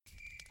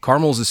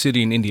Carmel's a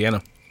city in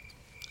Indiana.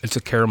 It's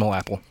a caramel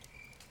apple.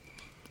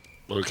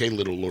 Okay,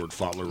 little Lord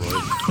Fauntleroy.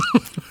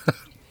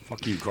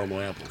 Fuck you, Carmel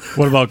apple.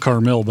 What about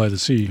Carmel by the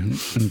Sea in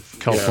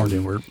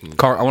California? Where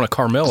I want a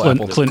caramel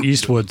apple. Clint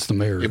Eastwood's the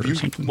mayor. If or you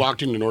something.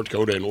 walked into North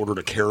Dakota and ordered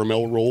a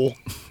caramel roll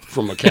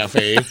from a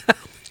cafe, you're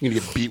gonna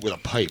get beat with a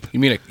pipe. You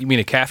mean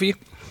a cafe?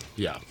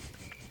 Yeah.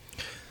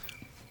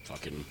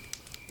 Fucking.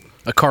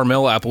 A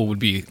caramel apple would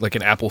be like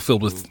an apple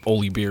filled with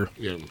Oli beer.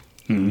 Yeah.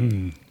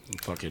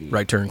 Fucking.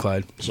 Right turn,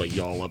 Clyde. It's like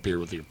y'all up here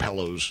with your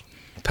pillows.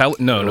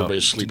 No.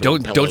 Everybody's sleeping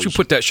on Don't you pillows.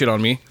 put that shit on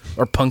me.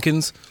 Or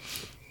pumpkins.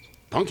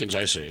 Pumpkins,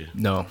 I say.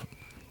 No.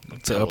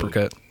 It's an Pillow.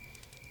 uppercut.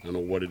 I don't know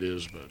what it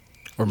is, but.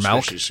 Or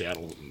milk. Especially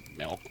Seattle.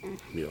 Milk.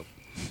 Yeah.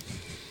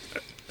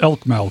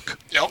 Elk milk.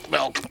 Elk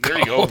milk. There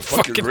you go.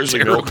 Fuck your Fucking grizzly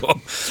terrible.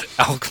 milk.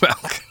 Elk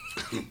milk.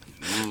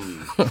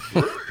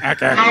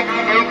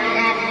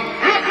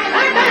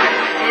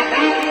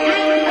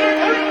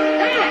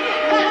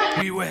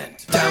 We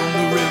went down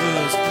the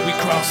rivers, we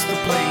crossed the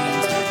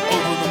plains,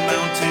 over the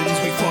mountains,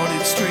 we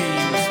forded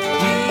streams.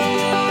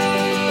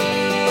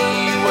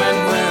 We went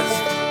west.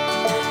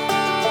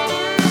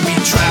 We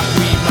trapped,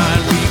 we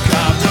mined, we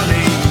carved our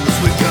names.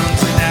 With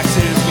guns and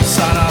axes, we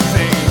sought our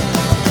fame.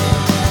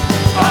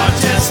 Our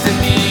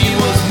destiny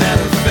was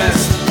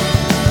manifest.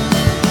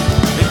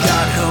 And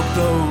God help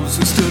those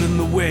who stood in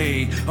the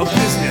way of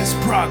business,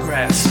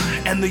 progress,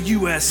 and the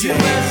USA.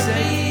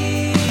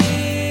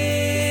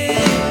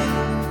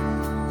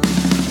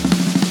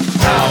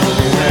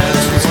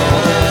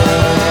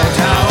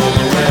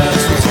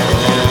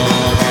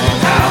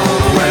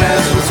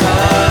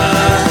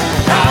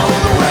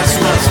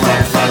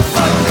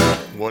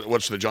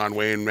 What's the John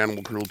Wayne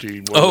animal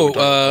cruelty?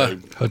 Hatari.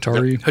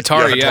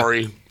 Hatari, yeah.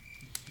 Hatari.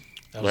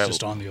 That was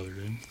just on the other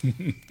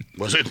day.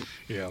 Was it?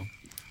 Yeah.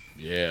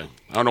 Yeah.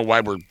 I don't know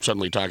why we're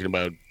suddenly talking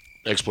about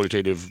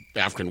exploitative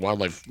African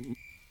wildlife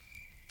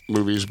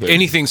movies, but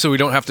Anything so we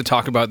don't have to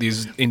talk about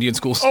these Indian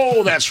schools.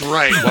 oh, that's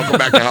right. Welcome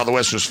back to How the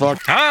West Was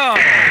Fucked. How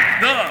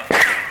the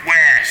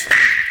West.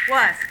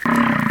 What?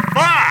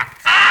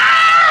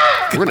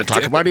 We're going to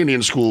talk about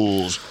Indian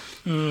schools.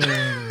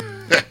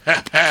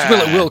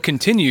 Will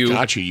continue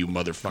Gotcha, you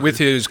motherfucker. with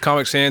his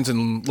Comic Sans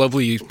and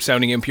lovely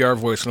sounding NPR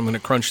voice, and I'm going to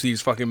crunch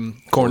these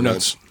fucking corn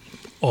nuts.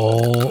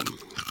 All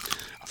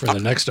for the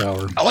next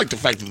hour. I like the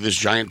fact that this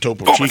giant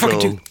Topo Oh, my fucking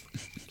Chico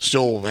tooth.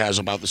 still has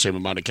about the same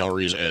amount of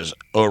calories as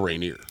a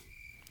Rainier,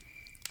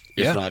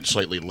 if Yeah. not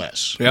slightly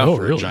less. Yeah. Oh,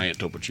 for really? a giant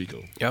Topo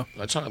Chico. Yeah.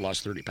 That's how I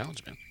lost 30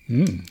 pounds,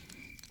 man.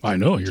 I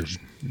know you're.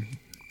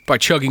 By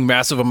chugging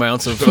massive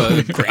amounts of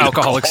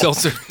alcoholic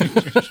seltzer.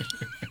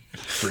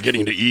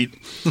 Forgetting to eat.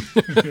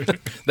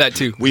 That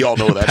too. We all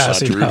know that's not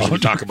Passing true because we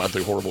out. talk about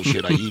the horrible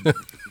shit I eat.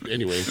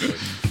 Anyway, but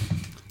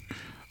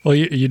Well,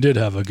 you did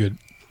have a good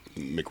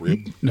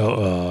McRib.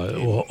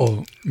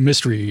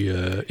 mystery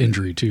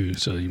injury too,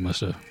 so you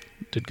must have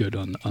did good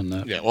on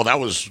that. Yeah, well, that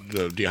was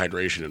the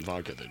dehydration and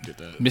vodka that did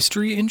that.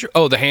 Mystery injury?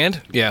 Oh, the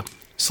hand? Yeah.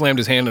 Slammed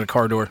his hand in a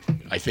car door.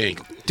 I think.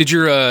 Did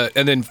your,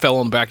 and then fell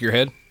on the back of your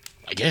head?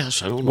 I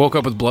guess. I don't know. Woke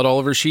up with blood all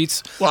over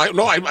sheets? Well,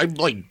 I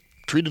like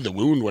treated the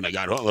wound when I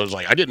got home. I was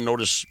like, I didn't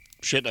notice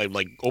shit. I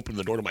like opened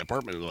the door to my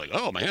apartment and was like,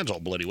 oh, my hand's all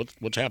bloody.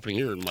 What's happening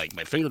here? And like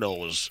my fingernail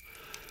was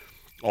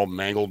all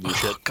mangled and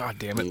shit. God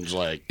damn it. And it was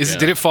like,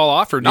 Did it fall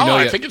off, or do No, you know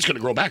I yet? think it's gonna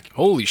grow back.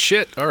 Holy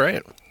shit. All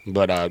right.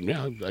 But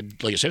yeah,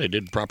 like I said, I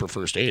did proper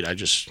first aid. I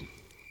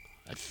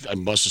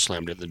must have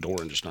slammed it in the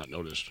door and just not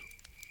noticed.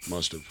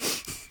 Must have.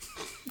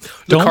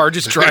 The Don't- car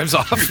just drives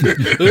off.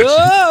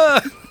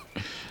 Ah!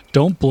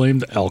 Don't blame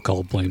the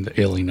alcohol, blame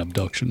the alien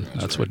abduction.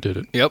 That's what did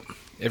it. Yep.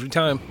 Every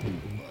time.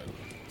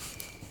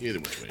 Either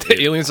which way.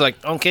 The alien's like,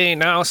 okay,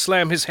 now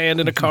slam his hand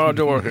in a car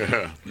door.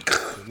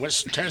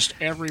 Let's test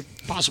every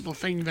possible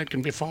thing that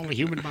can befall a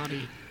human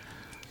body.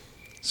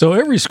 So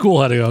every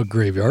school had a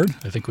graveyard.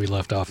 I think we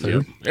left off there.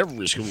 Yep.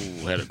 Every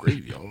school had a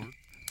graveyard.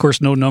 Of course,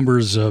 no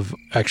numbers of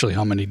actually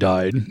how many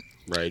died.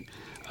 Right.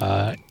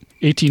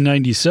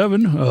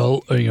 1897,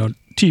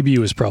 TB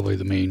was probably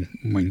the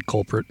main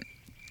culprit.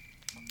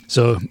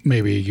 So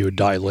maybe you would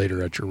die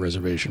later at your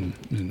reservation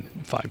in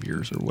 5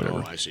 years or whatever.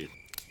 Oh, I see.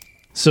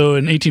 So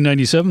in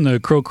 1897, the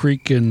Crow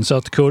Creek in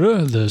South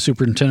Dakota, the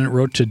superintendent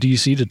wrote to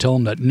D.C. to tell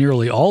him that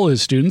nearly all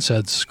his students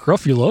had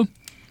scrofula.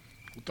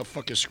 What the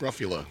fuck is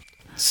scrofula?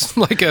 It's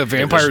like a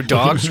vampire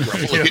dog.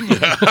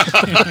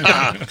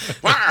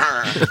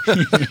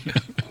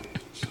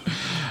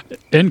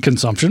 And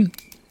consumption.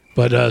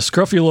 But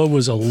scrofula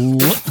was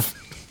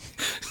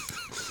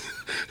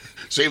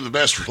Save the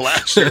best for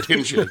last,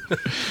 didn't you?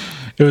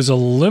 it was a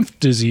lymph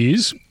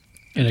disease,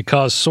 and it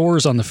caused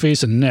sores on the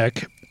face and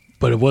neck,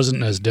 but it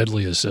wasn't as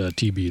deadly as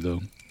TB,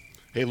 though.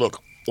 Hey,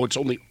 look, it's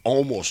only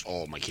almost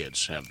all of my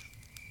kids have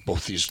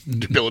both these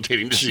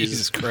debilitating diseases.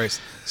 Jesus Christ.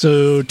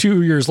 So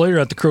 2 years later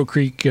at the Crow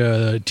Creek,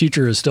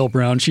 teacher Estelle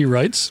Brown, she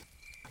writes,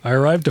 I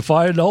arrived to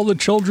find all the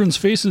children's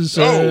faces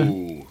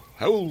Oh,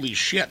 holy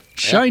shit.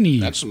 shiny.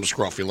 That's some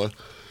scrofula.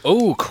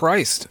 Oh,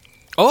 Christ.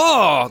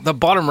 Oh, the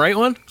bottom right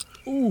one?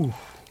 Ooh.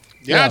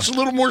 Yeah, it's a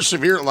little more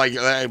severe. Like,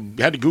 I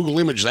had to Google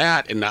image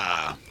that, and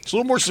it's a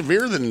little more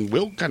severe than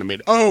Will kind of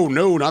made. Oh,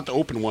 no, not the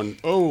open one.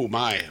 Oh,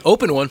 my.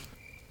 Open one.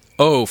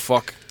 Oh,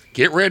 fuck.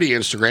 Get ready,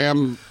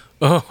 Instagram.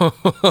 Like a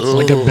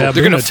baboon They're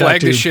going to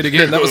flag tattoo. this shit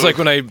again. That was like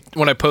when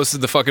I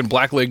posted the fucking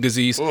black leg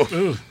disease.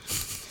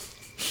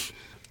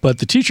 But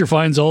the teacher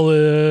finds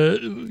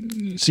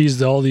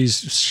sees all these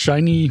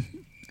shiny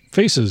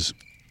faces,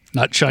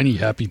 not shiny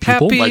happy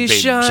people. Happy- Like, they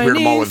smeared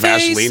them all with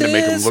Shining Vaseline to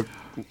make them faces. look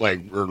like,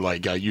 or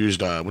like,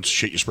 used, what's the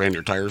shit you spray on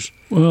your tires?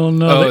 Well,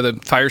 no, Oh, the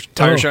tire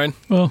shine?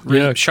 Well,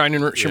 yeah, Shine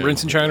and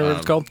rinse and shine, or whatever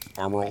it's called.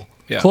 Armor All.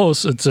 Yeah.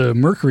 close. It's a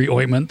mercury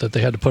ointment that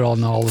they had to put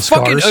on all the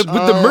Fucking scars. with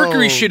the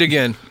mercury shit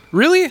again.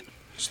 Really?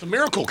 It's the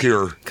miracle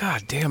cure.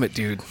 God damn it,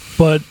 dude.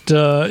 But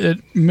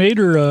it made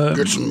her.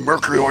 Get some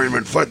mercury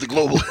ointment, fight the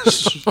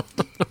globalists.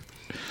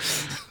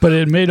 But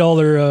it made all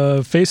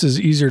their faces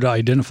easier to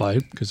identify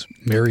because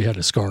Mary had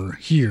a scar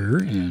here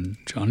and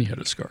Johnny had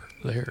a scar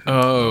there.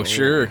 Oh,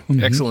 sure.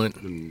 Excellent.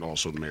 And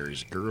also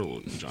Mary's girl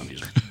and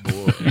Johnny's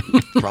boy.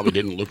 Probably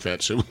didn't look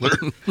that similar.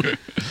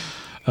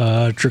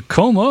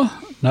 Trachoma,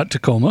 not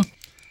Tacoma.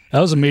 That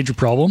was a major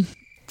problem.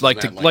 Like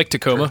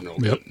Tacoma.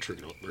 Yep.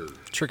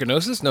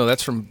 Trichinosis? No,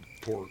 that's from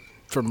Pork.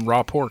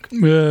 raw pork.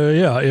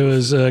 Yeah, it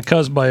was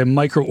caused by a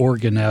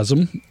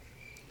microorganism,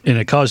 and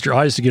it caused your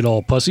eyes to get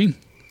all pussy.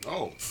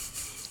 Oh.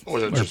 Oh,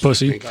 is that Or just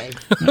pussy. pink eye?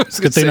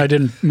 Good thing I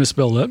didn't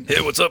misspell that.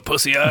 Hey, what's up,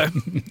 pussy eye?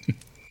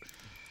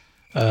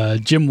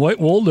 Jim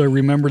Whitewold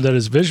remembered that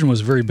his vision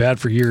was very bad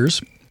for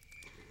years,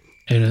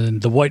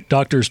 and the white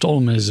doctors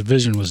told him his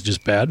vision was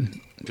just bad.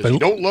 Because you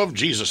don't love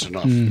Jesus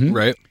enough.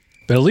 Right.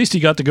 But at least he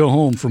got to go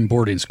home from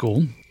boarding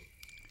school.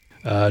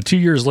 2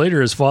 years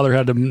later, his father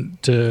had him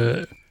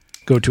to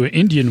go to an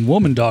Indian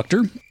woman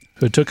doctor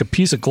who took a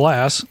piece of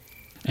glass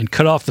and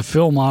cut off the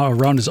film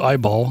around his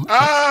eyeball.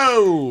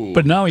 Oh!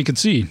 But now he could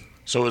see.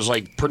 So it was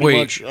like pretty Wait.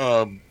 much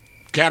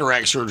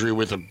cataract surgery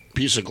with a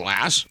piece of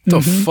glass.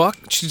 The fuck?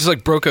 She just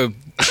like broke a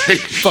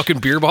fucking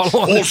beer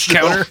bottle on Hold the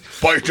still. counter.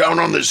 Bite down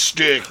on this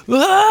stick.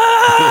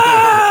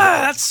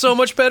 Ah, that's so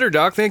much better,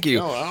 Doc. Thank you.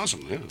 Oh,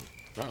 awesome. Yeah.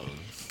 Oh.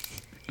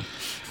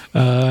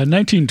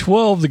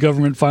 1912, the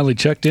government finally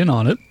checked in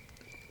on it.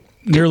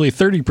 Nearly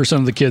 30%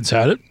 of the kids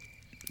had it.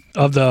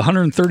 Of the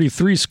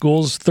 133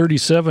 schools,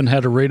 37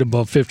 had a rate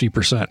above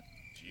 50%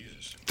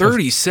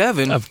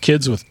 37? of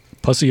kids with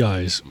pussy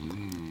eyes.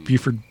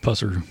 Buford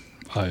Pusser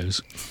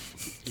eyes.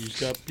 He's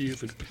got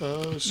Buford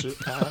pussy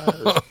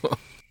eyes.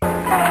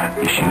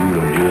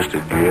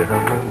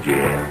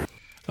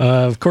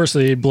 Of course,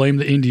 they blamed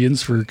the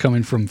Indians for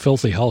coming from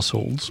filthy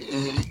households.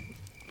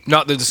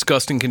 Not the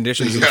disgusting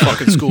conditions of the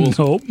fucking school.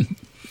 Nope.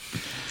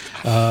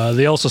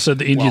 They also said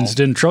the Indians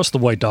didn't trust the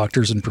white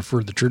doctors and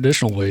preferred the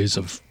traditional ways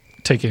of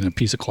taking a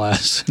piece of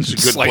glass. It's a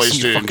good Slicing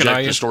place your to fucking eye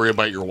inject in. the story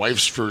about your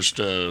wife's first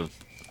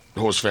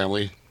host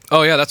family.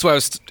 Oh, yeah, that's why I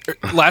was...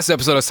 Last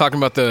episode, I was talking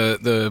about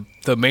the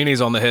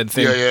mayonnaise on the head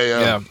thing.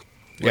 Yeah. Like,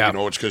 yeah. You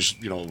know, it's because,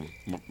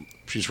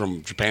 she's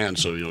from Japan,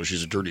 so,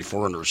 she's a dirty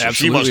foreigner. So Absolutely.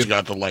 she must have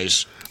got the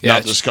lice, Yeah,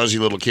 not the scuzzy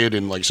little kid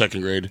in, like,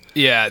 second grade.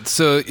 Yeah,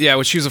 so, yeah,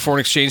 when she was a foreign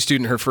exchange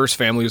student, her first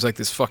family was like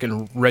this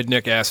fucking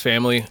redneck-ass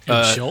family.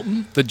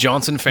 Shelton? The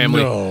Johnson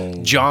family. No.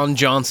 John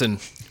Johnson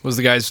was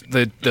the guy's,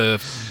 the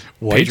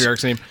White?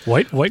 patriarch's name.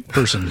 White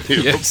person.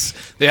 Yes.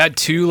 They had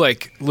two,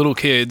 like, little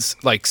kids,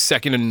 like,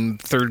 second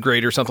and third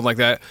grade or something like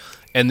that.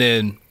 And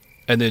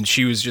then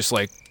she was just,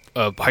 like,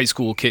 a high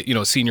school kid,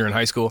 senior in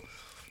high school.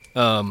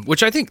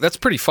 Which I think that's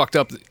pretty fucked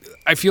up.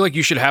 I feel like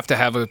you should have to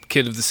have a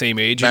kid of the same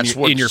age That's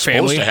in your what's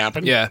family. supposed to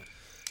happen. Yeah.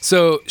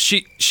 So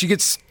she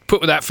gets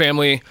put with that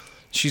family.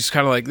 She's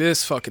kind of like,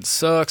 this fucking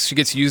sucks. She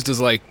gets used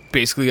as like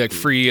basically like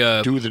free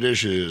Do the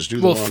dishes, do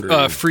the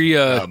laundry. free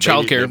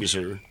childcare.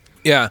 Babysitter.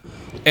 Yeah.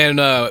 And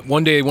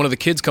one day one of the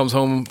kids comes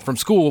home from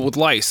school with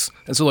lice.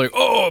 And so like,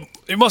 oh,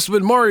 it must have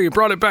been Mari who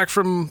brought it back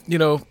from,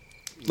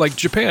 like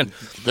Japan.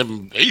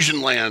 Them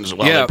Asian lands.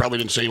 Well, Yeah. they probably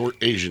didn't say we're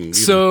Asian either.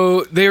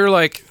 So they were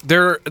like,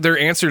 their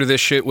answer to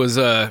this shit was,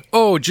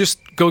 just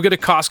go get a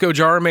Costco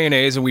jar of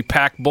mayonnaise, and we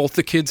pack both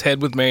the kids'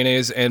 head with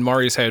mayonnaise and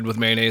Mari's head with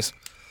mayonnaise,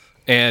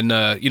 and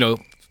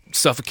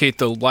suffocate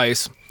the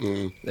lice.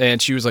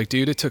 And she was like,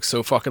 dude, it took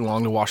so fucking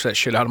long to wash that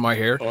shit out of my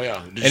hair. Oh,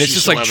 yeah. And it's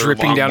just like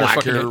dripping down her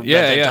fucking head.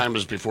 Yeah, that yeah. time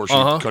was before she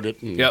cut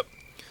it and Yep.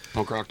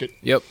 punk rocked it.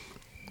 Yep.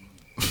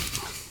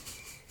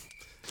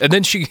 And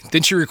then she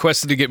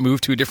requested to get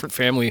moved to a different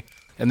family,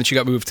 and then she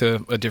got moved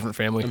to a different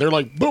family. And they're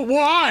like, but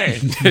why?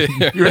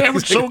 You're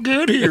having so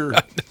good here.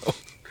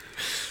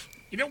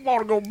 You don't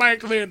want to go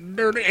back to that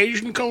dirty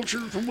Asian culture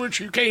from which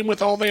you came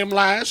with all them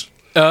lies?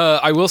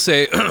 I will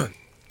say,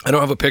 I don't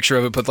have a picture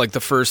of it, but like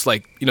the first,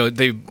 they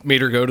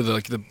made her go to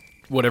the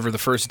whatever the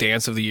first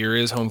dance of the year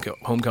is,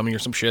 homecoming or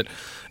some shit,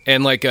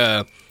 and like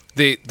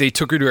they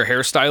took her to her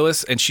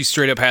hairstylist, and she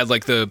straight up had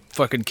like the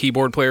fucking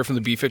keyboard player from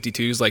the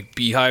B-52s, like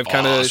beehive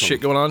kind of Awesome.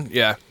 shit going on.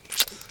 Yeah,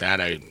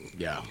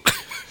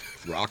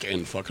 Rock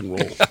and fucking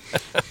roll.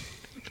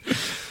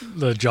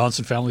 The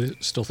Johnson family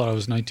still thought it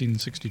was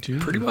 1962.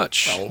 Pretty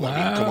much. Well,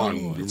 I mean, come on.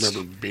 You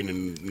remember being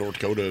in North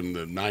Dakota in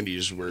the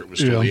 90s where it was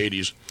still the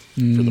 80s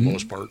for the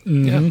most part.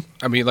 Yeah.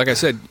 I mean, like I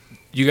said,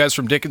 you guys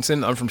from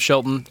Dickinson, I'm from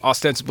Shelton.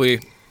 Ostensibly,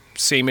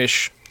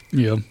 same-ish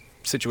Yeah.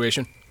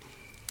 situation.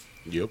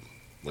 Yep.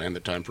 Land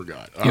that time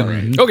forgot. All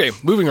right. Okay,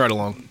 moving right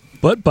along.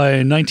 But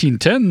by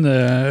 1910,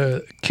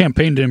 the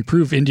campaign to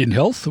improve Indian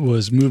health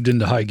was moved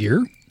into high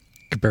gear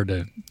compared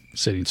to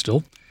sitting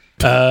still.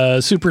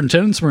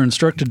 Superintendents were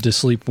instructed to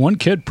sleep one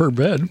kid per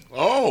bed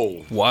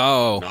Oh,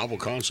 Wow. novel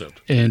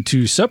concept. and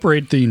to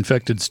separate the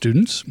infected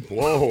students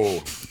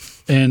Whoa.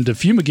 and to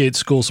fumigate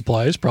school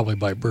supplies, probably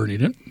by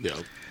burning it, Yeah.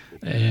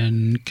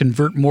 and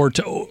convert more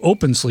to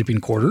open sleeping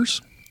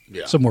quarters,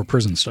 Yeah. some more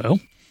prison style.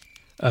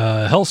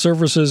 Health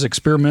services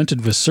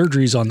experimented with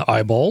surgeries on the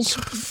eyeballs.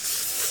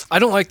 I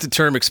don't like the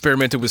term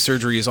experimented with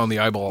surgeries on the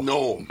eyeball.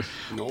 No.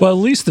 Well,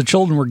 at least the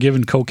children were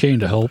given cocaine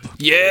to help.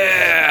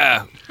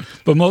 Yeah.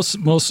 But most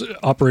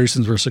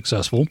operations were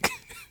successful.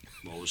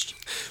 Most.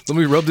 Let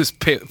me rub this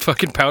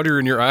fucking powder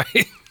in your eye.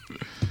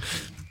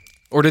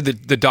 Or did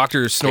the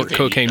doctor snort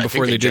cocaine I think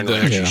before they did the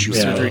generally actually shoot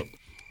 'em surgery?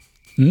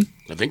 up.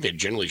 I think they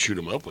generally shoot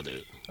them up with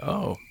it.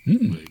 Oh.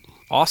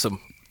 Awesome.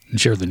 And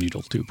share the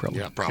needle, too, probably.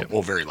 Yeah, probably.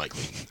 Well, very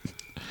likely.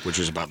 Which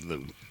is about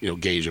the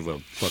gauge of a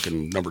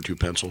fucking number 2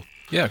 pencil.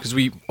 Yeah, because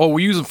we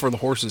use them for the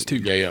horses too.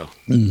 Yeah, yeah.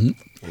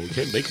 Well, we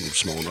can't make them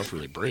small enough where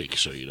they break,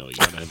 so you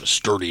got to have a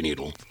sturdy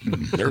needle.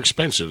 They're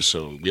expensive,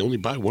 so we only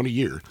buy one a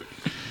year.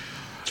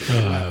 So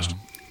they last.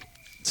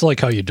 It's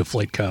like how you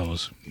deflate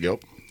cows.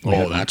 Yep.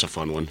 Oh, that's a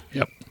fun one.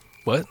 Yep.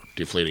 What?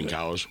 Deflating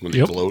cows when they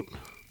Yep. float.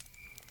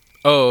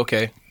 Oh,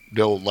 okay.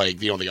 They'll they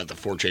got the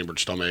 4-chambered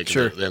stomach.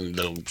 Sure. And then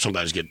they'll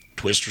sometimes get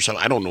twists or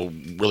something. I don't know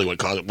really what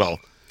causes it. Well,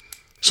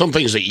 some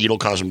things they eat will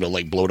cause them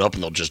to bloat up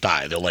and they'll just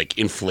die. They'll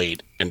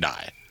inflate and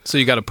die. So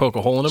you got to poke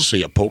a hole in them? So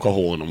you poke a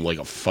hole in them like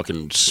a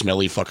fucking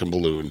smelly fucking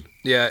balloon.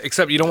 Yeah,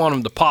 except you don't want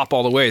them to pop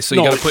all the way. So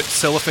you No. got to put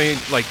cellophane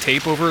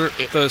tape over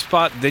the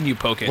spot, then you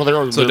poke it. Well,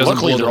 so it doesn't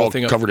luckily blow the they're whole all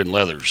thing up. covered in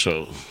leather,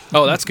 so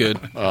Oh, that's good.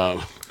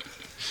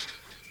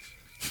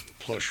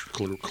 plush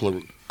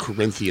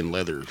Corinthian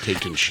leather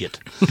taped in shit.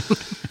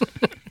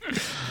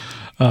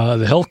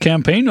 The health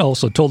campaign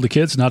also told the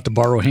kids not to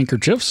borrow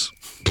handkerchiefs.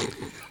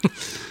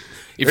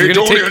 If Hey, you're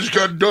gonna Tony, take, I just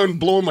got done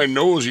blowing my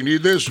nose. You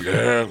need this?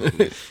 Yeah.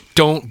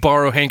 don't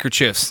borrow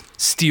handkerchiefs.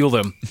 Steal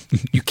them.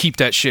 You keep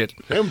that shit.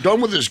 Hey, I'm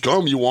done with this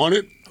gum. You want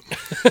it?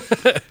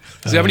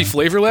 Does it have any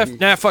flavor left?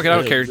 Nah, fuck it. I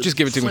don't care. Just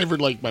give it to me.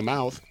 Flavored like my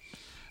mouth.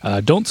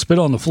 Don't spit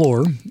on the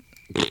floor.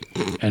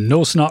 And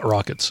no snot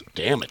rockets.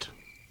 Damn it.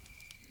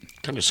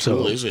 What kind of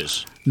school is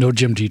this? No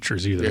gym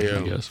teachers either, Yeah,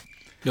 I yeah. guess.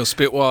 No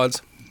spit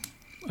wads.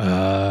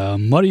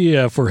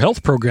 Money for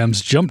health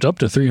programs jumped up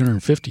to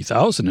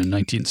 $350,000 in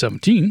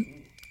 1917.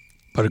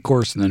 But of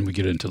course, then we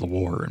get into the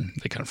war and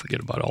they kind of forget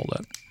about all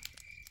that.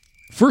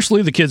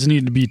 Firstly, the kids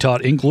needed to be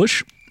taught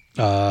English.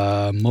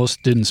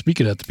 Most didn't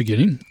speak it at the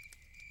beginning.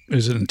 It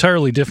was an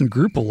entirely different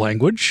group of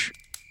language.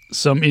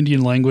 Some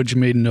Indian language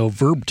made no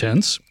verb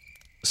tense.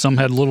 Some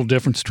had little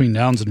difference between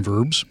nouns and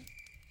verbs.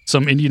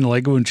 Some Indian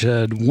language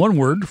had one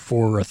word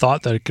for a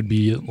thought that it could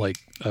be like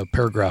a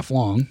paragraph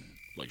long.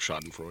 Like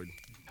Schadenfreude.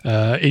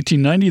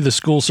 1890, the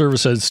school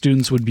service said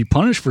students would be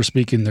punished for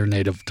speaking their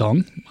native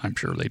tongue. I'm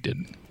sure they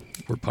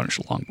were punished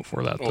long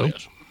before that, though. Oh,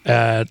 yes.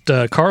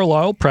 At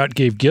Carlisle, Pratt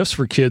gave gifts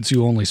for kids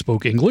who only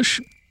spoke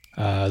English.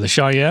 The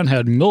Cheyenne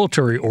had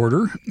military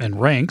order and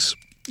ranks,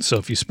 so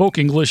if you spoke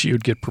English,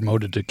 you'd get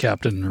promoted to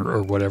captain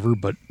or whatever.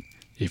 But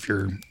if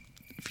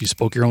you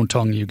spoke your own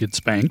tongue, you get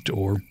spanked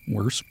or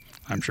worse,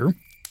 I'm sure.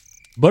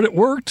 But it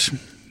worked,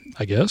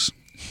 I guess.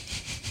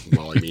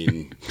 Well, I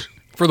mean,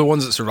 For the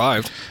ones that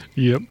survived.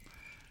 Yep.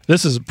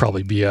 This is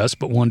probably BS,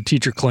 but one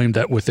teacher claimed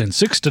that within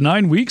 6 to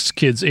 9 weeks,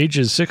 kids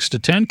ages 6 to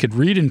 10 could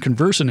read and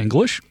converse in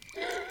English.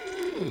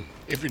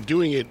 if you're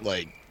doing it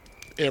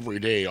every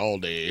day, all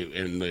day,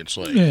 and it's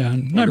Yeah,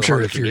 and I'm under sure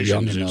harder if you're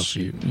young conditions,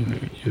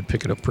 enough, you'd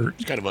pick it up kind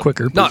of a-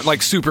 quicker. Not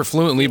super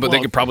fluently, but they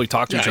Well, could probably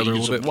talk to each other a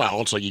little bit.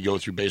 Well, it's like you go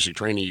through basic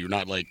training. You're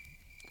not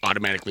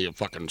automatically a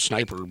fucking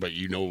sniper, but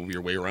you know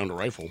your way around a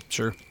rifle.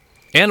 Sure.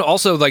 And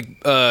also,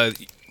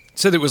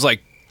 said it was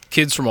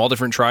kids from all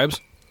different tribes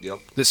Yep.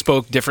 that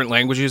spoke different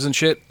languages and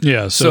shit.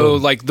 Yeah, So,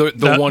 so the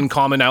that- one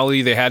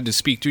commonality they had to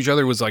speak to each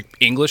other was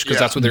English because Yeah.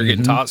 that's what they're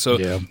getting taught. So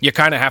Yeah. you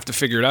kind of have to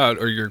figure it out,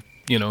 or you're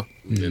And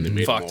they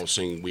made Fucked. them all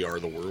sing "We Are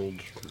the World"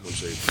 once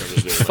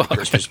that was their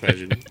Christmas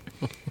pageant.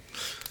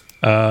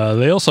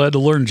 They also had to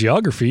learn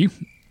geography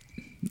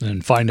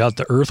and find out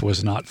the Earth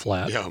was not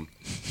flat. Yeah.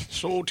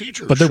 So,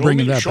 teacher, But they're show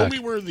bringing me, that show back. me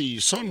where the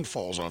sun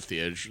falls off the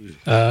edge.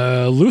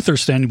 Luther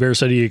Standing Bear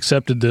said he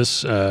accepted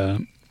this,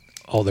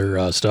 all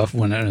their stuff,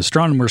 when an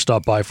astronomer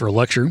stopped by for a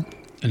lecture,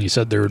 and he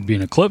said there would be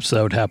an eclipse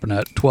that would happen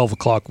at 12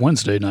 o'clock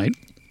Wednesday night.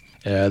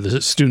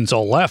 The students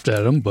all laughed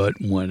at him, but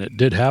when it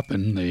did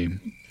happen,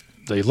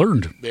 they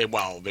learned. They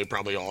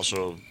probably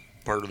also,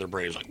 part of their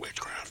brain is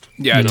witchcraft.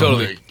 Yeah, You know,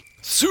 totally.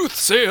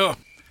 Soothsayer.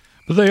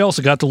 But they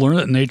also got to learn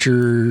that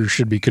nature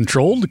should be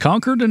controlled,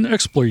 conquered, and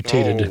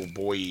exploited. Oh,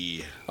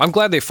 boy. I'm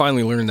glad they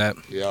finally learned that.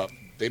 Yeah.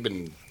 They've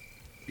been,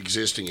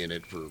 existing in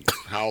it for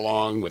how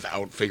long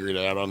without figuring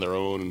it out on their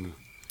own?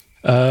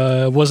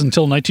 It wasn't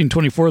until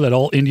 1924 that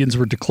all Indians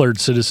were declared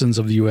citizens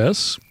of the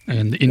U.S.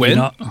 and the Indian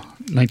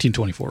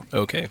 1924.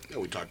 Okay. Yeah,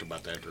 we talked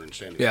about that during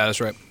standing. Yeah, that's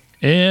right.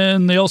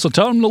 And they also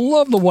taught them to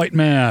love the white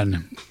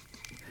man.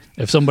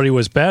 If somebody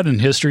was bad in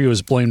history, it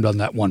was blamed on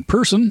that one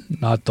person,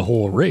 not the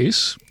whole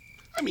race.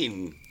 I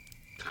mean,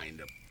 kind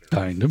of.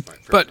 Kind of.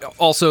 But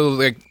also,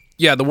 like,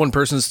 yeah, the one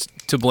person's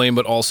to blame,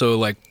 but also,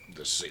 like,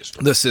 The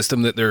system. the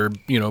system that they're,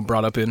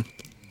 brought up in.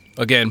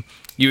 Again,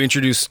 you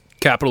introduce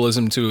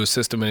capitalism to a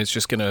system and it's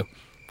just going to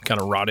kind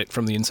of rot it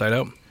from the inside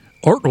out.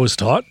 Art was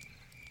taught.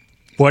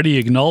 Whitey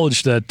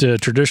acknowledged that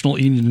traditional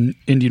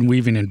Indian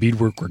weaving and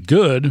beadwork were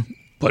good,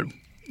 but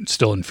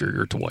still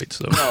inferior to whites,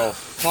 though. Oh,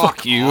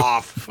 fuck you.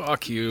 off.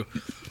 Fuck you.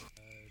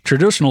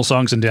 Traditional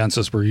songs and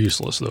dances were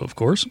useless, though, of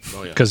course,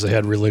 because they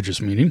had religious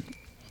meaning.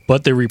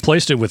 But they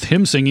replaced it with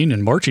hymn singing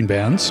and marching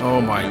bands. Oh,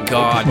 my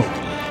God.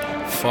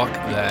 Fuck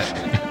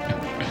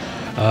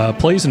that.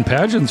 Plays and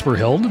pageants were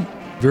held.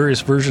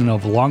 Various versions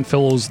of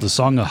Longfellow's The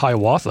Song of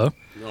Hiawatha.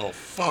 Oh,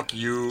 fuck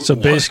you. So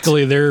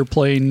basically, they're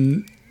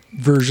playing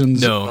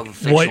versions No. Of a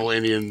fictional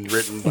Indian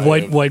written by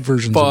white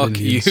versions of Fuck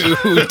Indians.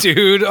 you,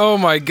 dude. Oh,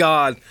 my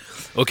God.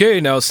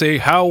 Okay, now say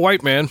how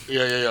white man.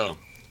 Yeah.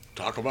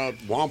 Talk about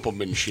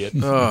wampum and shit.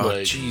 Oh,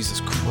 Like, Jesus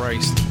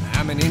Christ.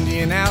 I'm an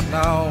Indian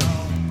outlaw,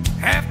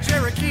 half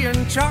Cherokee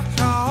and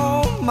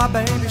Choctaw. My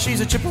baby,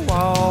 she's a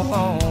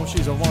Chippewa.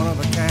 She's a one of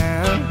a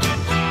kind.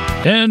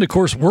 And, of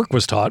course, work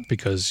was taught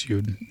because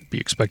you'd be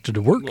expected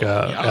to work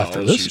after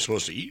You're this.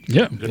 supposed to eat.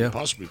 Yeah. Couldn't Yeah.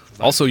 possibly.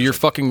 Also, you're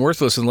fucking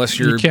worthless unless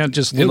you're... You can't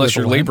just live Unless at the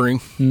you're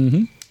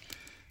land.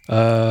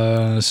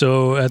 laboring.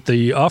 So at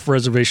the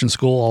off-reservation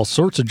school, all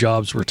sorts of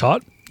jobs were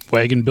taught.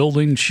 Wagon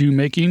building,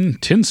 shoemaking,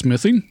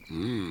 tinsmithing,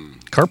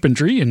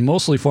 carpentry, and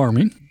mostly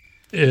farming.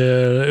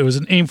 It was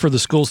an aim for the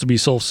schools to be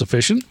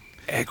self-sufficient.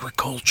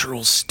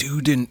 Agricultural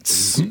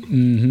students.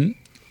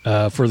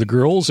 For the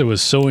girls, it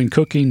was sewing,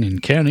 cooking,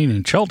 and canning,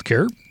 and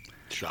childcare.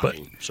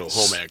 Shocking. So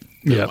home ec.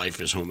 Their Yeah.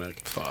 life is home ec.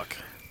 Fuck.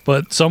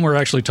 But some were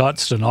actually taught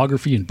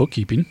stenography and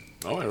bookkeeping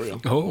Oh, there we go.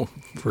 Oh.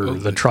 for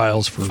the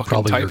trials for Fucking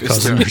probably your typist.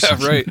 cousin or Yeah,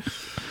 something. right.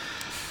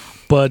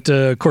 But,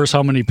 of course,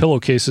 how many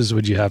pillowcases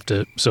would you have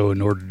to sew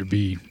in order to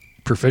be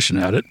proficient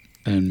at it?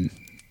 And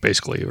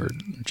basically, or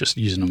just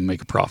using them to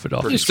make a profit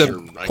off it. Just Sure,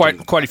 I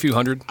quite can- a few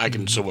hundred, I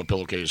can sew a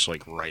pillowcase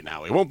like right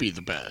now. It won't be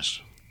the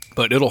best.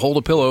 but it'll hold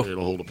a pillow.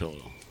 It'll hold a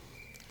pillow.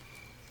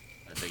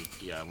 I think,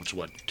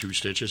 what's 2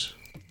 stitches?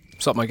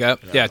 Something like that.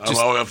 Yeah, just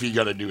well, if you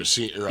got to do a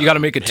seam. You gotta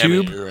make a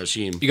tube. Or a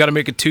seam. you got to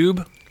make a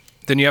tube.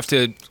 Then you have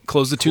to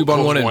close the tube on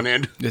Close one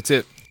end. That's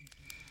it.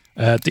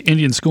 At the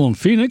Indian school in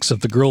Phoenix, if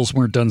the girls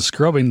weren't done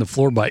scrubbing the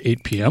floor by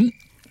 8 p.m.,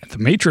 the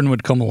matron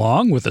would come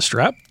along with a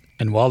strap,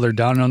 and while they're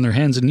down on their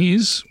hands and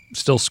knees,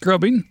 still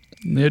scrubbing,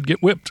 they'd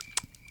get whipped.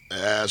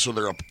 So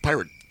they're a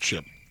pirate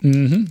ship.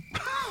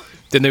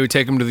 Then they would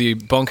take them to the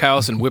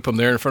bunkhouse and whip them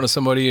there in front of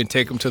somebody, and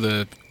take them to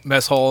the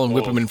mess hall and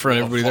whip them in front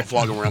of everybody there.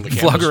 Flog them around the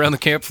campus. Flog around the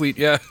camp fleet.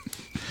 Yeah.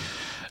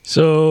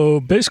 So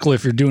basically,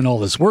 if you're doing all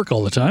this work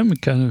all the time,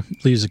 it kind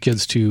of leaves the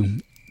kids too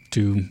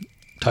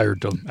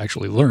tired to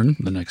actually learn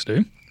the next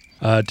day.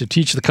 To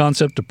teach the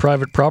concept of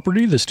private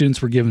property, the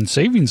students were given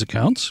savings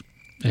accounts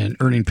and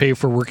earning pay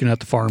for working at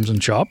the farms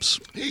and shops.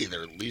 Hey,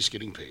 they're at least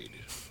getting paid.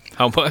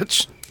 How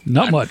much?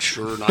 Not much.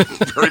 Sure, not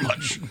very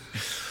much.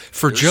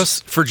 For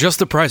just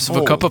the price of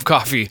a cup of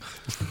coffee.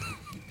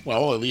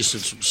 Well, at least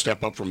it's a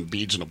step up from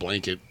beads and a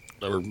blanket.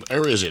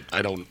 Or is it?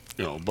 I don't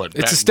know. But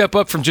It's a step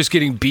up from just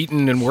getting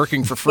beaten and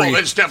working for free.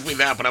 Well, it's definitely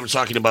that, but I'm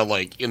talking about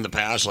like in the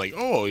past, like,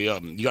 oh, yeah,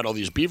 you got all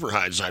these beaver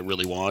hides I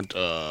really want.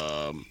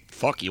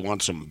 Fuck, you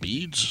want some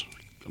beads?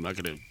 I'm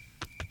not going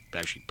to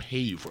actually pay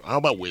you for. How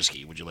about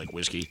whiskey? Would you like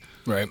whiskey?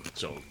 Right.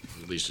 So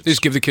at least it's. They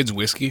just give the kids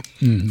whiskey.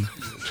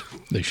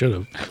 They should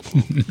have.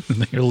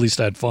 They at least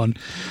had fun.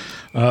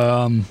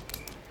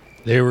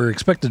 They were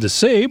expected to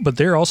save, but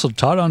they're also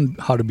taught on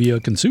how to be a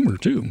consumer,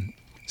 too.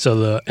 So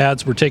the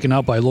ads were taken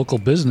out by local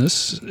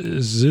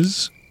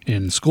businesses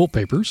in school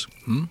papers.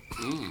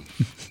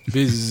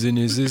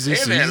 Business. Hey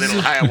there,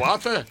 little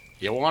Hiawatha.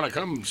 You want to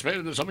come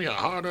spend some of your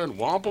hard-earned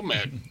wampum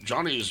at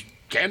Johnny's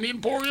Candy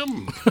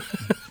Emporium?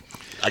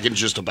 I can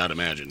just about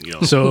imagine, you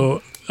know.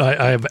 So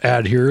I have an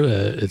ad here.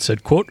 It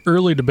said, quote,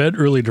 early to bed,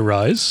 early to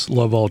rise.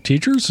 Love all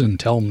teachers and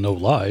tell them no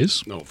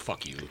lies. No,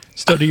 fuck you.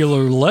 Study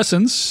your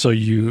lessons so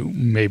you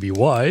may be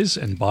wise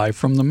and buy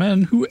from the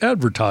men who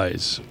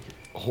advertise.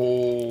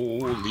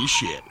 Holy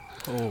shit.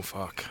 Oh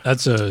fuck.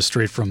 That's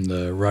straight from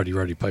the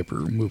Roddy Piper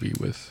movie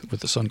with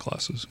the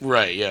sunglasses.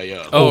 Right,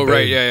 yeah. Oh Obey.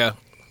 right, yeah.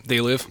 They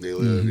live. They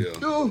live,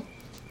 yeah.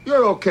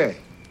 You're okay.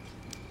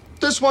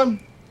 This one,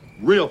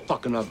 real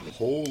fucking ugly.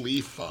 Holy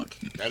fuck.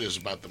 That is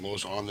about the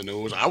most on the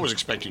nose. I was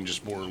expecting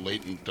just more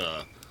latent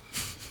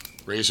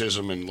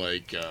racism and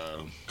like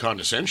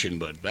condescension,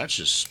 but that's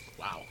just,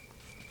 wow.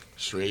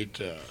 Straight,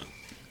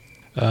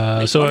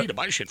 make So money to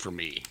buy shit from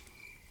me.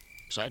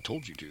 So I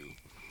told you to.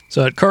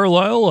 So at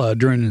Carlisle,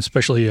 during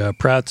especially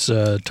Pratt's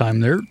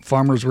time there,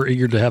 farmers were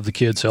eager to have the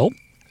kids help.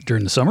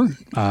 during the summer.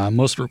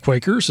 Most were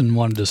Quakers and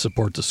wanted to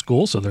support the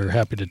school, so they're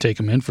happy to take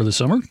them in for the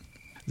summer.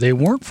 They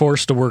weren't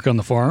forced to work on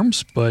the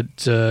farms, but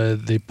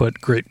they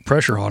put great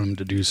pressure on them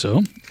to do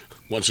so.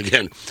 Once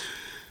again,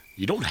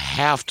 you don't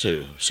have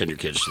to send your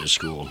kids to this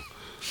school.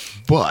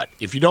 But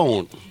if you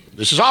don't,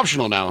 this is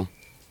optional now,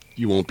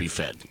 you won't be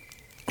fed.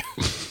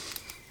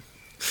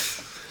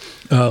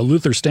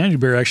 Luther Standing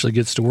Bear actually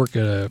gets to work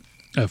at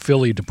a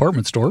Philly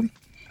department store.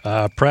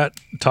 Pratt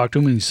talked to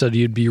him and he said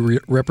he'd be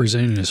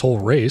representing his whole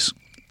race.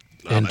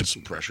 Oh, And- that's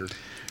some pressure.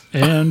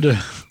 And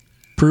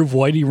prove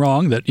Whitey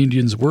wrong that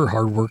Indians were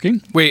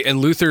hardworking. Wait, and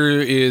Luther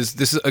is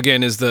this is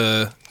again is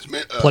the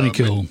Plenty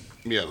kill.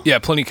 Yeah.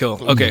 Plenty Kill.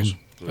 Okay,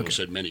 I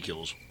said many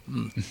kills.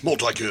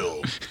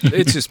 Multi-kill.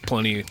 it's just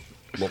plenty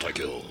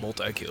Multi-kill.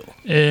 multi-kill.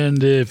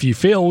 And if you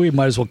fail, we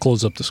might as well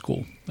close up the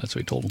school. That's what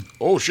he told him.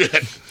 Oh, shit.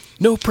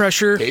 No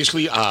pressure.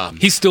 Basically,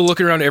 He's still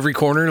looking around every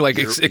corner, like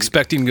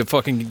expecting to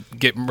fucking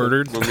get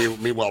murdered.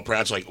 meanwhile,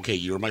 Pratt's like, okay,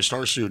 you're my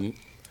star student.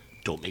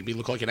 Don't make me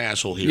look like an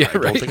asshole here. Yeah, I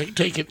don't right. think I can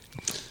take it.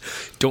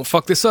 Don't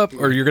fuck this up,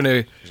 or you're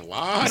gonna. There's a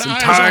lot This of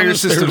eyes entire on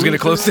us system's there, gonna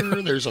close Luther.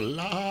 down. There's a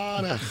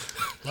lot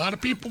of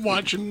people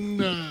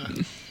watching.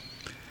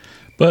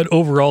 But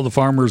overall, the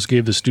farmers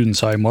gave the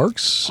students high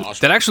marks.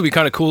 That'd actually be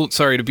kind of cool.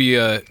 Sorry to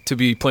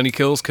be Plenty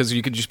Kills, because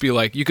you could just be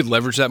like, you could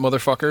leverage that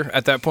motherfucker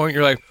at that point.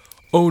 You're like,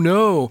 oh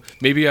no,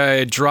 maybe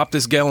I dropped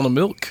this gallon of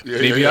milk. Yeah,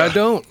 Maybe yeah, I yeah.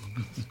 don't.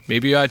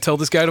 Maybe I tell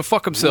this guy to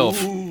fuck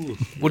himself.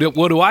 What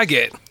do I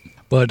get?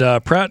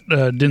 But Pratt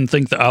didn't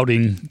think the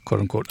outing,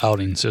 quote-unquote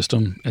outing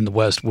system in the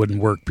West wouldn't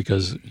work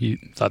because he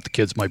thought the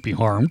kids might be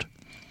harmed.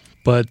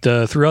 But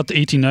throughout the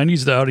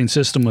 1890s, the outing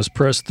system was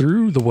pressed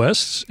through the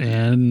West,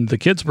 and the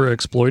kids were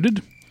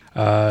exploited.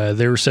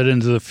 They were set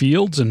into the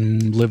fields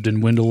and lived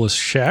in windowless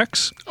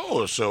shacks.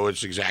 Oh, so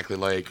it's exactly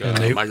like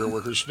they- migrant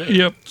workers today.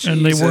 Yep,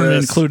 and they weren't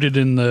Jesus. included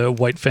in the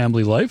white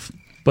family life.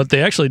 But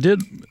they actually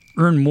did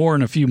earn more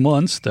in a few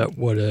months than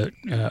what a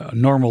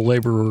normal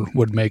laborer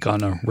would make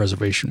on a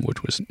reservation,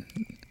 which was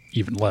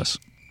even less.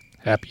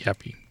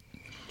 Happy.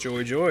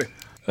 Joy.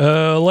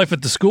 Life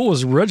at the school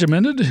was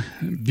regimented.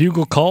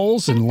 Bugle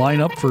calls and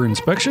line up for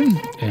inspection,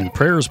 and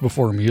prayers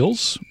before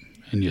meals.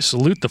 And you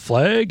salute the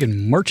flag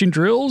and marching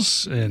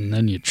drills, and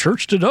then you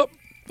churched it up.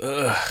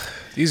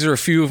 These are a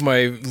few of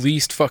my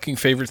least fucking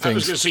favorite I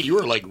was things. gonna say you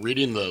were like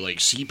reading the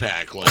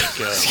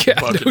CPAC Yeah,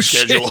 bucket no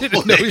schedule.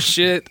 shit. No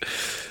shit.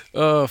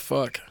 Oh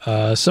fuck.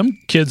 Some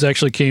kids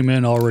actually came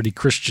in already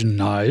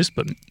Christianized,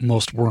 but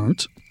most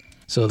weren't.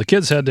 So the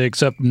kids had to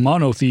accept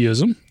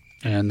monotheism,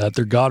 and that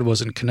their God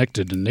wasn't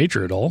connected to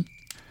nature at all,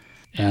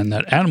 and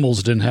that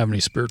animals didn't have any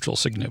spiritual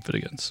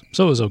significance.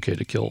 So it was okay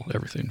to kill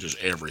everything. Just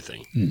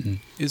everything.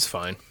 Is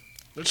fine.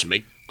 Let's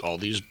make all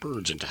these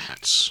birds into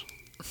hats.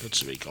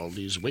 Let's make all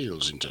these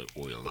whales into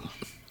oil.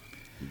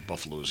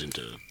 Buffaloes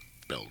into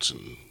belts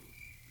and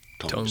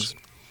tongues. Tongues.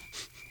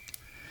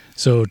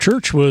 So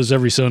church was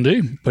every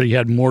Sunday, but he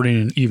had morning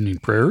and evening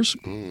prayers.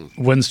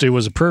 Wednesday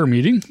was a prayer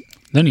meeting.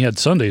 Then he had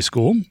Sunday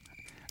school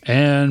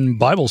and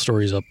Bible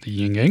stories up the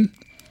yin yang.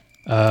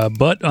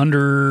 But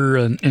under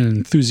an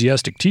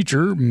enthusiastic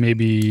teacher,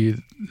 maybe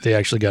they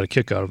actually got a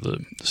kick out of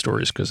the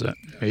stories because that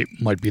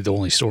might be the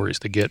only stories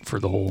they get for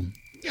the whole.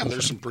 Yeah,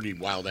 there's some pretty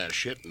wild ass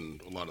shit in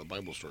a lot of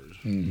Bible stories.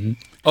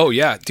 Oh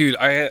yeah, dude.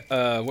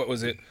 What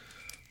was it?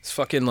 It's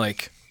fucking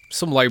like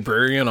some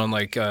librarian on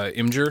like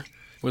Imgur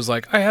was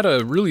like, I had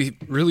a really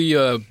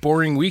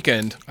boring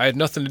weekend. I had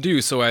nothing to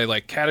do, so I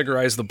like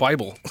categorized the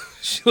Bible.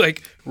 She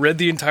like read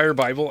the entire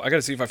Bible. I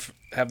gotta see if I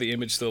have the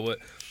image still, but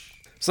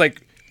it's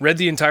like read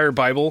the entire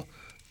Bible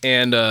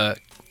and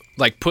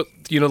like put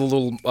the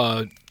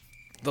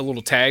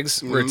little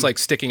tags where it's like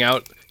sticking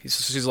out.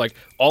 She's like,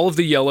 all of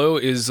the yellow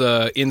is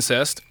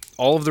incest.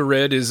 All of the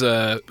red is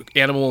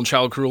animal and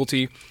child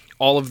cruelty.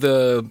 All of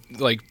the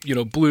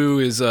blue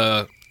is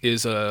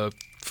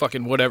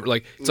fucking whatever.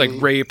 Like it's like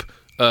rape,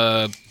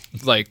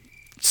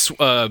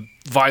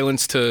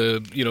 violence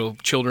to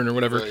children or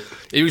whatever. Right.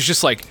 It was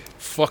just like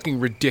fucking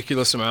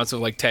ridiculous amounts of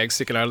like tags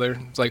sticking out of there.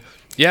 It's like,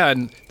 yeah,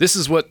 and this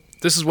is what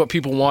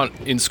people want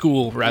in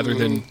school rather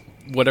than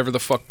whatever the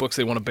fuck books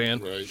they want to ban.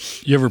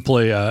 Right. You ever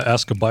play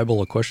Ask a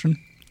Bible a Question?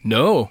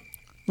 No.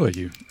 Well,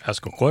 you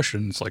ask a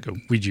question. It's like a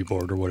Ouija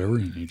board or whatever,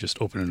 and you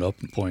just open it up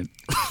and point.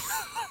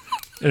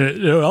 And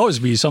it would always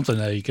be something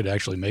that you could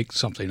actually make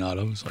something out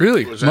of. It's like,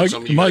 Really? Was Am I- that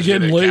something you am I guys did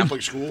getting at laid?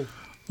 Catholic school?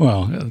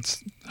 Well,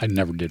 I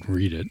never did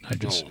read it. I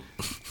just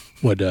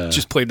would.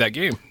 Just played that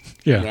game.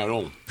 Yeah, I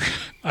don't.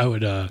 I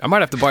would. I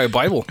might have to buy a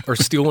Bible or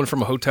steal one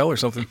from a hotel or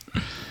something.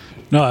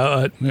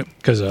 No,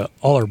 because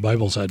all our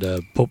Bibles had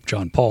Pope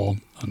John Paul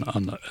at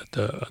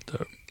the Like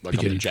on the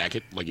beginning.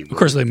 jacket, like you. Of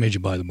course, they made you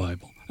buy the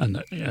Bible and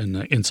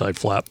the inside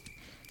flap.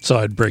 So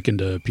I'd break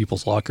into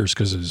people's lockers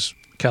because it was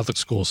Catholic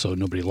school, so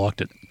nobody locked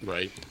it.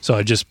 Right. So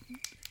I just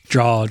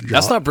draw.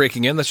 That's not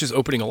breaking in. That's just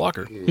opening a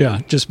locker.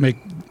 Yeah, just make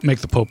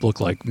the Pope look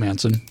like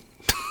Manson.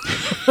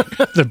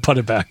 Then put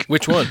it back.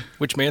 Which one?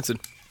 Which Manson?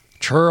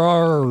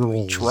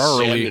 Charles. Sand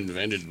Early.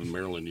 invented in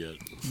Maryland yet?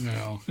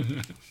 No.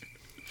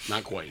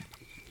 Not quite.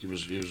 He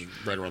was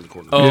right around the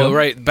corner. Oh, Yeah.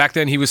 right. Back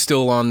then, he was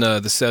still on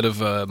the set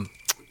of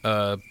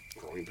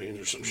Growing pains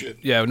or some shit.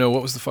 Yeah, no,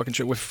 what was the fucking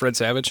shit with Fred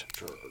Savage?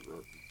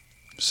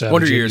 Savage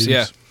Wonder Years, 80s.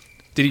 yeah.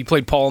 Did he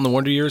play Paul in the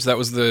Wonder Years? That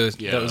was the.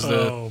 Yeah. That was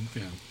the. Oh,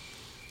 yeah.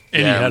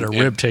 And Yeah, he had a and-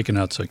 rib taken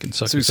out so he can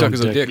suck So he his suck own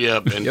his own dick.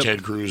 Yep, and Yep.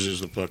 Ted Cruz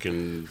is the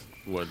fucking,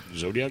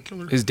 Zodiac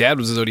Killer? His dad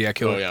was a Zodiac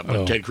killer. Oh, yeah, but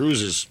Oh. Ted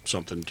Cruz is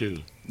something, too.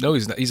 No,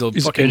 he's not. He's a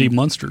He's fucking Eddie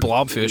Munster.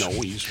 blobfish.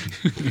 No, he's,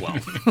 well,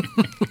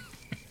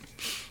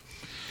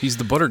 He's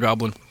the butter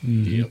goblin.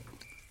 yep.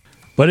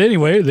 But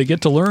anyway, they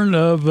get to learn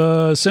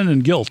of sin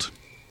and guilt.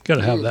 Got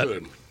to have that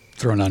Good.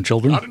 thrown on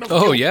children. Not enough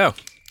Oh guilt. yeah.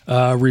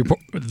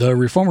 The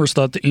reformers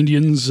thought the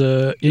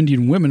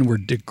Indian women were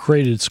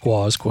degraded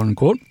squaws, quote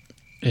unquote,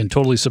 and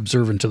totally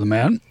subservient to the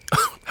man.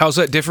 How's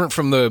that different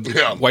from the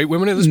Yeah. white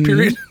women in this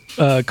period?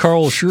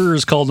 Carl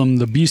Schurz called them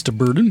the beast of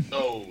burden.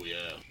 Oh,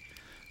 yeah.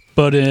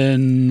 But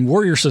in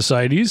warrior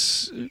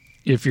societies,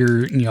 if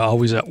you're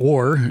always at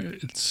war,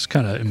 it's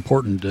kind of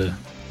important to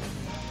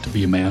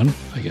be a man,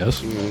 I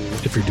guess,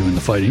 if you're doing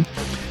the fighting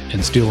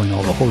and stealing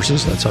all the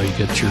horses. That's how you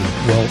get your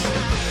wealth.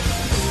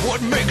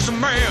 What makes a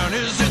man?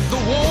 Is it the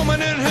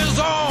woman in his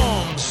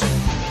arms?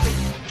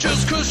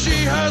 Just 'cause she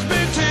has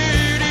big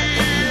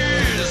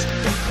titties?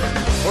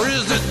 Or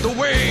is it the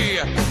way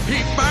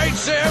he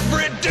fights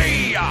every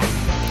day?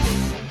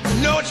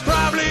 No, it's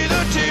probably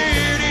the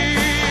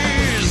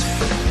titties.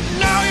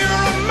 Now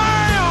you're a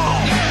male.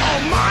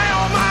 Oh my,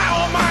 oh my,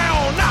 oh my,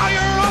 oh. Now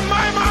you're a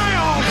my, my.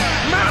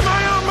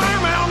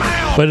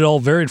 But it all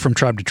varied from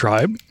tribe to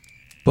tribe.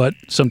 But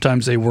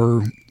sometimes they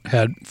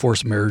had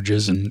forced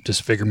marriages and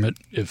disfigurement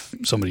if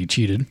somebody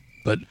cheated.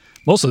 But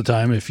most of the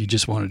time, if you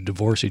just wanted a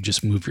divorce, you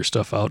just move your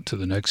stuff out to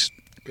the next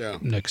Yeah.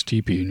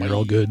 teepee and you're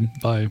all good.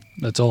 Bye.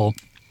 That's all.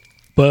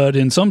 But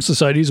in some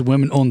societies,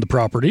 women owned the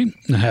property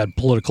and had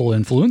political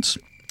influence.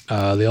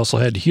 They also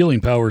had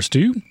healing powers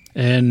too.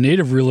 And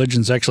native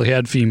religions actually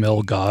had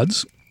female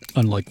gods,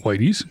 unlike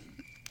whiteys.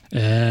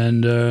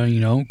 And,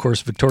 of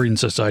course, Victorian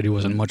society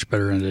wasn't much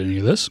better at any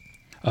of this.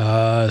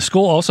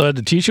 School also had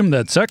to teach them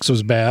that sex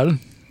was bad.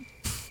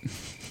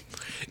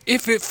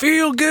 If it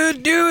feel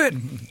good, do it.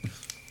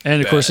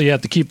 And, of course, they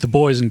had to keep the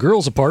boys and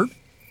girls apart,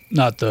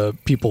 not the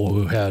people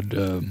who had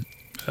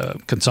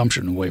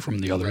consumption away from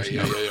the others.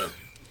 Right, yeah.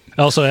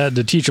 I also had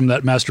to teach them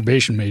that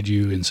masturbation made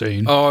you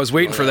insane. Oh, I was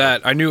waiting for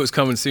that. I knew it was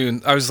coming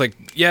soon. I was like,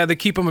 yeah, they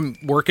keep them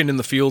working in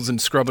the fields and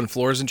scrubbing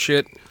floors and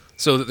shit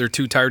so that they're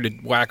too tired to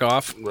whack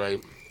off. Right.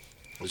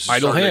 This is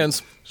Idle starting to-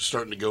 hands.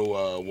 starting to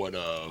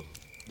go,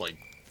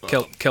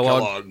 Kellogg,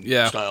 Kellogg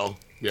yeah. style.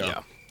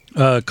 Yeah.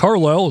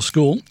 Carlisle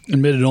School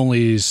admitted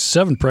only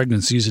 7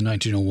 pregnancies in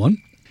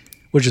 1901,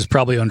 which is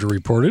probably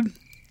underreported,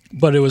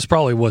 but it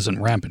wasn't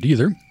rampant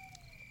either.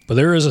 But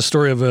there is a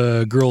story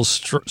of girls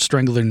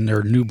strangling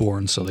their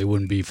newborns so they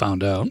wouldn't be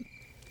found out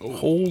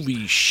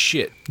Holy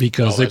shit.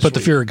 because Oh, they that's put the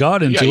sweet. fear of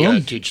God into You gotta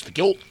them. teach the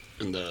guilt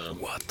and the.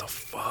 What the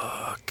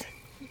fuck?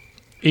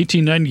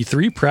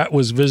 1893, Pratt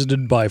was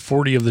visited by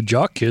 40 of the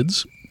jock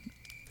kids.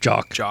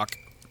 Jock.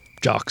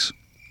 Jocks.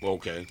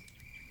 Okay.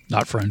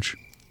 Not French.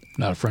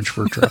 Not a French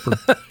fur trapper.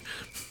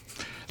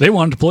 They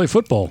wanted to play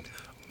football.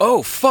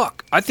 Oh,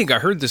 fuck. I think I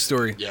heard this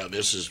story. Yeah,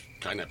 this is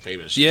kind of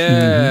famous.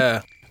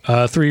 Yeah.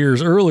 3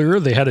 years earlier,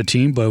 they had a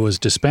team, but it was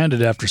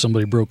disbanded after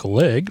somebody broke a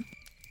leg.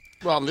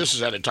 Well, and this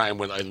is at a time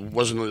when I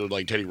wasn't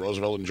like Teddy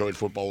Roosevelt enjoyed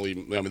football. I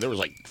mean, there was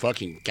like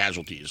fucking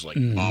casualties, like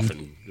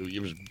often.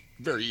 It was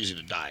very easy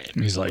to die at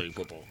He's like- playing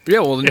football. Yeah,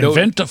 well, no,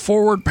 Invent a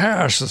forward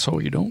pass so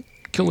you don't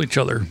kill each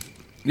other.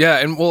 yeah,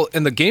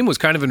 and the game was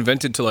kind of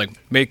invented to like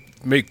make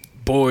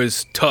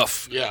boys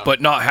tough, Yeah.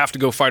 but not have to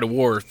go fight a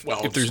war Well,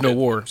 if it's there's no the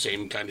war.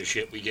 Same kind of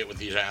shit we get with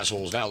these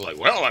assholes now. Like,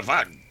 well, if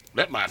I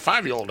let my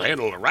 5-year-old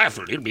handle a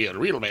rifle, he'll be a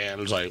real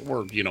man. It's like,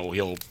 or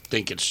he'll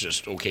think it's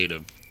just okay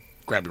to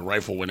grab your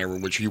rifle whenever,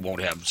 which you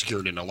won't have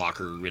secured in a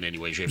locker in any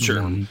way, shape,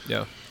 or form,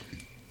 Yeah.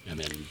 and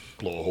then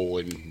blow a hole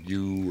in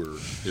you or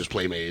his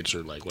playmates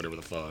or like whatever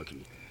the fuck.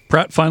 And,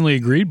 Pratt finally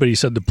agreed, but he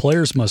said the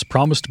players must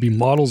promise to be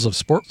models of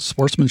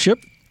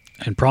sportsmanship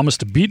and promise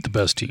to beat the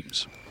best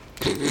teams.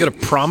 You got to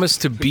promise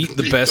to beat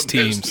the best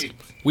teams. team.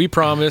 We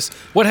promise.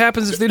 What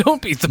happens if they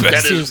don't beat the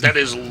best teams? that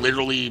is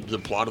literally the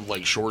plot of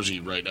like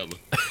Shoresy right now.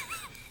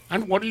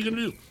 And what are you gonna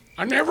do?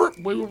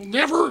 We will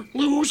never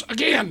lose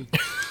again.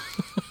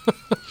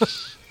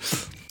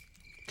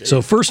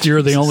 So first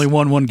year they only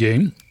won 1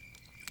 game.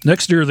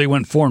 Next year they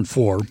went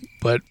 4-4,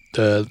 but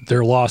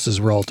their losses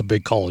were all to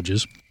big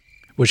colleges,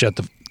 which at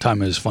the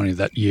time is funny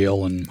that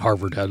Yale and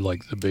Harvard had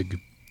like the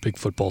big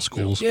football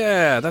schools.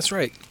 Yeah, that's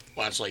right.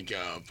 Well, that's like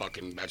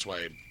that's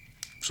why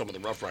some of the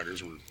Rough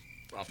Riders were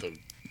off the,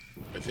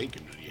 I think,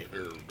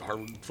 or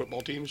Harvard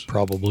football teams.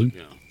 Probably.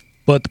 Yeah.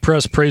 But the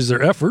press praised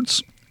their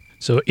efforts.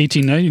 So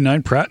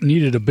 1899, Pratt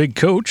needed a big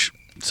coach,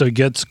 so he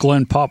gets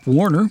Glenn Pop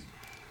Warner,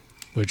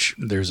 which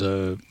there's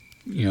a,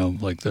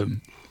 like the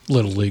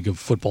Little League of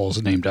football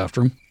is named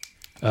after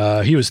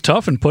him. He was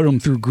tough and put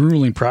him through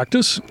grueling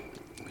practice.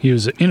 He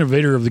was an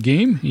innovator of the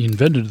game. He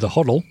invented the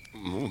huddle.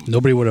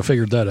 Nobody would have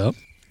figured that out.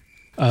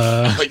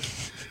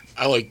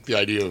 I like the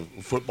idea of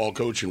football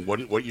coach. And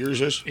what year is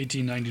this?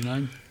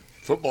 1899.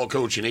 Football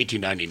coach in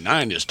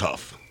 1899 is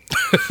tough.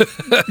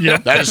 Yeah.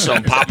 That is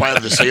some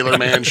Popeye the Sailor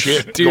Man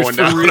shit Dude, going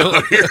for down real.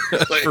 out here.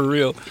 Like, For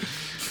real.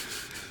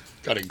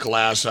 got a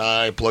glass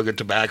eye, plug a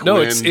tobacco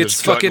No, in. it's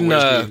just cutting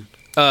fucking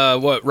whiskey.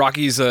 what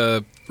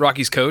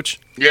Rocky's coach,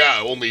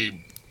 Yeah,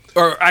 only.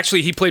 or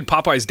actually he played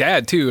Popeye's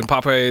dad too in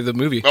Popeye the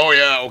movie. Oh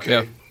yeah,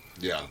 okay.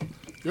 Yeah.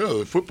 Yeah,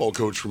 the football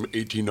coach from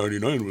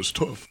 1899 was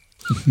tough.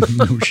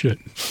 No shit.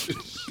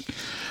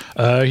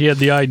 He had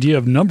the idea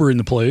of numbering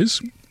the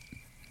plays.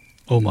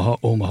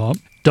 Omaha.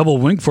 Double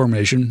wing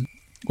formation,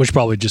 which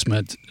probably just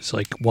meant it's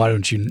like, why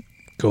don't you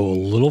go a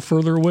little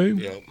further away?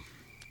 Yeah.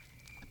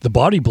 The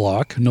body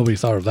block, nobody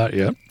thought of that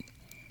yet.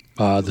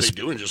 What are they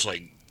doing? Just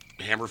like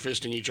hammer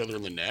fisting each other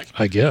in the neck?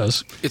 I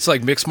guess. It's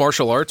like mixed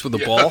martial arts with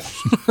the ball.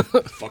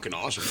 Fucking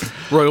awesome.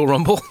 Royal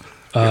Rumble.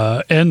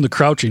 And the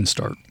crouching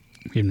start.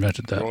 He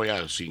invented that. Oh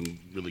yeah, so you can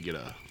really get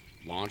a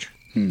launch.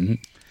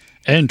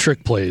 And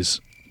trick plays.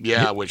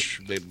 Yeah,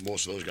 which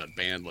most of those got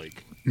banned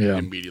like Yeah.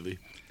 immediately.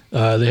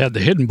 They had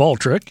the hidden ball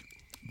trick,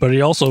 but he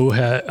also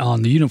had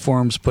on the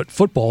uniforms put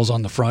footballs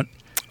on the front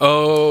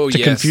Oh, to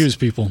yes. confuse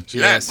people. See,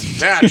 Yes.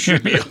 that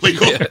should be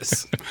illegal.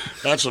 Yes.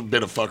 That's a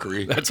bit of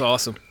fuckery. That's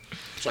awesome.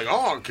 It's like,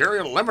 oh, carry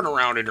a lemon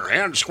around in your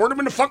hand, and squirt him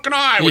in the fucking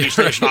eye when he's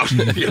finished off.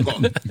 You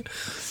know?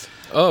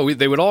 Oh,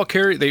 they would all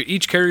carry. They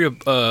each carry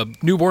a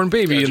newborn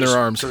baby It in just their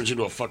arms. Turns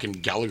into a fucking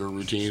Gallagher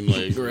routine.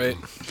 Like, Right.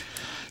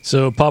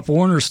 So Pop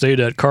Warner stayed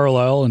at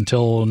Carlisle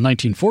until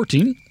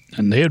 1914,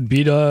 and they had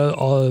beat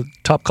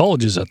top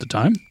colleges at the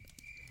time.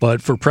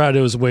 But for Pratt,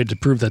 it was a way to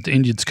prove that the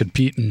Indians could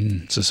compete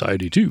in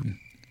society too.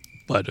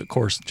 But of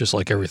course, just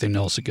like everything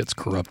else, it gets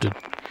corrupted.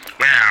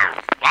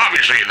 Well,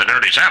 obviously the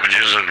Dirty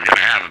Savages are going to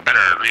have a better,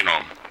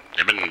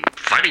 they've been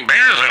fighting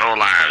bears their whole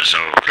lives, so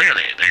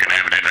clearly they're going to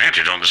have an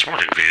advantage on the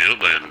sporting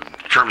field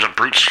in terms of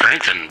brute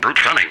strength and brute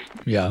cunning.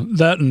 Yeah,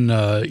 that and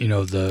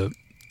the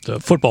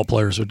football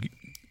players would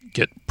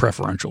get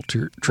preferential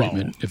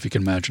treatment, if you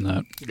can imagine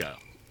that,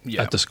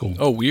 yeah. at the school.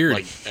 Oh, weird.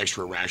 Like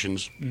extra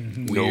rations.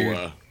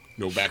 Weird.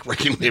 No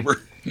backbreaking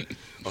labor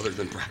other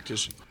than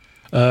practice.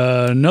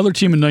 Another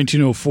team in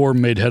 1904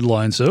 made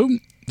headlines, though.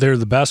 They're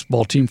the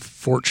basketball team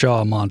Fort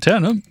Shaw,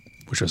 Montana,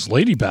 which was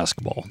lady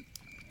basketball.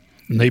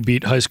 And they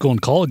beat high school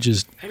and college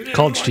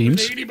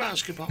teams. Lady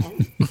basketball.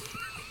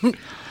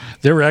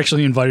 They were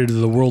actually invited to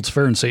the World's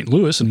Fair in St.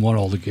 Louis and won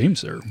all the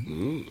games there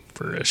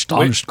for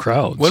astonished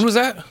crowds. When was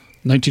that?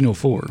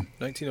 1904.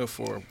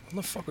 1904. When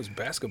the fuck was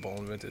basketball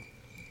invented?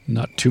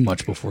 Not too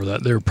much before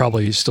that. They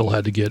probably still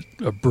had to get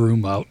a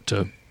broom out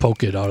to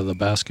poke it out of the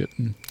basket.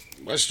 Well,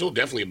 that's still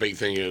definitely a big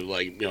thing.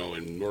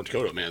 In North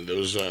Dakota, man,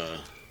 those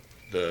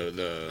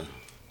the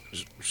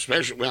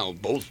special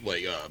both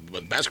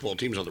but basketball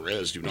teams on the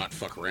res do not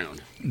fuck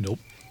around. Nope.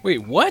 Wait,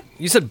 what?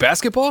 You said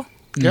basketball?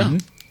 Yeah.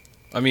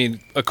 I mean,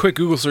 a quick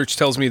Google search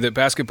tells me that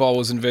basketball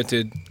was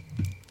invented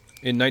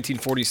in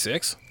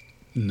 1946.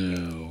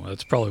 No,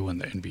 that's probably when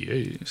the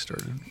NBA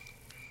started.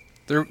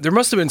 There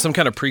must have been some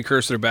kind of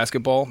precursor to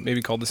basketball,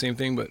 maybe called the same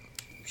thing, but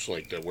It's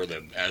like where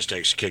the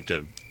Aztecs kicked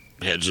the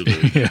heads of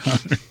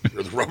the,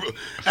 or the rubber.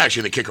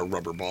 Actually, they kick a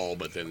rubber ball,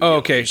 but then. oh,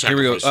 okay. they Here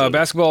we go. sacrifice the-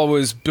 Basketball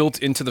was built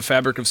into the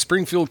fabric of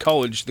Springfield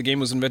College. The game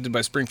was invented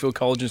by Springfield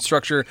College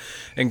instructor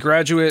and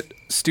graduate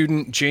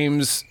student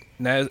James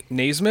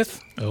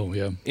Naismith Oh,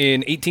 yeah.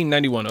 in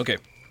 1891. Okay.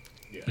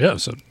 Yeah,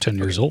 so 10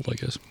 years old, I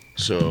guess.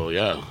 So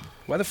yeah,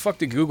 Why the fuck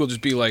did Google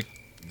just be like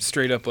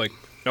straight up like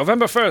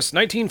November 1st,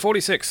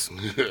 1946?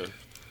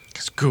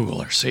 Because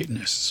Google are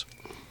Satanists.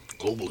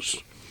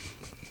 globalists.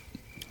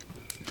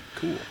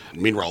 Cool.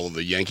 Meanwhile,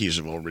 the Yankees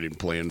have already been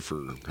playing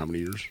for how many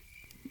years?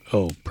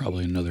 Oh,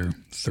 probably another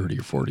 30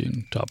 or 40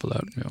 on top of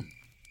that,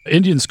 yeah.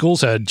 Indian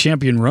schools had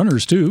champion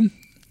runners, too,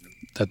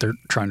 that they're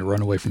trying to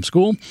run away from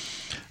school.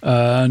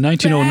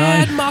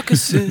 1909,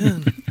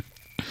 moccasin.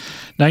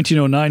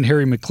 1909,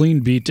 Harry McLean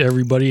beat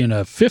everybody in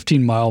a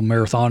 15-mile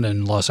marathon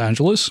in Los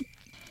Angeles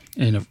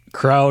in a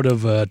crowd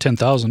of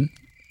 10,000.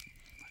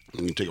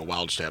 You can take a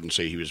wild stab and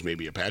say he was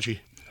maybe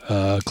Apache.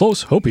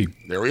 Close, Hopi.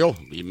 There we go.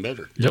 Even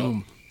better.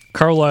 Yep.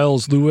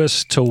 Carlisle's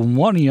Louis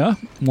Tawania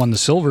won the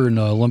silver in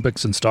the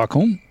Olympics in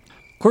Stockholm.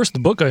 Of course, the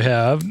book I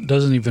have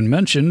doesn't even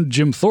mention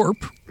Jim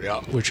Thorpe, Yeah.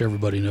 which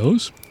everybody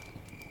knows.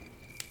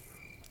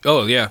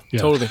 Oh, yeah,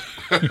 Yeah. totally.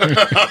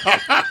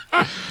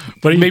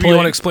 But he Maybe you played,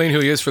 want to explain who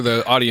he is for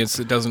the audience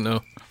that doesn't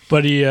know.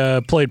 But he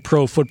played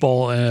pro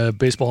football,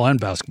 baseball, and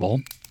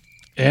basketball.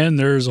 And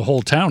there's a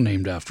whole town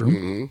named after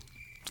him.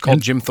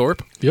 Called Jim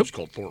Thorpe. Yep. It's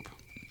called Thorpe.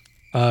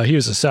 He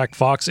was a Sac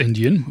Fox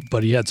Indian,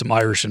 but he had some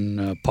Irish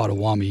and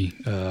Potawatomi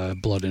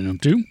blood in him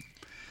too.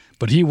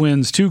 But he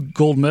wins 2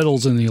 gold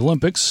medals in the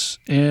Olympics,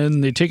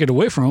 and they take it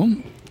away from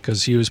him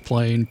because he was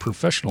playing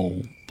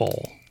professional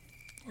ball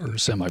or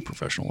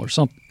semi-professional or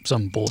some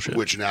bullshit.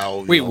 Which now.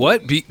 Wait,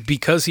 what?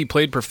 Because he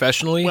played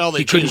professionally, Well, they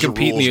he couldn't changed the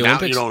compete in the rules.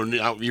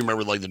 Olympics? Now, you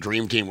remember like the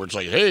Dream Team where it's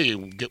like, hey,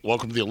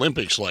 welcome to the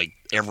Olympics. Like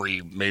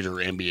every major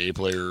NBA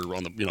player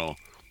on the,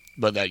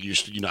 but that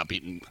used to,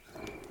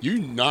 you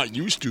not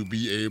used to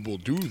be able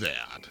to do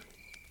that.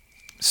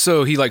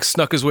 So he like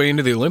snuck his way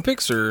into the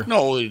Olympics, or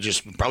No, they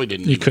just probably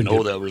didn't You even couldn't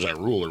know do it. that was that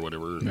rule or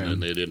whatever,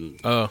 and they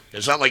didn't. Oh.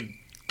 It's not like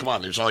come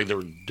on, it's not like they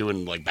were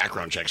doing like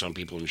background checks on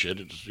people and shit.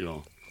 It's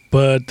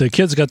But the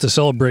kids got to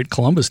celebrate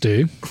Columbus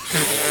Day.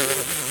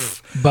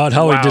 About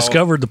how he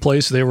discovered the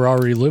place they were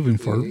already living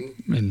for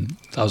in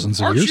thousands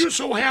of Aren't years. you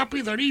so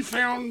happy that he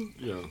found?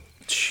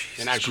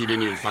 And actually, he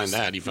didn't even find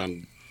that. He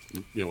found,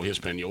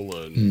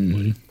 Hispaniola. And,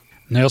 And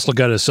they also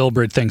got to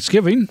celebrate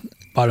Thanksgiving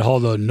about how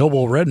the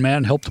noble red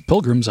man helped the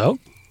pilgrims out.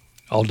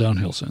 All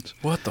downhill since.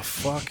 What the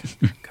fuck?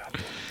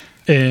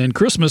 And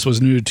Christmas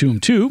was new to him,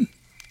 too.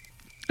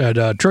 At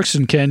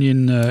Truxton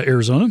Canyon,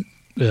 Arizona,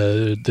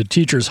 the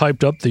teachers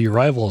hyped up the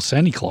arrival of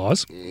Santa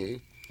Claus.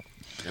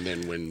 And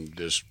then when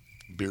this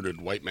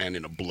bearded white man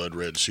in a blood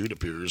red suit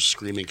appears,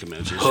 screaming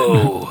commences.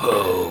 Ho,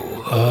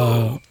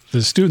 ho.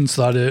 The students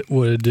thought it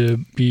would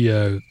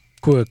be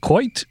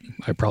quite,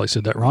 I probably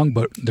said that wrong,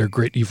 but their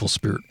great evil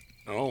spirit.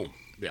 Oh,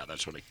 yeah,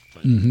 that's what I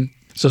thought.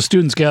 So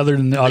students gathered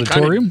in the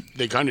auditorium.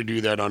 They kind of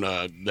do that on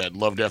that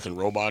Love, Death, and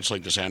Robots,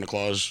 like the Santa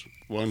Claus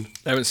one.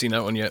 I haven't seen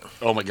that one yet.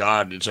 Oh my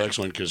God, it's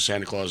excellent because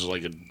Santa Claus is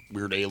like a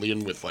weird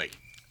alien with like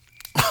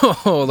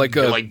Oh, like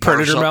a it,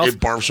 predator barfs up, mouth? It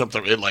barfs up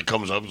it like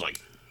comes up, it's like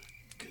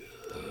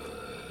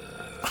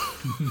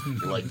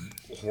it, like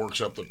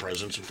horks up the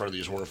presents in front of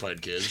these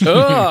horrified kids.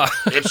 Ah,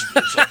 It's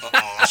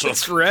awesome.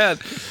 that's rad.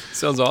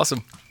 Sounds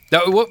awesome.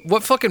 Now,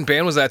 what fucking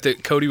band was that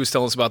Cody was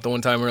telling us about the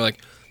one time? Where like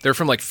they're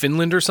from like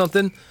Finland or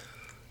something,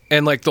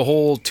 and like the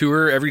whole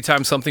tour, every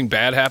time something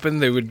bad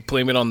happened, they would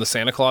blame it on the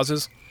Santa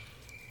Clauses.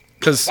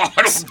 Because I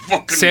don't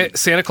fucking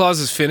Santa Claus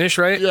is Finnish,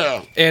 right?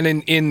 Yeah. And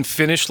in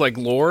Finnish like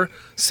lore,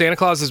 Santa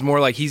Claus is more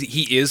like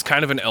he is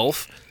kind of an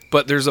elf,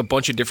 but there's a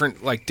bunch of different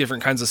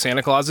kinds of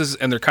Santa Clauses,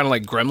 and they're kind of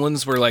like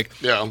gremlins. Where like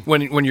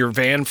when your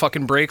van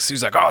fucking breaks,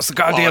 he's like, oh, it's the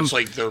goddamn. It's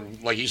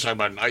like he's talking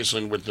about in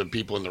Iceland with the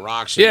people in the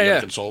rocks. Yeah.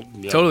 Consult.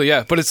 Yeah. Totally,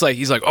 yeah. But it's like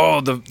he's like,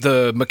 oh,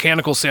 the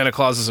mechanical Santa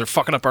Clauses are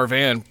fucking up our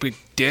van, big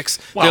dicks.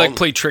 Well, they like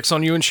play tricks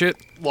on you and shit.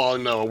 Well,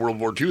 in World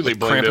War II, they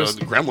blamed Krampus?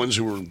 the Gremlins,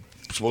 who were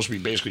supposed to be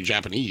basically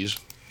Japanese.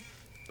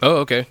 Oh,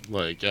 okay.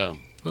 Like, yeah.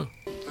 We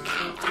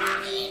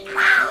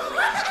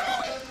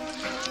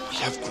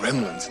have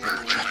gremlins in the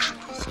projection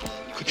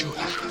booth. Could you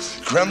help us?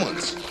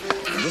 Gremlins?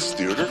 In this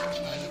theater?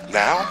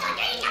 Now?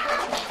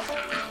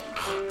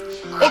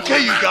 Okay,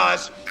 you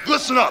guys,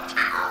 listen up.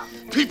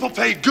 People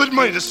paid good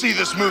money to see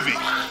this movie.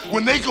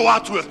 When they go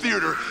out to a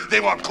theater, they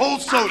want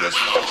cold sodas,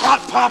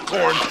 hot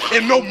popcorn,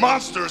 and no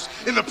monsters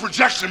in the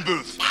projection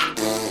booth.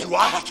 Do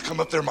I have to come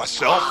up there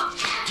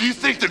myself? Do you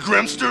think the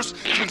Grimsters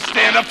can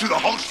stand up to the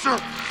Hulkster?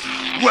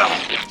 Well,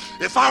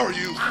 if I were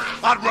you,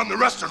 I'd run the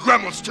rest of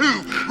Gremlins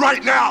too,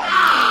 right now.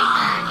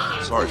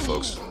 Sorry,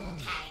 folks.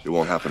 It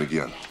won't happen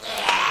again.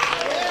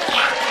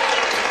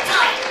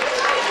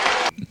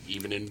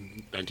 Even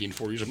in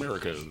 1940s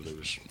America, there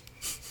was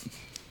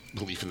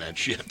belief in that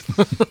shit.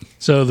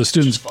 So the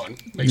students. It's fun.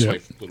 Makes Yeah.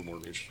 life a little more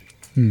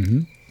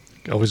interesting.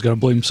 Always got to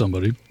blame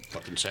somebody.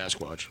 Fucking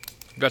Sasquatch.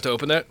 Got to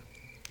open that?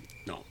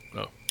 No.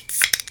 Oh.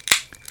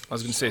 I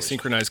was going to say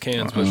synchronized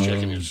cans, I but was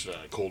checking his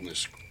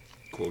coldness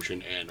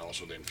quotient and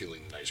also then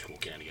feeling the nice cool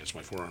can against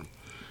my forearm.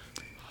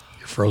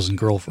 Your frozen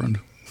girlfriend.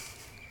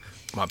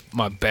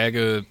 my bag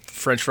of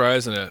French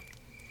fries and a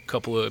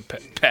couple of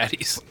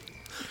patties.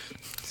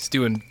 It's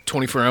doing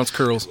 24-ounce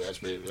curls.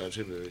 That's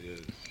it. Very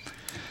good.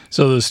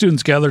 So the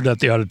students gathered at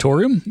the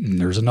auditorium, and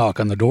there's a knock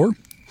on the door,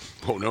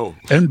 Oh, no.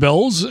 and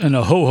bells, and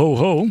a ho ho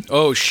ho.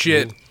 Oh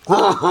shit!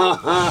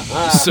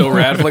 So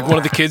rad. Like one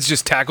of the kids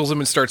just tackles him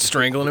and starts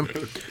strangling him.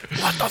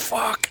 What the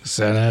fuck?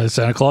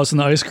 Santa Claus and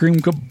the ice cream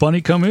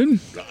bunny come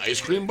in. The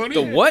ice cream bunny?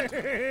 The what?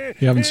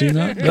 You haven't seen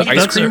that? ice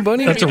That's cream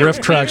bunny? That's a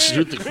riff tracks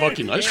Shoot the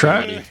fucking ice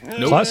track cream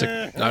bunny. classic.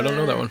 I don't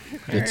know that one.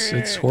 It's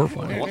I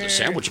horrifying. want the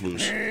sandwich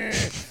moose.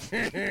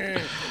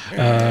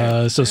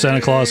 So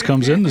Santa Claus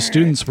comes in. The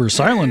students were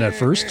silent at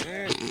first,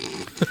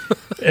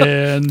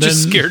 and then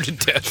Just scared to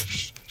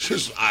death.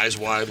 Just eyes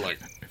wide, like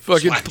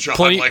Fucking slap-jawed,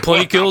 plenty like,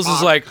 plenty what the kills is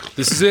fuck? like,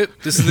 this is it.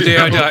 This is the day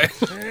I die.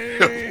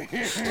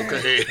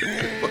 Okay.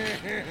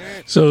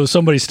 So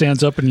somebody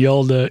stands up and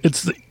yelled,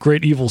 "It's the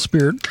great evil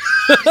spirit!"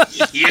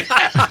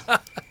 Yeah.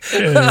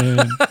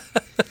 And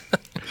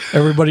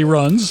everybody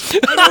runs.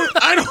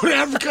 I don't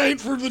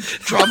advocate for the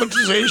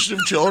traumatization of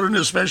children,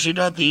 especially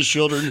not these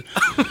children.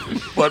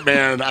 But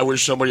man, I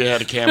wish somebody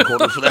had a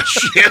camcorder for that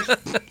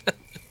shit.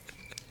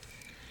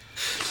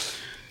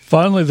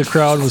 Finally, the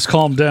crowd was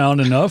calmed down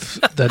enough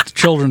that the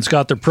children's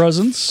got their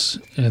presents,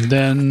 and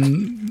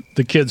then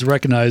the kids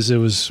recognized it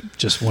was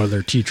just one of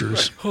their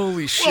teachers.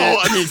 Holy shit. Well,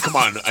 I mean, come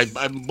on.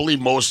 I believe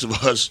most of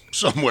us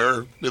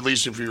somewhere, at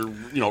least if you're,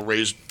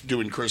 raised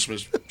doing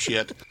Christmas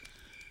shit,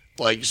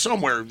 like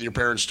somewhere your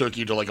parents took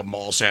you to like a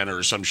mall Santa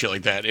or some shit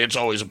like that. It's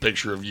always a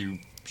picture of you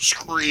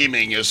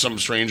screaming as some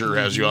stranger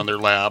has you on their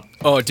lap.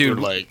 Oh, dude.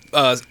 Or, like,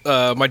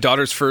 my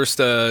daughter's first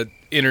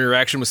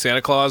interaction with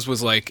Santa Claus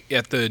was like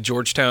at the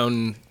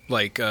Georgetown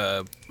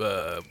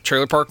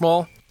trailer park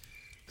mall.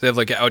 They have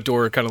like an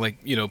outdoor kind of like,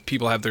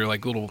 people have their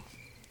like little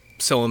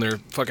selling their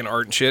fucking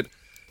art and shit.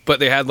 But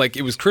they had like,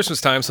 it was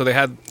Christmas time, so they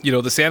had,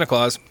 the Santa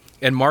Claus,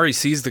 and Mari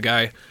sees the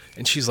guy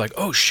And she's like,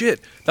 oh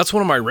shit, that's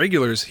one of my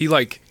regulars. He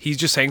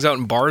just hangs out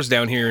in bars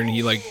down here, and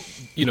he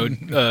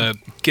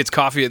gets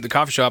coffee at the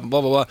coffee shop and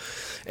blah blah blah.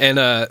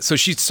 And so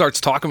she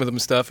starts talking with him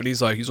and stuff, and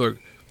he's like,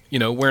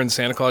 wearing the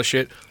Santa Claus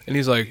shit, and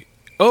he's like,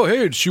 oh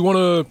hey, does she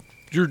wanna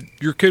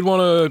your kid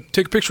wanna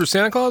take a picture of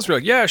Santa Claus? We're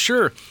like, yeah,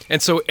 sure. And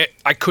so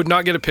I could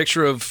not get a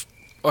picture of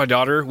my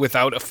daughter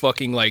without a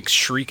fucking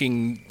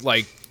shrieking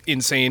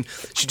insane.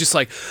 She just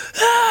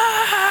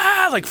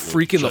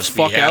freaking Just the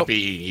fuck be out.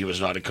 happy he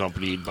was not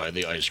accompanied by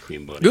the ice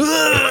cream bunny.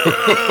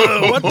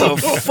 What the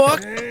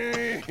fuck?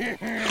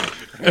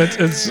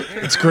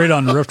 It's great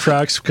on Riff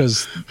Tracks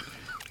because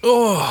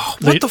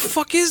What the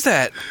fuck is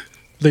that?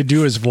 they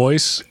do his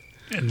voice,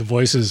 and the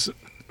voice is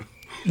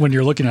when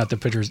you're looking at the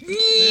pictures.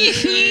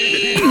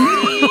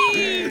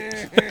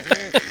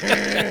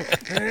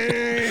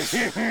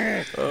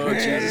 Oh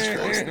Jesus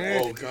Christ!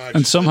 Oh God!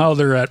 And somehow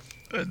they're at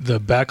the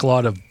back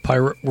lot of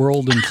Pirate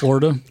World in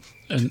Florida,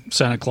 and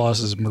Santa Claus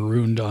is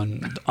marooned on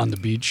the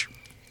beach.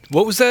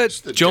 What was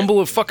that jumble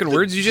of fucking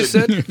words you just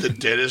said? The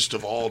deadest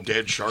of all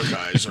dead shark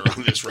eyes are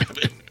on this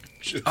rabbit.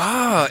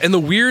 And the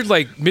weird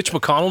Mitch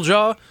McConnell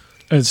jaw.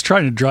 And it's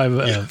trying to drive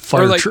a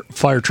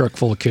fire truck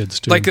full of kids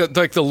too. Like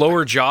the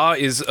lower jaw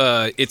is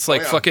it's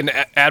fucking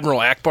Admiral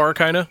Akbar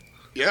kind of.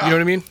 Yeah. You know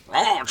what I mean?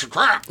 Oh, it's a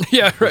crap.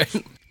 Yeah, right.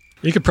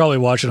 You could probably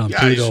watch it on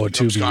Pluto or he's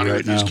Tubi absconding right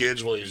with now. these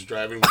kids while he's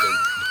driving with them.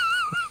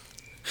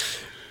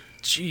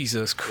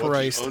 Jesus What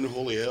Christ. the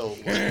unholy hell.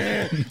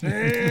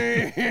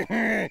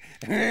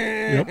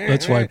 Yep,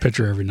 that's why I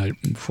picture every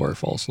night before I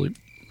fall asleep.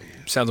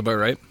 Sounds about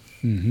right.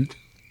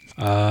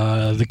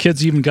 The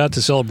kids even got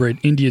to celebrate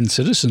Indian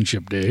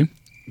Citizenship Day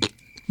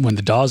when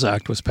the Dawes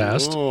Act was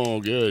passed.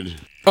 Oh, good.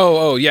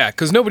 Oh, yeah,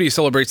 because nobody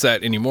celebrates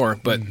that anymore,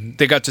 but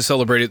they got to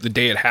celebrate it the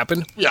day it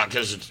happened. Yeah,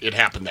 because it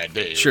happened that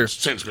day. Sure. It's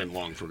since been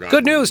long forgotten.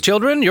 Good news,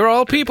 children. You're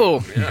all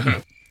people.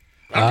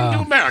 Welcome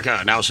to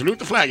America. Now salute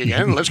the flag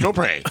again. Let's go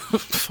pray.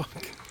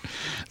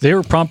 They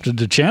were prompted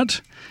to chant,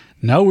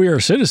 "Now we are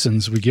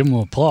citizens, we give them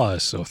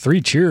applause." So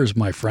 3 cheers,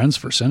 my friends,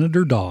 for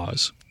Senator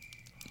Dawes.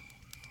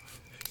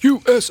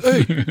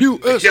 USA,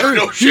 USA, Yeah,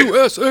 no shit.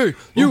 USA,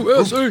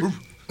 USA.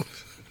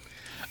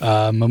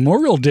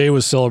 Memorial Day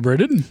was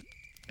celebrated,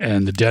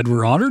 and the dead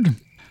were honored.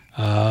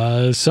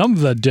 Some of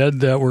the dead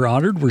that were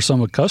honored were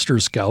some of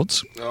Custer's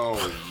scouts.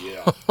 Oh,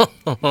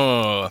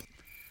 yeah.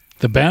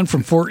 The band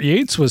from Fort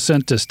Yates was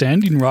sent to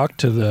Standing Rock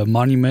to the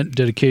monument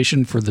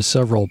dedication for the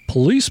several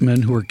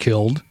policemen who were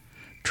killed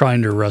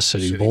trying to arrest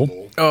Sitting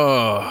Bull.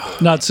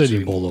 Not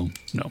Sitting Bull, though.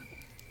 No.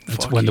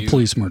 That's Fuck when the you.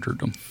 police murdered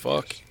them.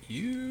 Fuck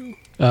you.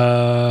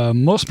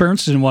 Most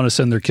parents didn't want to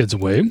send their kids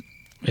away,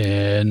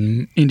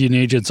 and Indian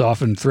agents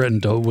often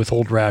threatened to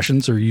withhold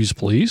rations or use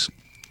police.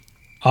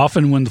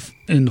 Often when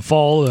in the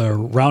fall, a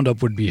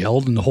roundup would be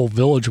held and the whole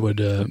village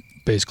would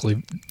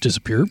basically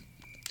disappear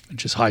and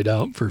just hide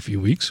out for a few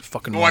weeks.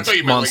 Fucking Oh, I thought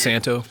you meant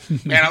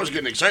Monsanto. Man, I was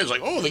getting excited. It's like,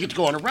 oh, they get to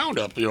go on a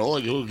roundup. You know,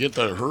 like you'll get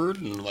the herd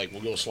and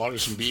we'll go slaughter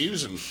some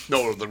beeves and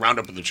no, the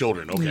roundup of the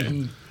children.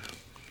 Okay,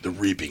 the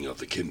reaping of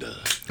the kinder.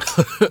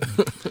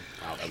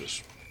 Wow, that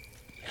was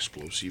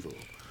explosivo.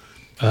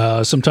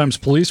 Sometimes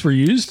police were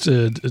used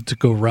to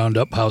go round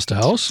up house to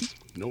house.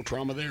 No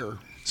trauma there.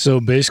 So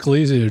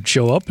basically, they would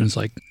show up and it's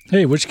like,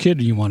 "Hey, which kid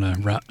do you want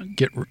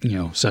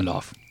to send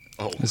off?"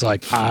 Oh, It's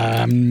like,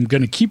 "I'm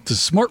going to keep the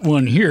smart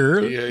one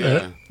here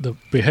Yeah. that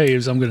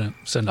behaves. I'm going to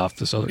send off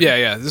this other."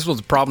 Yeah. This was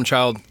a problem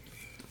child.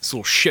 This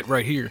little shit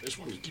right here. this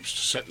one keeps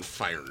setting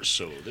fires,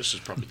 so this is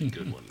probably the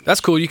good one. That's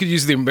cool. You could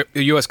use the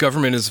U.S.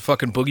 government as a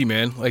fucking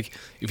boogeyman. Like,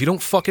 if you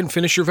don't fucking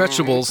finish your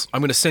vegetables,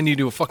 I'm going to send you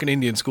to a fucking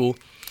Indian school.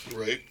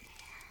 Right.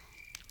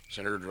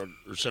 Senator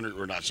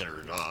or not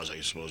Senator Dawes, I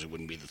suppose it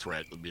wouldn't be the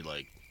threat. It would be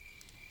like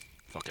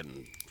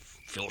fucking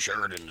Phil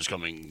Sheridan is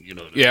coming, you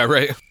know. Yeah,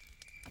 right.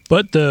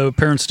 But the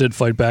parents did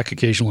fight back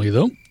occasionally,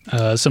 though.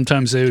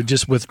 Sometimes they would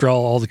just withdraw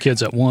all the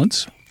kids at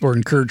once or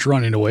encourage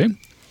running away.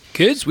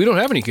 Kids? We don't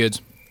have any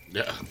kids.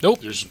 Yeah.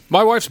 Nope. There's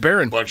My wife's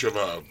barren. a bunch of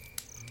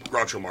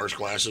Groucho Marx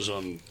classes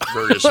on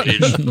various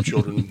age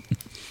children.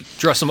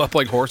 Dress them up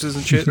like horses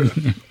and shit.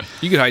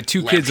 You could hide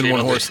 2 kids in one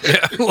horse.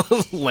 Lampshade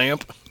Yeah.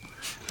 Lamp.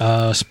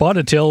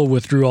 Spotted Tail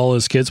withdrew all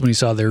his kids when he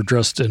saw they were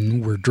dressed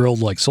and were drilled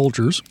like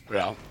soldiers,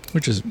 Yeah.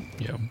 which is,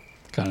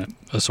 kind of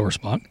a sore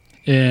spot.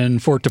 In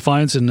Fort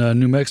Defiance in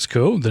New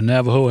Mexico, the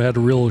Navajo had a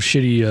real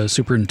shitty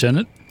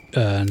superintendent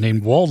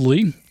named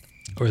Waldley,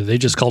 or they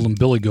just called him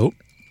Billy Goat.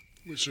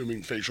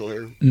 Assuming facial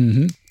hair.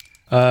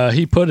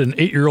 He put an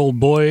 8-year-old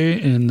boy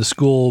in the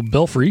school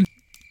belfry.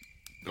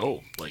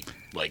 Oh, like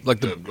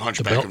the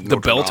Hunchback of The Notre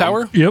bell Dame.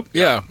 tower? Yep.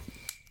 Yeah.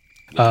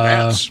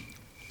 Bats.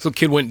 So the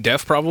kid went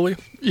deaf, probably?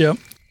 Yep.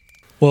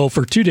 Well,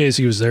 for 2 days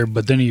he was there,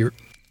 but then he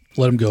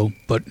let him go,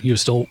 but he was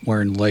still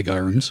wearing leg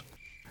irons.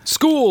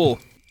 School!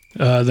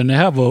 The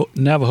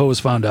Navajos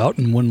found out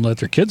and wouldn't let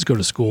their kids go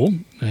to school,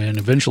 and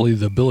eventually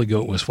the Billy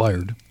Goat was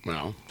fired.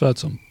 Well, So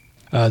that's them.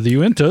 The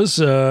Uintas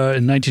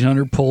in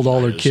 1900 pulled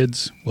all their Unitas.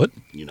 kids. What?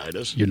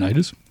 Unitas,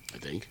 Unitas? I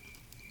think.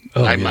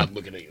 Oh, I'm yeah. not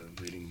looking at your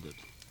reading,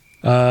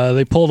 but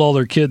They pulled all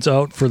their kids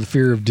out for the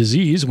fear of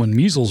disease when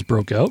measles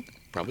broke out.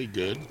 probably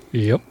good.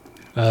 Yep.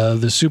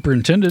 The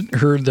superintendent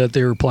heard that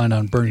they were planning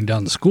on burning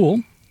down the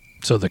school,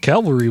 so the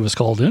cavalry was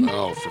called in.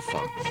 Oh, for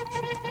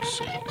fuck's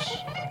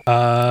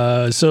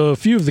sakes. So a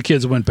few of the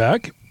kids went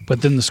back,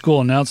 but then the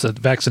school announced that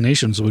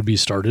vaccinations would be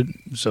started,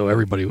 so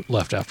everybody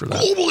left after that.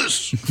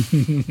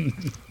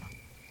 Globalists!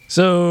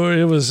 So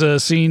it was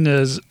seen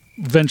as,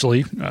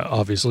 eventually,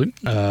 obviously,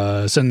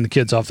 sending the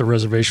kids off the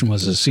reservation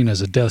was seen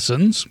as a death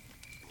sentence.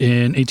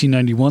 In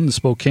 1891, the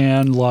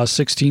Spokane lost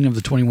 16 of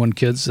the 21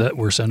 kids that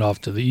were sent off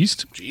to the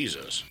east.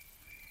 Jesus.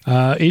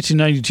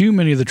 1892,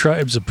 many of the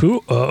tribes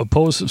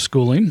opposed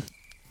schooling.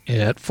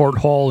 At Fort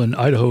Hall in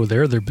Idaho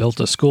they built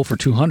a school for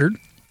 200.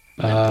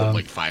 They put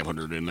like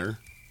 500 in there.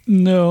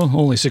 No,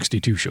 only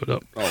 62 showed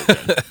up. Oh,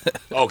 okay.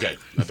 Okay.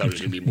 I thought it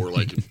was going to be more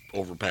like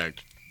overpacked.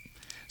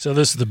 So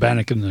this is the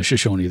Bannock and the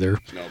Shoshone there.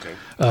 Okay.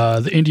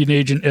 The Indian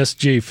agent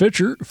S.J.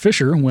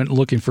 Fisher went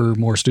looking for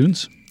more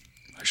students.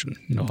 I should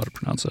know how to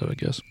pronounce that, I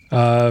guess.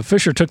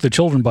 Fisher took the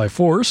children by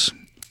force,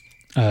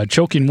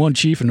 choking one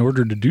chief in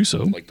order to do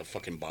so. Like the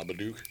fucking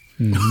Babadook.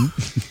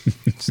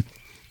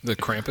 The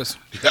Krampus.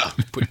 Yeah.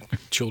 Put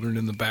children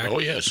in the back. Oh,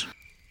 yes.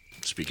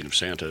 Speaking of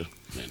Santa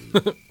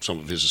and some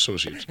of his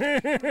associates.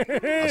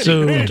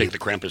 So I'll take the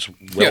Krampus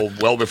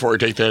well before I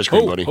take the ice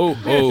cream, buddy. Oh,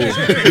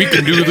 we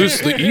can do this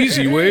the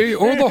easy way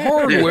or the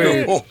hard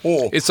way.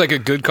 It's like a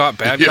good cop,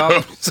 bad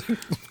cop. It's like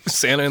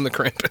Santa and the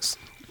Krampus.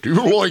 Do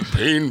you like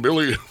pain,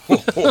 Billy?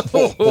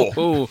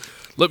 Oh,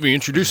 let me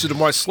introduce you to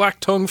my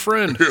slack-tongued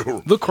friend,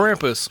 the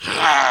Krampus.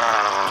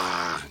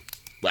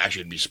 Well,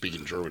 actually, I'd be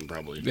speaking German,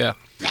 probably. Yeah.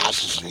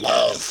 was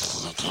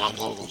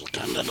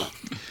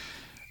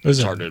It's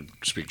it, hard to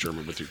speak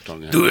German with your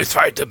tongue out. Du es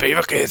weiter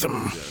Beaverkäse.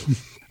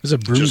 was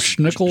it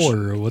Brummschnickel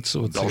or what's the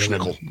other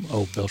Belschnickel. one?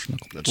 Oh,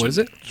 Belschnickel. That's What is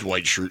it? It's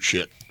white shirt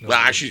shit. Well,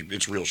 actually,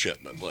 it's real shit,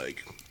 but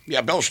like,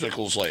 yeah,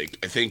 Belschnickel's like,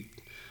 I think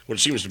what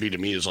it seems to be to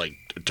me is like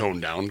a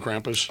toned down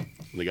Krampus.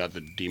 They got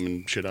the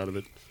demon shit out of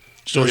it.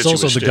 Still There's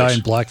hits you also with the guy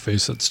in sticks.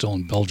 blackface that's still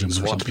in Belgium or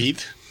SWAT something.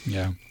 Pete.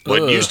 Yeah.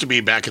 But it used to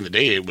be back in the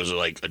day, it was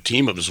like a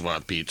team of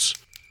SWAT Pete's.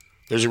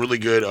 There's a really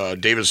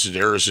good David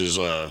Sedaris's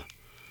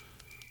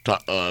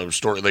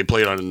story they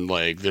played on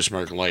like This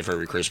American Life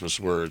every Christmas,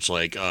 where it's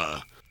like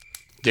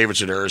David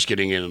Sedaris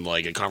getting in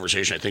like a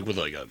conversation, I think with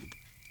like a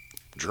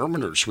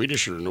German or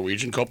Swedish or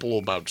Norwegian couple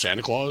about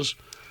Santa Claus,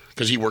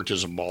 because he worked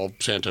as a ball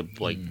Santa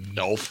like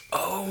elf.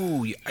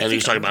 Oh, yeah. And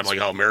he's talking about like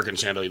how American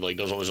Santa like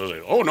does all this.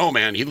 Like, oh no,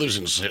 man, he lives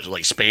in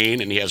like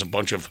Spain and he has a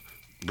bunch of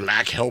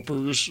black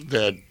helpers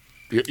that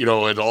you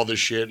know and all this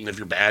shit. And if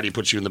you're bad, he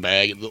puts you in the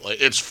bag.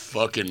 It's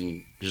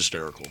fucking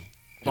hysterical.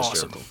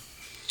 Awesome.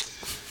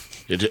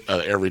 It,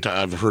 every time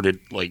I've heard it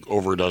like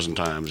over a dozen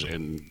times,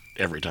 and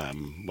every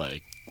time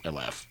like I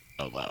laugh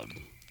out loud.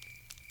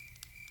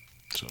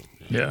 So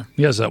Yeah.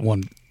 He has that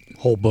one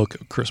whole book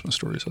of Christmas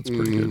stories. That's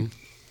pretty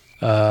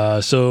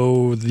good.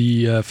 So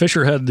the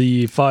Fisher had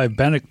the 5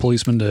 Bannock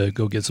policemen to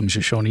go get some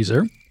Shoshones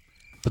there,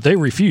 but they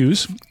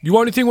refuse. You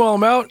want anything while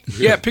I'm out?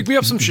 Yeah, pick me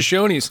up some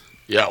Shoshones.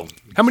 yeah.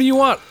 How many you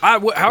want?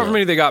 However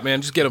many they got,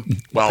 man. Just get them.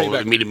 Well,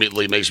 it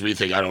immediately makes me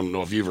think. I don't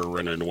know if you've ever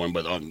run into one,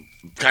 but on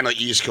kind of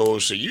East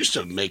Coast, they used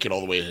to make it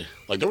all the way.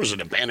 Like there was an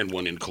abandoned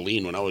one in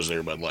Colleen when I was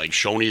there, but like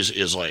Shoney's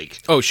is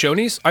like Oh,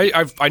 Shoney's?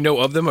 I know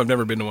of them. I've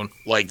never been to one.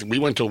 like we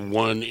went to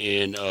one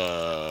in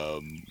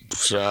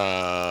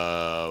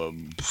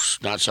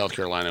not South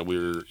Carolina. It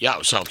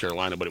was South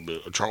Carolina, but it was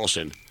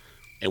Charleston,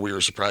 and we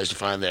were surprised to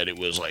find that it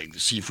was like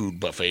seafood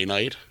buffet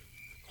night.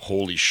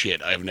 Holy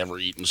shit! I've never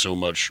eaten so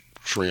much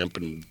shrimp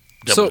and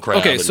deviled crab.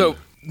 Okay, and so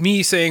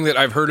me saying that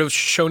I've heard of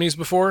Shoney's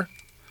before,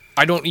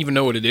 I don't even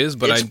know what it is,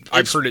 but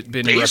I've heard it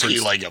been basically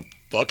referenced. like a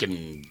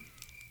fucking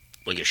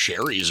like a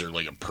Sherry's or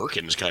like a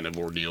Perkins kind of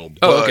ordeal.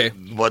 Oh, but, okay.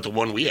 But the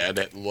one we had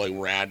that like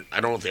we're at, I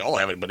don't know if they all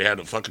have it, but it had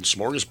a fucking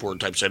smorgasbord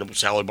type setup with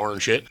salad bar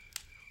and shit.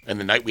 And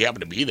the night we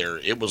happened to be there,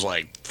 it was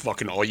like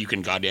fucking all you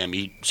can goddamn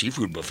eat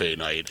seafood buffet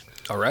night.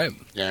 All right.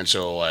 And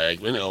so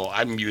like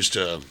I'm used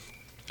to.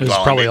 It was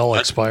well, probably I mean, all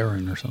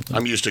expiring or something.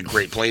 I'm used to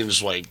Great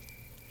Plains like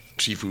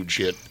seafood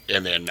shit,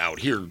 and then out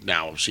here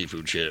now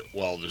seafood shit.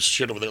 Well, this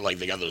shit over there, like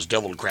they got those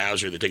deviled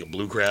crabs here. They take a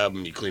blue crab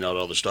and you clean out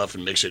all the stuff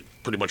and mix it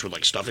pretty much with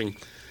like stuffing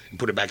and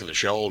put it back in the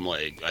shell and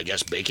like I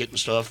guess bake it and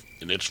stuff,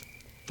 and it's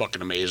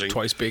fucking amazing.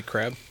 Twice baked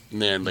crab.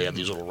 And then they have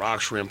these little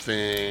rock shrimp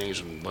things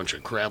and a bunch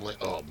of crab.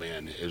 Oh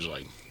man, it was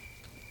like.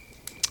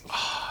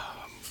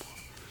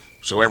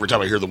 So every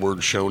time I hear the word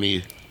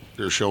Shoney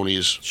or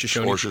Shoney's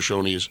Shoshone. or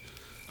Shoshones,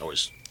 I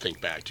always think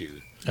back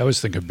to. I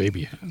always think of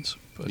baby hands.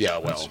 But Yeah,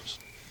 well.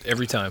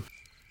 Every time.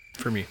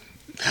 For me.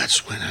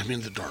 That's when I'm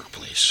in the dark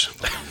place,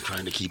 but I'm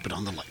trying to keep it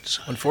on the light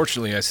side.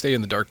 Unfortunately, I stay in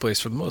the dark place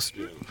for the most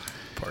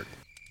part.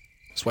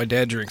 That's why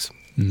Dad drinks.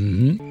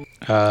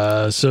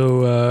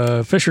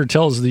 So Fisher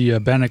tells the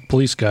Bannock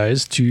police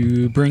guys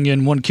to bring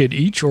in 1 kid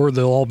each or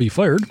they'll all be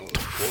fired.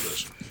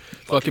 Quotas.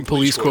 Fucking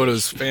police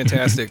quotas.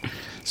 Fantastic.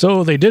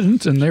 So they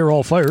didn't, and they were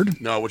all fired.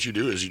 No, what you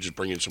do is you just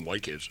bring in some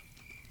white kids.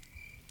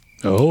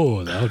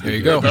 Oh, that would There be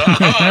you good. go.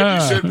 You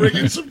said bring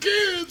in some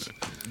kids.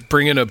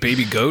 Bring in a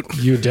baby goat.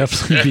 You would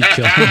definitely be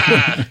killed.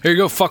 Here you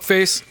go,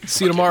 fuckface.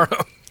 See you tomorrow.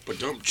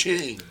 Ba-dum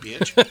ching,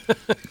 bitch.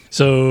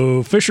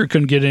 So Fisher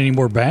couldn't get any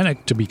more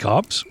Bannock to be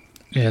cops,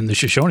 and the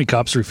Shoshone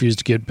cops refused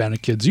to get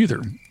Bannock kids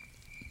either.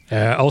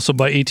 Also,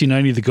 by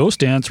 1890, the ghost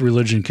dance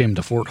religion came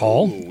to Fort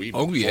Hall. Ooh, we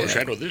Oh, yeah.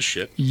 foreshadowed this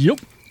shit. Yep.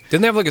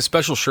 Didn't they have like a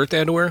special shirt they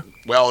had to wear?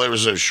 Well, there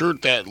was a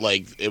shirt that,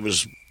 like, it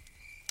was...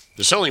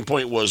 The selling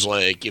point was,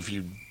 like, if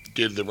you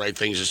did the right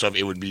things and stuff,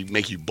 it would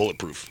make you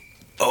bulletproof.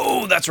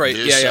 Oh, that's right.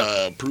 This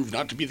yeah. proved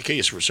not to be the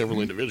case for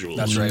several individuals.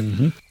 That's right.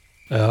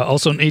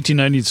 Also, in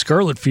 1890,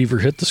 scarlet fever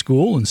hit the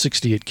school, and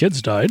 68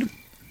 kids died.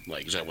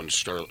 Like, is that when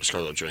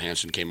Scarlett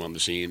Johansson came on the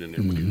scene and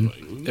everybody was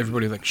like, ooh.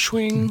 Everybody like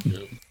swing.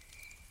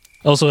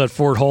 Also, at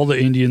Fort Hall, the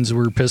Indians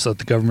were pissed that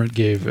the government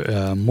gave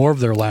more of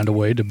their land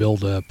away to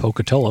build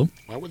Pocatello.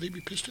 Why would they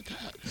be pissed at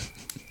that?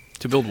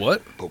 To build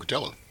what?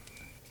 Pocatello.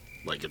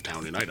 Like a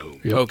town in Idaho.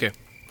 Yep. Okay.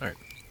 All right.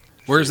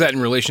 Where is that in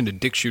relation to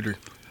Dick Shooter?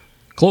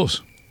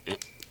 Close.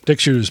 Dick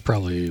Shooter's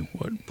probably,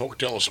 what?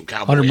 Pocatello, some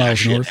cowboy 100 miles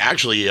shit. north.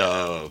 Actually,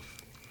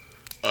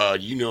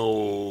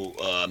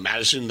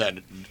 Madison, that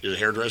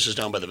hairdresses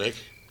down by the Vic,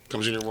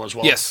 comes in every once in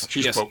a while. Yes,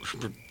 She's yes.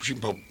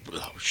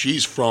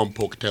 she's from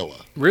Pocatello.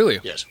 Really?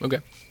 Yes. Okay.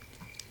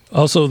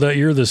 Also, that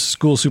year, the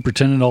school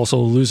superintendent also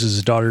loses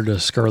his daughter to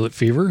scarlet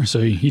fever, so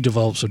he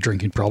develops a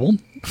drinking problem,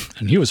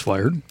 and he was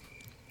fired.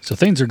 So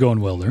things are going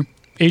well there.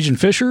 Agent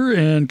Fisher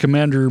and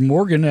Commander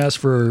Morgan asked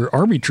for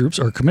Army troops,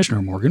 or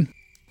Commissioner Morgan.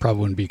 Probably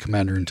wouldn't be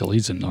commander until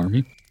he's in the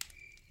Army.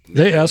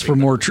 They asked for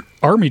more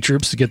Army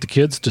troops to get the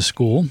kids to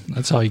school.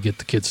 That's how you get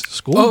the kids to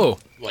school. Oh,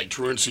 Like,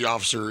 truancy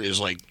officer is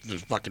like the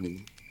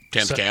fucking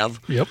 10th Cav.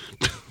 Yep.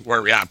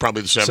 Where, yeah,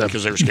 probably the 7th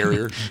because they were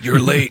scarier. you're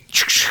late.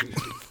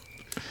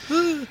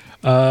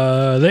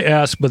 They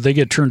ask, but they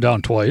get turned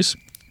down twice.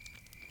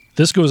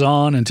 This goes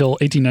on until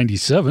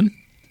 1897.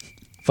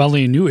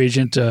 Finally, a new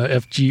agent,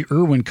 F.G.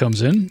 Irwin,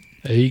 comes in.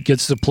 He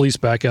gets the police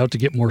back out to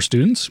get more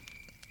students.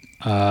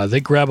 They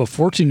grab a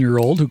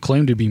 14-year-old who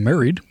claimed to be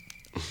married.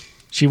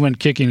 She went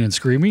kicking and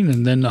screaming,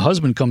 and then the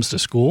husband comes to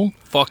school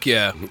Fuck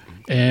yeah.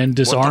 and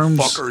disarms.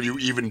 What the fuck are you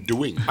even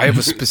doing? I have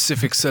a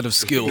specific set of Oh,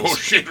 skills.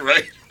 shit,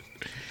 right?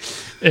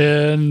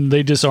 And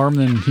they disarm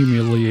and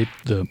humiliate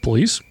the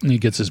police, and he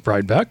gets his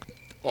bride back.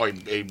 Oh, he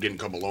didn't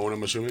come alone,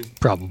 I'm assuming?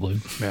 Probably,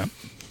 yeah.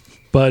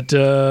 But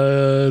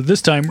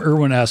this time,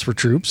 Irwin asked for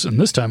troops, and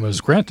this time it was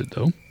granted,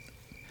 though.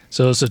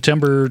 So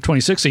September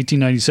 26,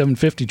 1897,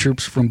 50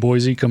 troops from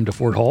Boise come to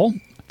Fort Hall.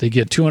 They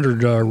get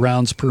 200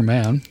 rounds per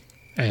man,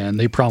 and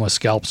they promise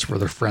scalps for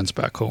their friends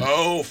back home.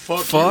 Oh,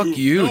 fuck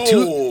you. No.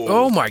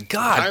 Oh, my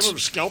God. Time of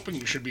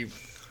scalping should be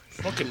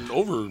fucking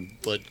over.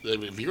 But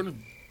if you're going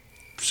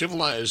to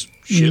civilize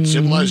shit,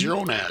 civilize your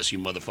own ass, you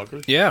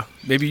motherfucker. Yeah.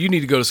 Maybe you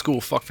need to go to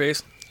school,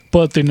 fuckface.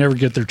 But they never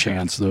get their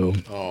chance, though.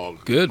 Oh,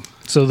 Good.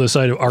 So the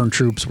sight of armed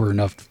troops were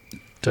enough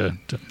to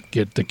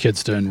get the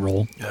kids to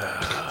enroll.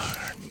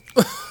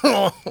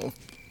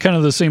 Kind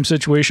of the same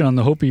situation on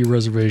the Hopi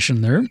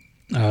reservation there.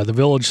 The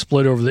village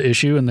split over the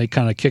issue, and they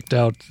kind of kicked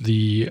out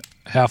the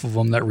half of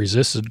them that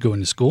resisted going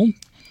to school.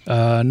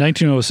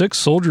 1906,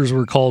 soldiers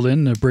were called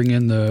in to bring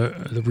in the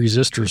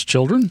resistors'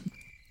 children,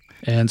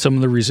 and some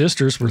of the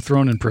resistors were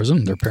thrown in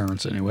prison, their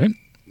parents anyway.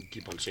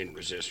 keep on saying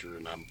resistor,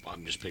 and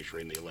I'm just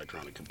picturing the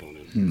electronic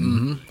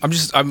component.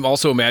 I'm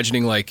also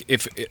imagining like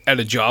if at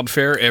a job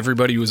fair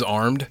everybody was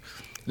armed,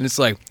 and it's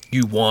like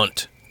you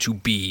want to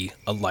be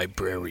a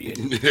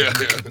librarian.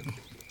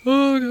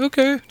 Oh,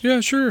 okay, yeah,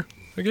 sure,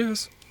 I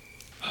guess.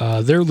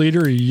 Their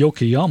leader,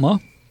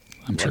 Yokoyama,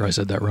 I'm sure I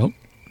said that right.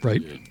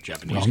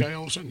 Japanese guy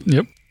all of a sudden.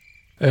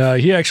 Yep.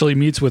 He actually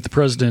meets with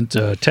President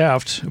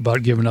Taft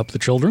about giving up the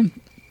children.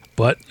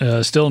 But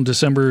still in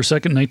December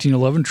 2nd,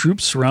 1911,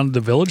 troops surrounded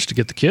the village to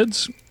get the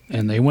kids,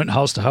 and they went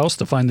house to house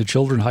to find the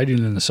children hiding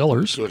in the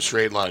cellars. So it's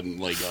straight line,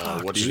 like,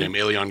 what's his name?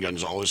 Elian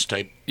Gonzalez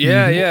type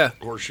Yeah.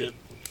 horseshit.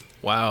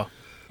 Wow.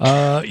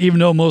 Even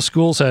though most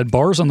schools had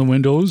bars on the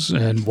windows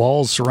and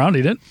walls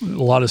surrounding it, a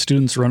lot of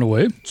students run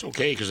away. It's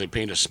okay because they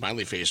paint a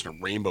smiley face and a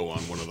rainbow on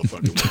one of the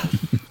fucking walls.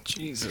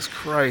 Jesus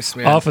Christ,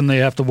 man. Often they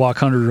have to walk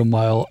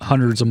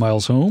hundreds of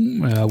miles home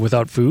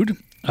without food.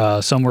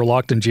 Some were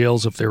locked in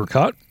jails if they were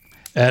caught.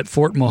 At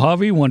Fort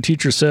Mojave, one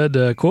teacher said,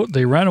 quote,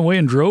 "They ran away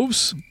in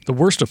droves. The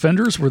worst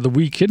offenders were the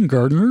wee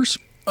kindergartners."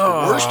 The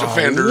worst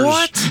offenders.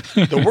 what?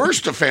 The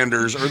worst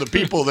offenders are the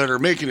people that are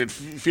making it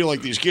feel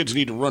like these kids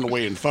need to run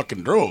away in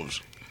fucking droves.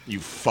 You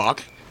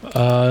fuck.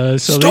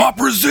 Stop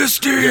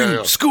resisting!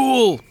 Yeah.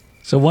 School!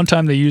 So one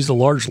time they used a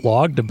large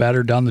log to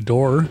batter down the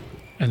door,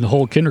 and the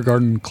whole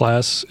kindergarten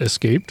class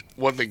escaped.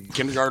 What, the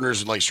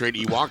kindergartners like straight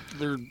Ewok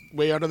their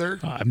way out of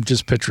there? I'm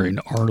just picturing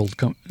Arnold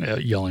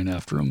yelling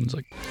after him. It's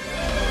like,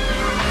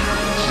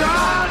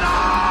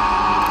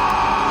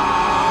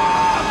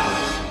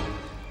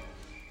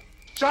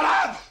 Shut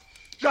up!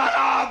 Shut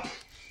up!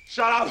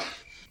 Shut up!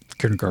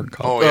 kindergarten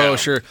cop. Oh,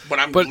 sure. But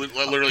I'm but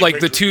literally like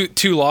the picturing-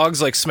 two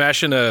logs like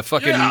smashing a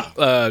fucking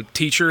Yeah.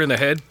 teacher in the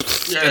head,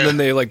 Yeah, and then yeah.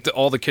 they like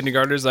all the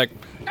kindergartners like,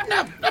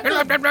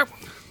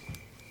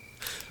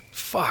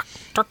 fuck,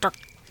 Tuck, tuck.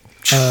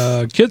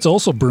 Kids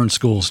also burn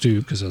schools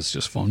too, because that's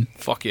just fun.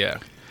 Fuck yeah.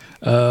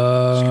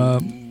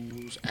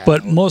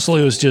 But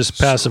mostly it was just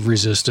passive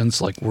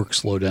resistance, like work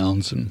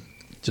slowdowns and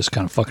just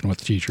kind of fucking with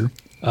the teacher.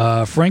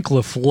 Frank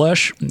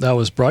LaFleche, that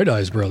was Bright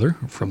Eye's brother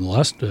from the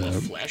last.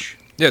 Flesh?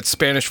 Yeah, it's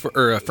Spanish for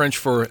or French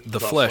for the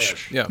flesh.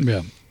 flesh. Yeah.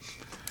 Yeah.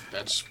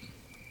 That's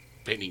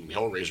painting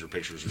Hellraiser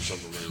pictures or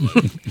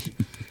something like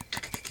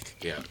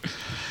that.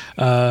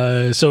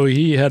 Yeah. So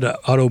he had an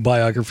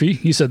autobiography.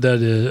 He said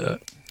that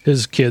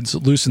his kids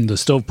loosened the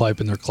stovepipe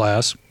in their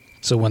class.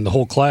 So when the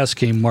whole class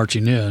came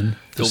marching in,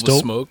 the Filled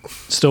with smoke.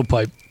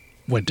 stovepipe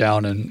went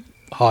down and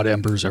hot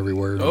embers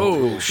everywhere.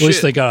 Oh, At shit.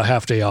 least they got a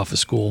half day off of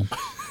school.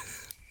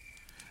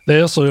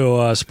 They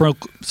also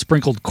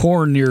sprinkled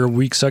corn near a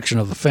weak section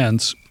of the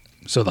fence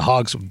so the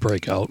hogs would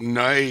break out.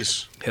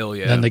 Nice. Hell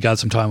yeah. Then they got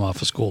some time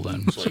off of school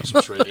then. It's like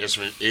some straight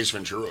Ace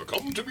Ventura.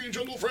 Come to me,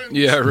 gentle friends.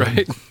 Yeah,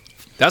 right.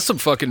 That's some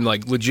fucking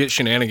like legit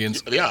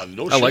shenanigans. Yeah,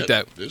 no I shit. like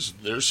that. There's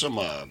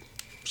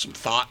some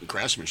thought and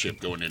craftsmanship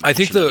going into I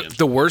think shenanigans.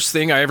 the worst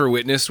thing I ever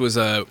witnessed was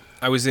I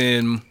was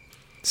in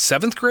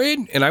 7th grade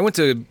and I went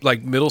to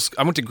like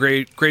I went to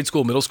grade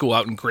school, middle school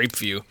out in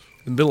Grapeview, in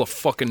the middle of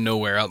fucking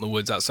nowhere out in the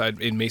woods outside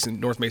in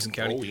North Mason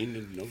County. Oh, he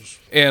knows.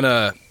 And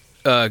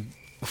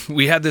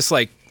we had this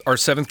like our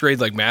 7th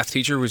grade like math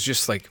teacher was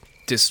just like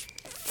this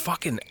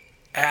fucking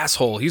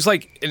asshole. He's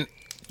like, and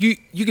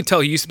you could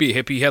tell he used to be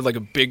a hippie. He had like a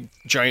big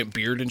giant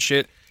beard and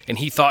shit. And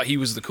he thought he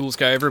was the coolest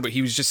guy ever, but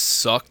he was just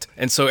sucked.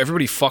 And so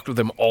everybody fucked with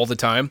him all the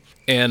time.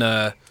 And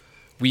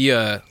he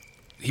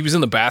was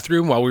in the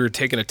bathroom while we were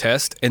taking a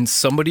test, and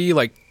somebody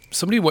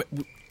went.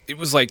 It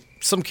was like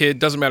some kid,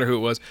 doesn't matter who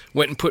it was,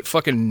 went and put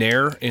fucking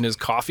Nair in his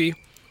coffee.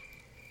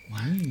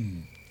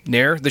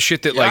 Nair, the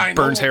shit that Yeah, like I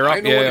burns know- hair I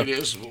up. know Yeah, what it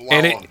is. Wow.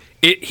 And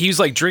he was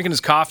like drinking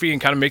his coffee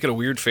and kind of making a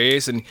weird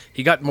face, and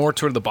he got more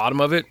toward the bottom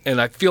of it, and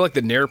I feel like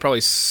the Nair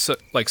probably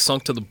like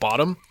sunk to the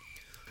bottom.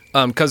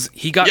 Because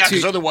he got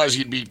because otherwise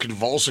he'd be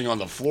convulsing on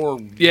the floor.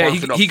 Yeah,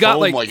 barfing up he got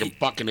foam like a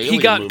fucking alien he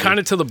got movie. kind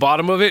of to the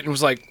bottom of it and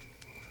was like,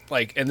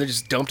 and then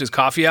just dumped his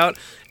coffee out,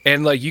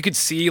 and like you could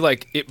see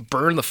like it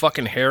burned the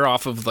fucking hair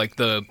off of like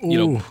the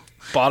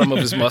bottom of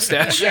his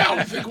mustache. Yeah,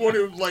 I think what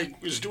it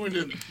like was doing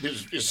to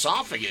his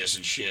esophagus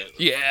and shit.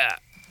 Yeah.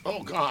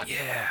 Oh God.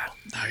 Yeah.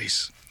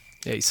 Nice.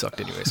 Yeah, he sucked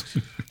anyways.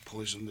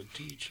 Poison the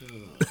teacher.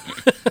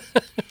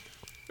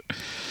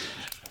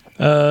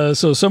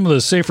 So some of the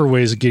safer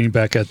ways of getting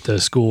back at the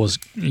school is,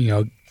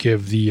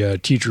 give the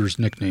teachers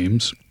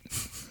nicknames.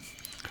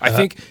 I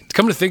think,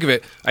 come to think of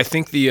it, I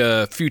think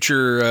the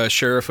future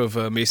sheriff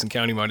of Mason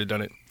County might have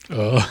done it.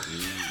 We'll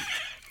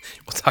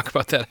talk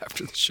about that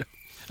after the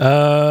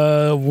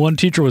show. One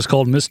teacher was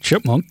called Miss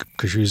Chipmunk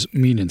because she was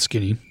mean and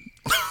skinny.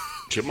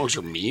 Chipmunks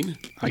are mean.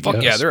 I Fuck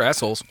guess. yeah, they're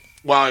assholes.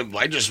 Well,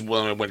 I just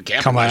when I went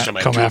camping Come last time,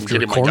 I come told them after to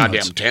get in my corn goddamn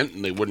nuts. tent,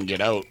 and they wouldn't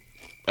get out.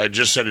 I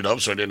just set it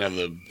up so I didn't have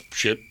the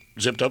shit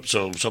zipped up.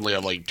 So suddenly I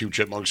have like 2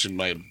 chipmunks in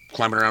my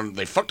climbing around.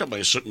 They fucked up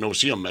my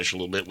no-see-um mesh a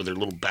little bit with their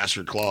little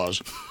bastard claws.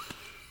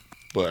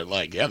 But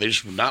like, yeah, they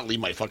just would not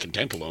leave my fucking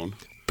tent alone.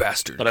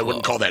 Bastard. But I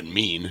wouldn't call that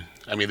mean.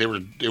 I mean,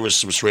 it was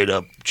some straight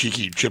up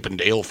cheeky Chip and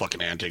Dale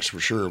fucking antics for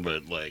sure.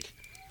 But like,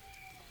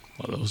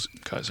 Well, those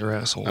guys are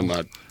assholes. I'm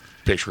not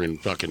picturing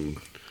fucking,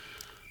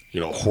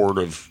 horde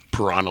of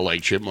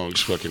piranha-like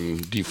chipmunks fucking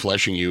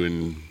defleshing you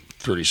in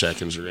 30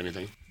 seconds or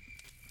anything.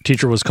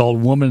 Teacher was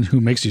called Woman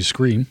Who Makes You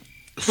Scream.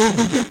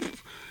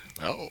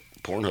 Well,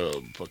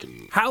 Pornhub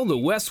fucking. How the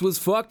West Was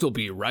Fucked will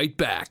be right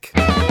back.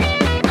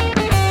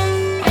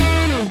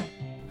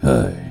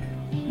 Hi,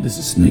 this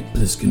is Snake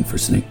Plissken for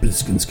Snake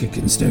Plissken's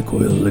Kickin' Snake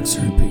Oil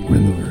Elixir and Paint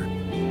Remover.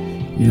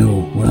 You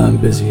know, when I'm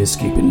busy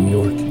escaping New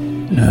York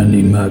and I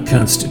need my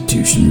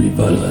constitution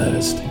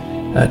revitalized,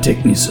 I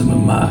take me some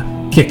of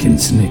my Kickin'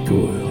 Snake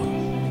Oil.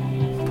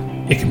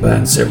 It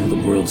combines several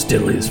of the world's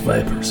deadliest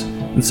vipers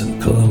and some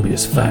of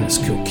Colombia's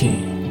finest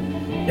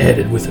cocaine,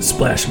 added with a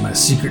splash of my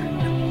secret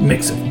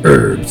mix of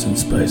herbs and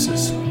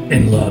spices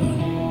and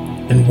laudanum.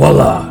 And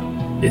voila,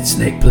 it's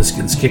Snake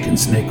Plissken's Kickin'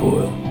 Snake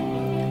Oil.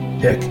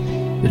 Heck,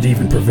 it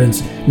even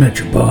prevents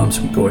miniature bombs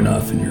from going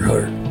off in your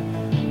heart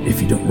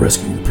if you don't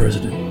rescue the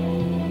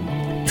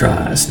president.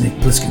 Try Snake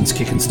Plissken's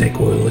Kickin' Snake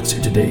Oil Elixir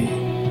today.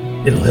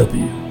 It'll help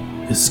you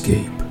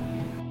escape.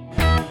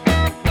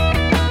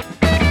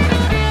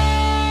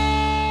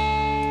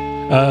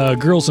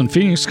 Girls in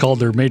Phoenix called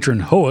their matron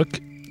Hoek.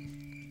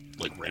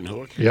 Like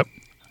Renhook? Yep.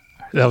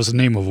 That was the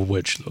name of a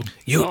witch, though.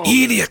 You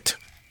idiot.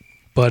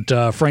 But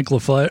Frank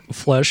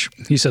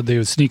LaFleche, he said they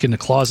would sneak into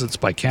closets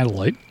by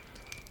candlelight,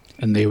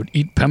 and they would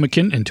eat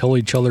pemmican and tell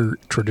each other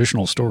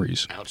traditional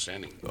stories.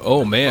 Outstanding.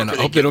 Oh, man. I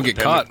hope they don't get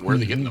caught. Where are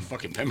they getting the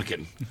fucking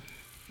pemmican?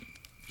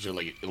 Is there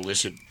like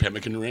illicit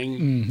pemmican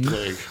ring?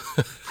 Like,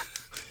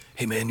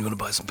 Hey, man, you want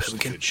to buy some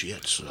pemmican? good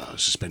shit.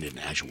 Suspended in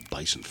actual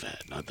bison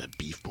fat, not that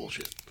beef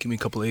bullshit. Give me a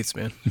couple eighths,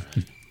 man.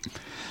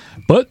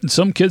 But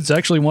some kids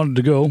actually wanted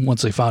to go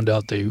once they found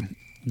out they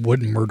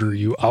wouldn't murder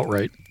you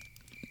outright.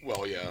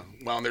 Well, yeah.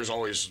 Well, and there's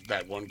always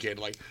that one kid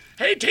like,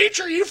 hey,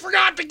 teacher, you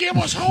forgot to give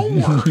us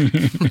homework.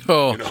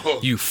 Oh,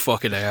 you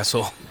fucking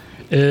asshole.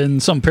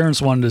 And some parents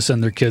wanted to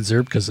send their kids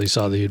there because they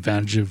saw the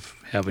advantage of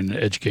having an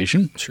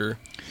education. Sure.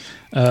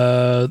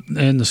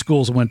 And the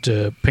schools went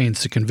to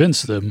pains to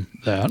convince them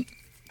that.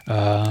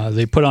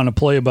 They put on a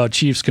play about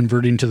chiefs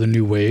converting to the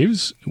new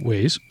ways.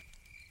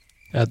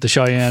 At the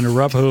Cheyenne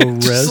Arapaho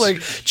Res. Just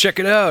like, check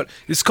it out.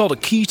 It's called a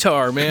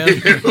keytar,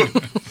 man.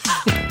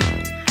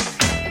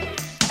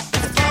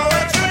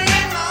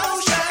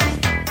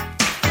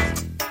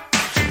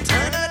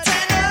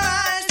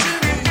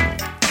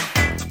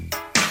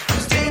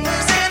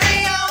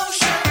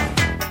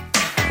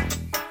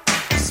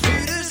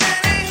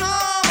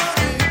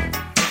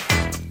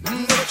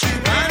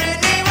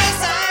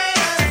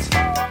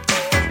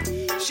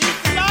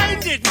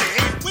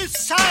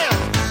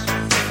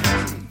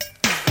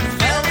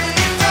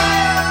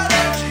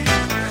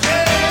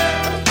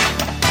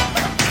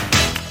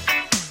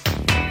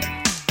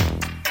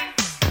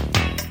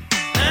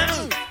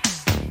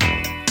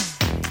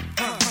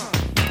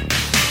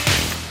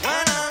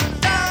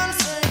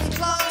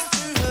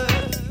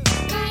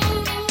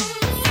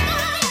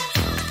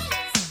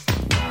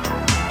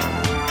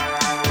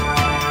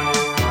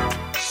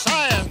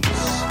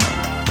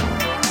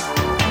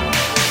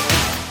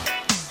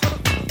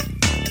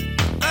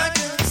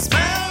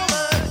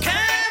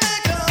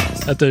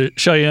 At the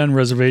Cheyenne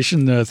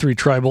Reservation, the 3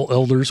 tribal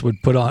elders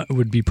would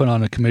be put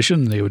on a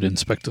commission. They would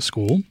inspect the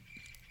school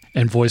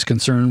and voice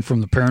concern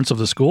from the parents of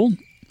the school.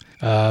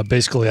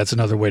 Basically, that's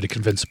another way to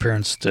convince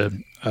parents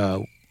to.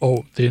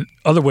 The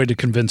other way to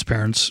convince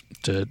parents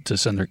to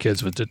send their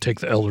kids was to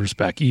take the elders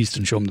back east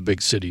and show them the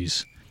big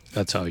cities.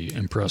 That's how you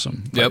impress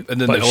them. Yep,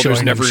 and then by the elders showing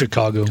them never.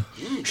 Chicago.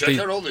 Check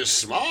out all this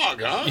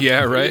smog, huh?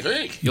 Yeah, right. What do you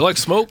think? You like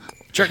smoke?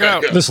 Check it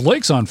out. This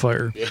lake's on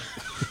fire.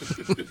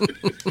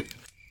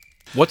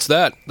 What's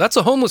that? That's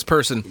a homeless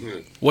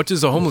person. What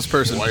is a homeless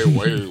person? Why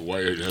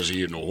has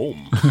he no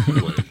home?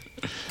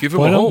 Give him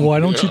a home. Why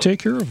don't you take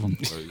care of them?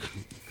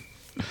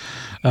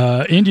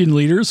 Indian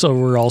leaders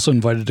were also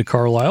invited to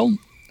Carlisle.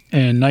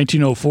 In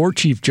 1904,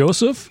 Chief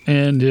Joseph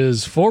and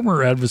his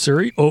former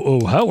adversary,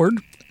 O.O. Howard,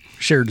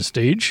 shared a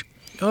stage.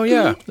 Oh,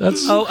 yeah.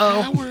 That's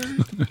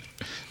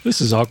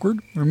This is awkward.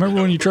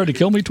 Remember when you tried to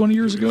kill me 20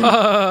 years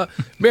ago?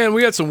 Man,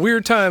 we had some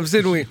weird times,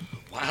 didn't we?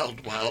 Wild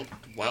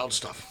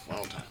stuff.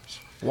 Wild times.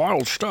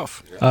 Wild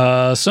stuff.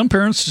 Some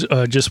parents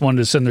just wanted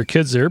to send their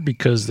kids there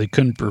because they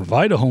couldn't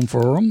provide a home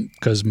for them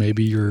because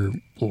maybe your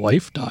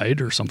wife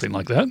died or something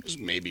like that. There's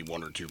maybe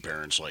 1 or 2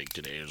 parents like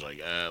today is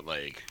like,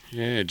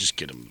 just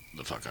get them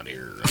the fuck out of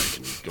here. I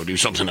can go do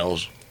something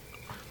else.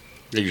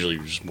 They're usually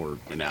just more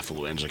an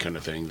affluenza kind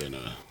of thing than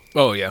a...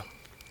 Oh, yeah.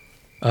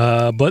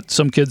 But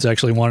some kids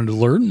actually wanted to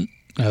learn.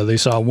 They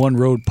saw one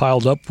road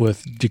piled up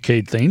with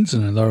decayed things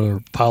and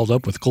another piled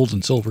up with gold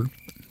and silver.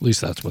 At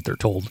least that's what they're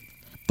told.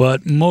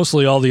 But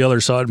mostly all the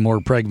others saw it more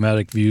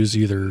pragmatic views.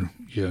 Either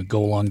you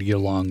go along to get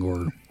along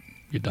or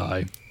you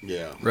die.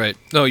 Yeah. Right.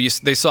 No,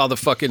 they saw the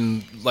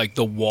fucking, like,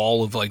 the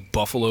wall of, like,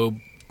 buffalo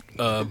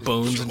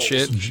bones and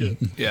shit.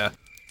 Yeah.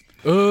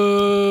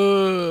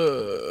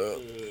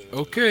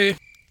 Okay.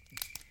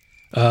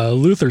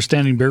 Luther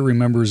Standing Bear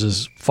remembers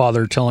his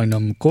father telling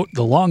him, quote,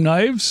 "The long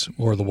knives,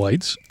 or the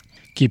whites,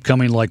 keep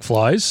coming like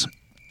flies.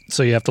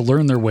 So you have to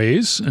learn their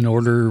ways in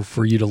order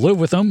for you to live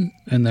with them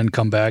and then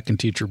come back and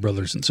teach your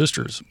brothers and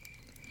sisters."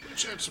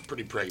 That's a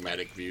pretty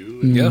pragmatic view.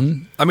 Yeah.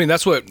 I mean,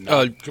 that's what...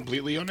 Not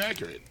completely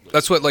inaccurate.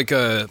 That's what, like,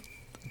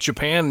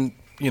 Japan,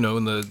 in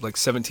the, like,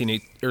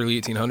 early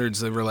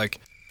 1800s, they were, like,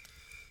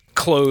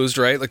 closed,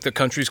 right? Like, the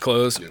country's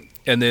closed. Yeah.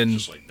 And then...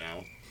 Just like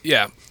now.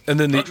 Yeah. And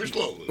then country's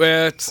closed.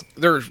 Well,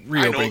 they're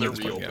reopening. I know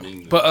they're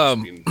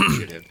reopening.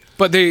 Yeah.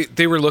 But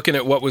they were looking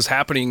at what was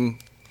happening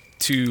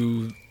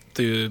to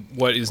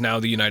what is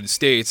now the United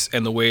States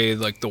and the way,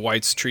 like, the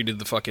whites treated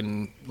the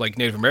fucking, like,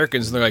 Native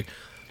Americans, and they're like,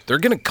 they're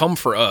gonna come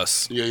for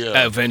us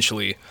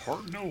eventually.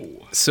 Hard no.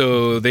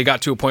 So they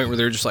got to a point where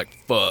they're just like,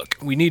 fuck,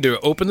 we need to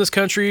open this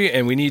country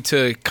and we need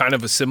to kind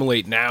of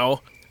assimilate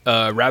now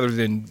rather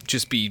than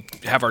just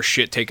have our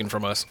shit taken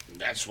from us.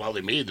 That's why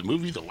they made the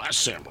movie The Last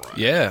Samurai.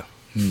 Yeah.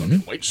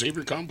 White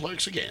savior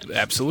complex again.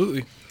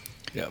 Absolutely.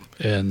 Yeah.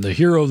 And the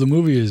hero of the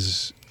movie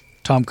is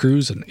Tom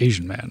Cruise, an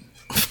Asian man.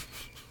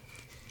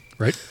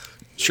 Right?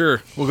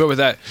 Sure, we'll go with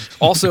that.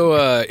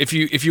 Also, if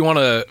you want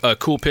a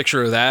cool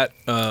picture of that,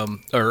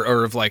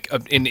 or of like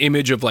an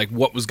image of like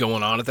what was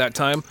going on at that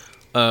time,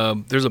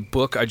 there's a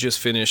book I just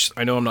finished.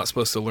 I know I'm not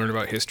supposed to learn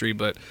about history,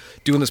 but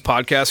doing this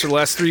podcast for the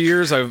last 3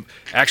 years, I've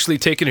actually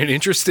taken an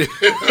interest in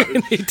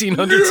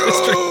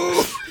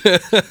 1800s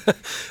history.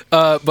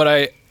 But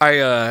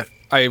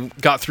I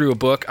got through a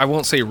book. I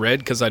won't say read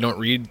because I don't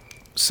read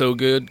so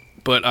good,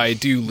 but I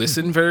do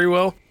listen very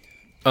well.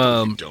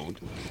 Don't.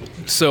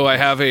 So I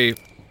have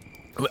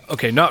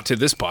okay, not to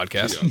this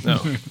podcast. No,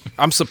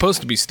 I'm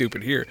supposed to be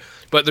stupid here.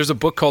 But there's a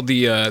book called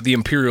the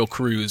Imperial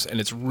Cruise,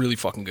 and it's really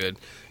fucking good.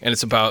 And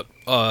it's about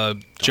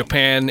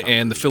Japan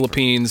and the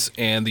Philippines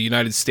and the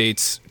United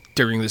States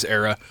during this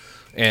era,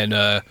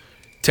 and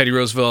Teddy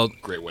Roosevelt,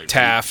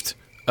 Taft,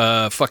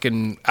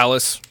 fucking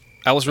Alice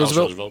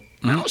Roosevelt.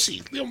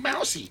 Mousy, little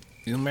mousy.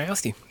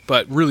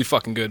 But really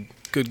fucking good.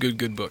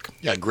 Good book.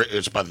 Yeah, great.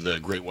 It's about the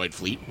Great White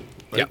Fleet.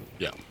 Right?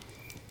 Yeah.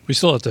 We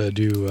still have to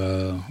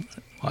do.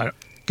 I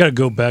got to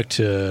go back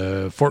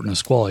to Fort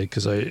Nisqually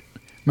because I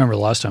remember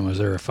the last time I was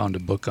there, I found a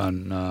book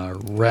on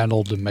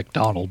Ranald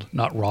McDonald,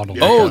 not Ronald.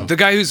 Oh, McDonald. the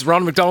guy who's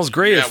Ronald McDonald's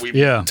grave.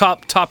 Yeah.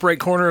 Top right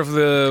corner of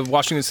the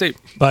Washington State.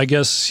 But I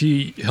guess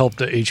he helped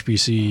the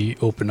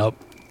HBC open up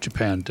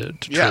Japan to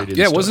trade in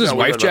Yeah, stuff. wasn't his we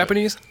wife read about it.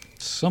 Japanese?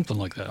 Something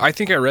like that. I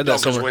think I read that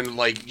Because somewhere.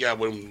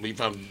 when we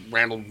found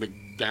Randall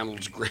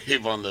McDonald's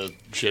grave on the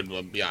shit,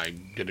 I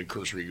did a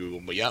cursory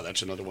Google, but yeah,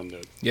 that's another one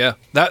that. Yeah,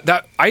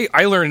 that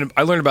I learned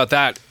about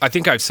that. I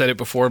think I've said it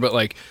before, but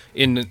like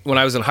when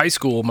I was in high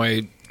school,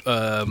 my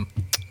one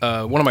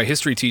of my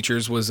history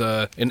teachers was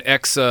an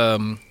ex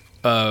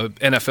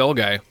NFL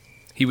guy.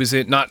 He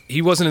wasn't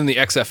in the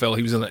XFL.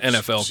 He was in the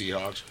NFL.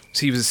 Seahawks.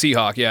 He was a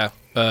Seahawk. Yeah,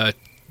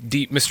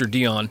 Mr.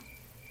 Dion.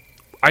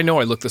 I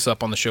know I looked this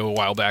up on the show a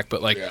while back,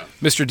 but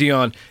Mr.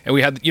 Dion, and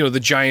we had the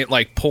giant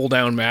like pull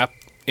down map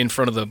in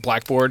front of the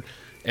blackboard,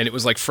 and it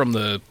was like from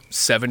the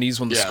 70s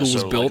when the school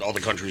was built. Like, all the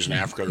countries in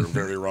Africa are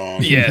very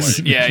wrong. Yes,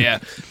 yeah.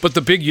 But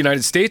the big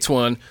United States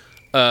one,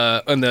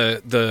 on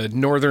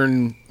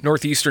the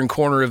northeastern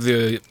corner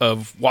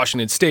of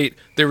Washington State,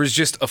 there was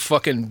just a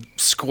fucking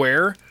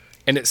square,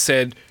 and it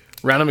said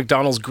Ronald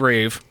McDonald's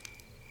grave,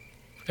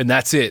 and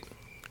that's it.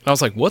 And I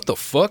was like, what the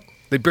fuck?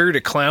 They buried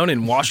a clown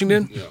in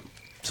Washington? Yeah.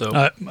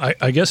 So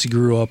I guess he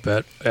grew up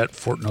at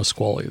Fort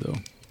Nisqually, though,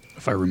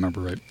 if I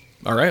remember right.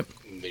 All right.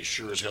 They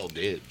sure as hell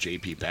did.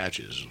 J.P.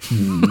 Patches.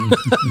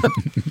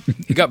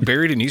 He got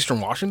buried in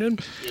Eastern Washington?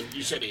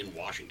 You said in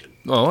Washington.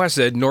 Oh, I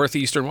said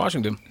northeastern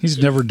Washington. He's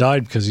never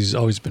died because he's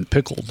always been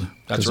pickled.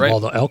 That's 'cause right. Of all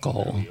the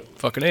alcohol.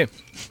 Fucking A.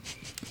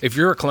 If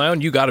you're a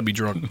clown, you got to be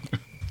drunk.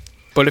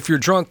 But if you're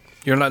drunk,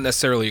 you're not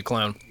necessarily a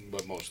clown.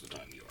 But most of the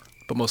time you are.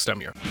 But most of the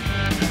time you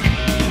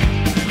are.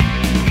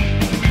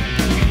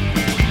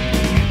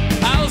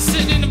 I was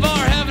sitting in the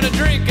bar having a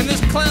drink, and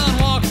this clown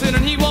walks in,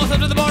 and he walks up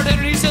to the bartender,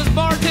 and he says,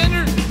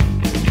 "Bartender,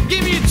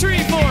 give me a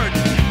treat for it."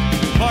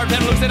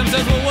 Bartender looks at him and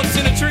says, "Well, what's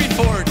in a treat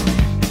for it?"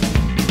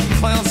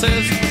 Clown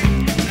says,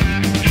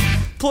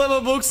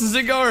 "Plebo books and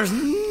cigars."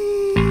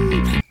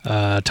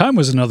 Time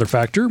was another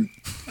factor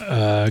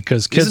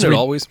because Isn't it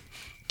always?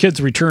 kids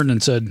returned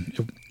and said,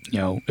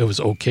 it was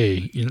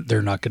okay.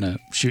 They're not going to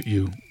shoot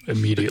you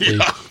immediately.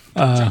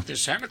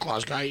 This Santa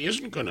Claus guy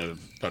isn't going to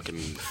fucking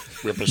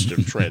rip us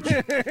to shreds.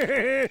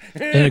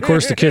 And of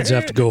course, the kids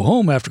have to go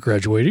home after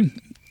graduating,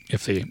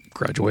 if they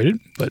graduated.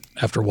 But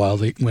after a while,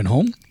 they went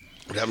home.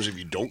 What happens if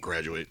you don't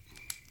graduate?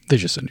 They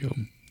just send you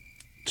home.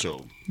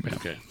 So,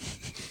 okay.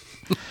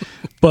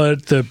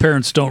 But the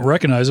parents don't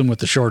recognize them with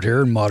the short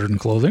hair and modern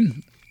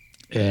clothing.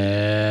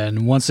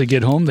 And once they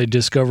get home, they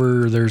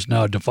discover there's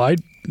now a divide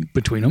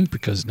between them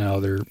because now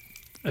they're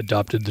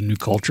adopted the new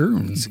culture.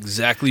 It's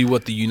exactly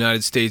what the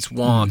United States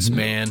wants,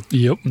 man.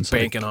 Yep. It's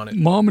Banking on it.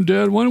 Mom and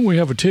Dad, why don't we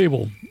have a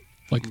table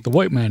like the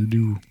white man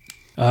do?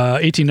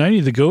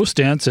 1890, the ghost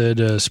dance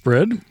had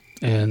spread,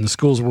 and the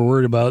schools were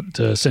worried about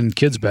sending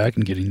kids back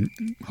and getting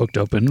hooked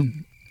up in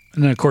them.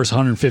 And then, of course,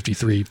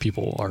 153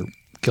 people are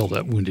killed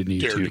at Wounded Knee,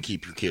 Dare too. to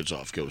keep your kids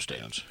off ghost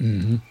dance.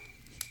 Mm-hmm.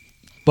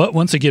 But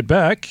once they get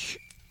back,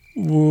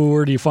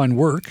 where do you find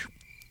work?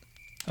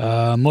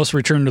 Most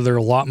returned to their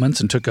allotments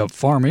and took up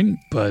farming,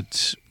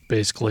 but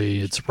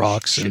basically it's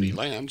rocks Shitty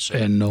land, so.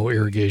 and no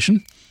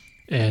irrigation.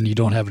 And you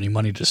don't have any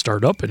money to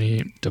start up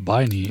to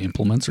buy any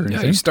implements or Yeah,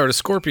 anything. you start a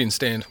scorpion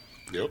stand.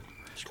 Yep.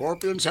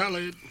 Scorpion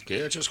salad.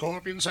 Catch a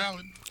scorpion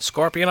salad.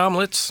 Scorpion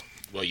omelets.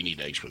 Well, you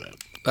need eggs for that.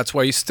 That's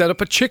why you set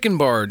up a chicken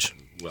barge.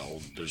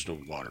 Well, there's no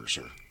water,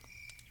 sir.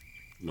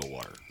 No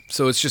water.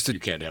 So it's just You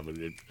can't have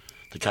the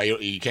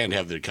coyote. You can't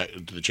have the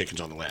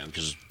chickens on the land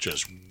because it's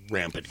just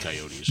rampant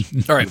coyotes.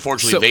 All right,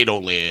 Unfortunately, so- they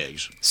don't lay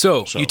eggs.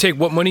 So you take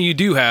what money you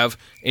do have,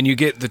 and you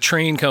get the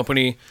train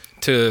company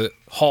to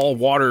haul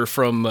water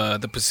from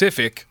the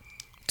Pacific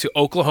to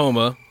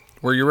Oklahoma,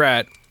 where you're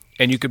at,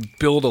 and you could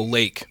build a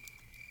lake.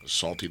 A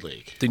salty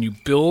lake. Then you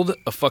build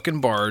a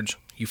fucking barge,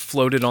 you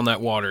float it on that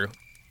water,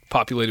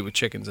 populated with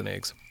chickens and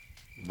eggs.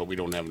 But we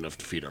don't have enough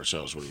to feed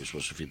ourselves. What are we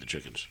supposed to feed the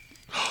chickens?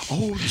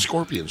 Oh, the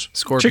scorpions.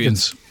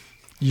 Scorpions. Chickens.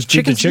 You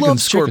feed the Chickens love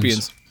chickens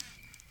scorpions.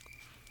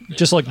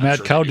 Just like I'm mad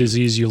sure cow they do.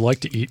 disease, you like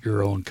to eat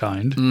your own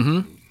kind.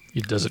 Mm-hmm.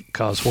 It doesn't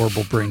cause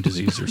horrible brain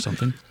disease or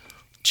something.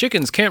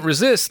 Chickens can't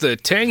resist the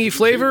tangy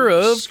flavor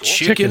of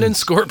chicken and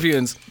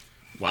scorpions.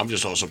 Well, I'm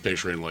just also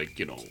picturing,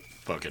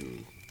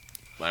 fucking...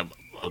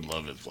 I'd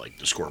love if,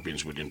 the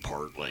scorpions would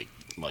impart,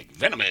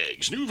 venom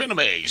eggs, new venom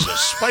eggs, a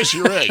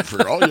spicier egg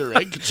for all your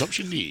egg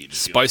consumption needs.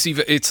 Spicy.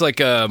 It's like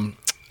a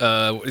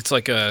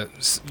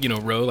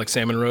roe, like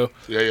salmon roe.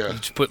 Yeah.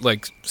 Just put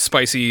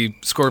spicy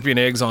scorpion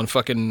eggs on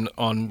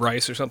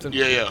rice or something.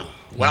 Yeah.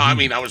 Well, I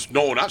mean,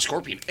 not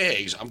scorpion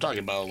eggs. I'm talking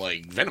about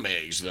venom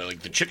eggs.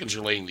 The chickens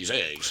are laying these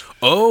eggs.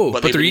 Oh,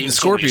 but they've they're been eating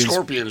so many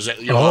scorpions. Scorpions. That,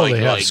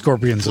 They have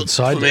scorpions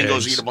inside the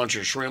flamingos eggs. eat a bunch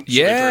of shrimp. So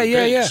Yeah, they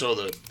turn pink, yeah. So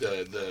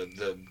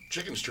the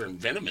chickens turn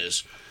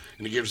venomous,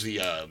 and it gives the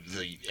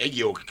egg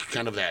yolk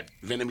kind of that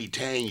venomy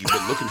tang you've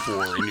been looking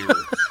for in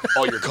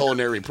all your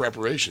culinary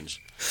preparations.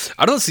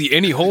 I don't see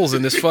any holes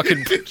in this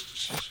fucking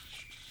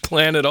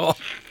plan at all.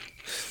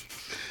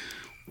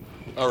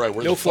 All right,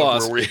 where No the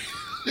flaws. fuck were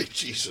we?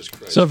 Jesus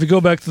Christ. So if you go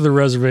back to the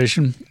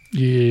reservation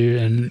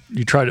and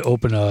you try to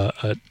open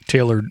a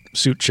tailored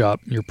suit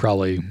shop, you're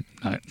probably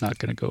not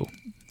going to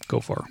go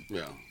far.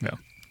 yeah. Yeah.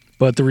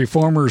 But the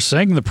reformers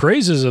sang the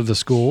praises of the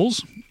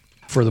schools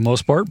for the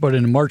most part. But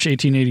in March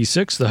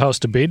 1886, the House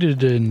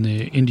debated in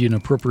the Indian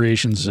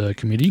Appropriations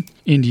Committee.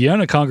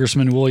 Indiana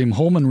Congressman William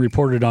Holman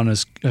reported on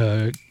his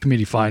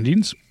committee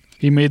findings.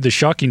 He made the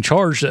shocking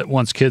charge that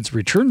once kids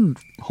returned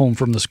home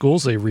from the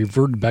schools, they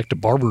reverted back to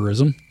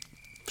barbarism.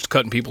 Just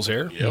cutting people's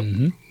hair.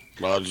 Yep.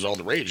 Well, it was all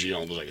the rage, you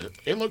know. It was like,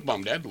 hey, look,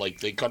 Mom, Dad, like,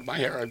 they cut my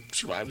hair. I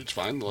survived. It's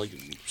fine. Like,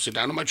 sit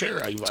down in my chair.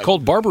 It's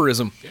called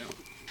barbarism. Yeah.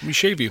 Let me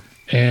shave you.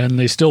 And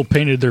they still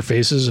painted their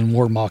faces and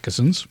wore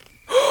moccasins.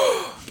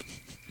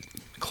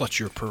 Clutch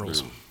your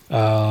pearls.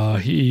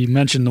 He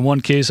mentioned the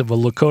one case of a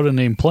Lakota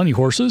named Plenty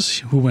Horses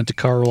who went to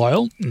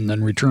Carlisle and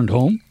then returned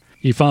home.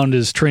 He found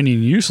his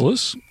training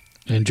useless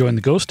and joined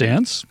the Ghost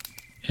Dance,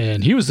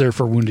 and he was there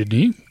for Wounded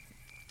Knee.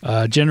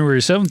 January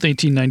 7th,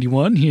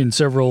 1891, he and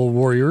several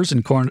warriors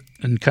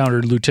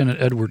encountered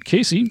Lieutenant Edward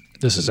Casey.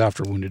 This is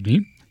after Wounded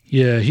Knee.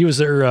 Yeah, he was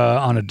there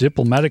on a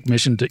diplomatic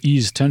mission to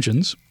ease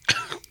tensions.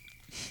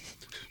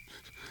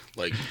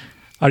 Like,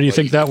 How do you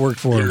think that worked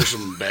for him? here's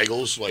some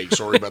bagels. Like,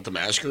 sorry about the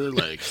massacre.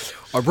 Like,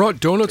 I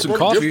brought donuts and what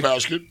a coffee. gift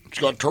basket. It's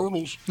got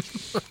turtles.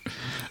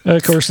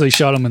 Of course, they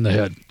shot him in the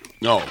head.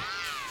 No.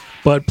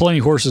 But Plenty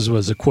Horses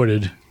was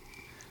acquitted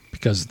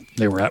because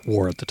they were at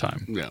war at the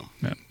time. Yeah.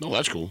 Yeah. No,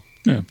 that's cool.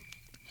 Yeah.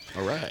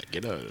 All right.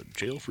 Get a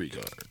jail-free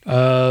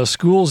card.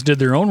 Schools did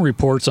their own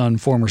reports on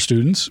former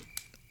students.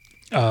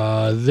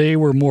 They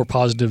were more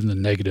positive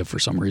than negative for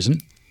some reason.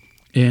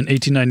 In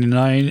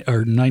 1899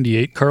 or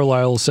 98,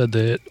 Carlisle said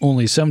that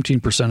only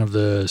 17% of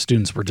the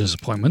students were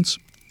disappointments.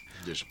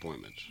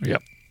 Disappointments.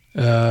 Yep.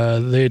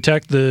 They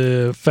attacked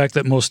the fact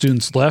that most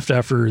students left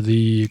after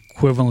the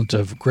equivalent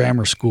of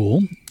grammar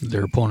school,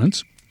 their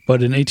opponents. But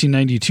in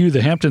 1892,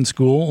 the Hampton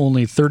School,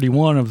 only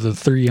 31 of the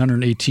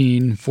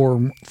 318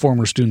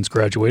 former students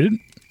graduated. It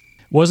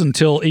wasn't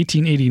until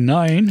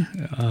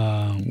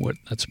 1889,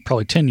 that's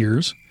probably 10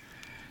 years,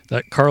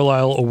 that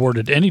Carlisle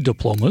awarded any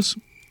diplomas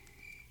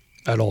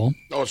at all.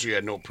 Oh, so you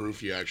had no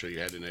proof you actually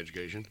had an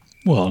education?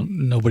 Well,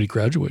 nobody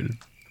graduated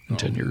in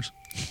 10 years.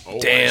 Oh,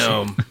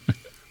 Damn.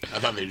 I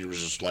thought they were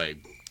just like,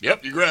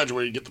 yep, you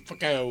graduated, get the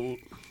fuck out.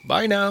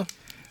 Bye now.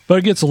 But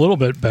it gets a little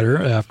bit better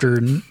after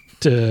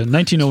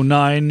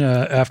 1909,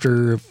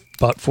 after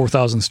about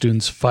 4,000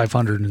 students,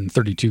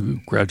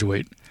 532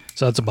 graduate.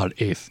 So that's about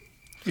eighth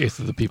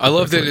of the people. I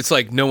love that graduate. it's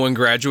like no one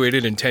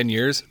graduated in 10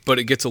 years, but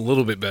it gets a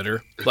little bit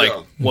better. Like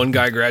Yeah. one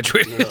guy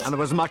graduated. And there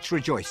was much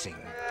rejoicing.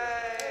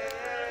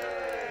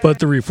 But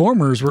the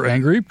reformers were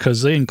angry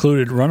because they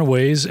included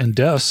runaways and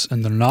deaths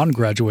in the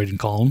non-graduating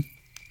column.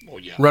 Well,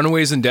 yeah.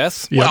 Runaways and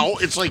deaths. Yeah. Well,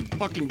 it's like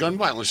fucking gun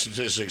violence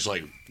statistics.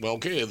 Like, well,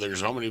 okay,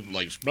 there's how many,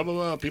 like, blah, blah,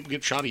 blah, people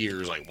get shot a year.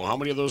 It's like, well, how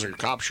many of those are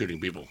cops shooting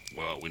people?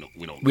 Well, we don't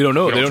know. We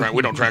don't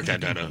We don't track that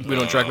data. We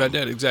don't track that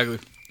dead. Exactly.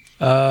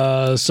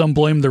 Some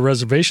blamed the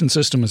reservation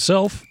system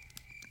itself.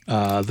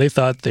 They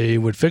thought they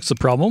would fix the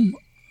problem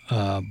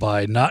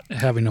by not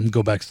having them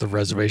go back to the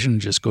reservation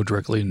and just go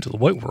directly into the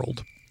white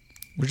world,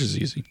 which is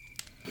easy.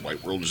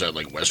 White world, is that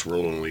like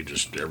Westworld, only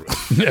just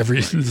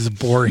This is the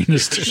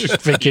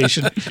boringest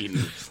vacation.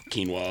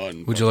 quinoa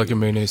and. Would you like a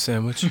mayonnaise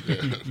sandwich?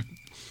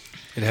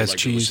 It has like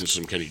to cheese. listen to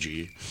some Kenny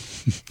G.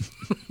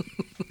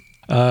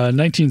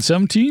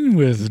 1917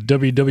 with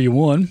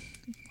WW1.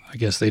 I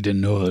guess they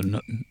didn't know.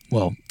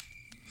 Well,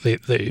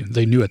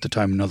 they knew at the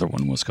time another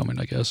one was coming,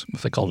 I guess,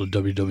 if they called it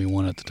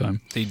WW1 at the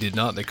time. They did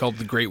not. They called it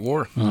the Great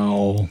War.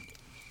 Oh.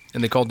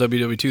 And they called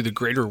WW2 the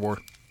Greater War.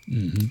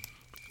 Mm-hmm.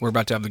 We're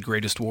about to have the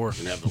greatest war.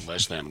 And have the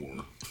less than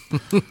war.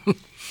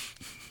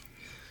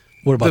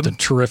 What about the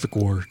terrific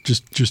war?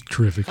 Just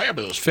terrific.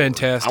 Fabulous.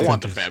 Fantastic. War. I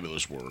want the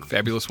fabulous war.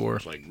 Fabulous war.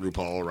 It's like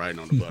RuPaul riding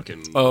on the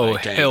fucking. Oh,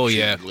 tank, hell shooting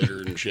yeah.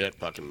 Glitter and shit.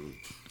 Fucking.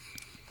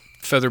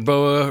 Feather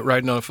boa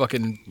riding on a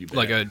fucking, You bet.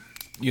 like a,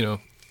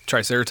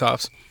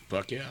 triceratops.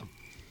 Fuck yeah.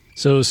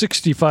 So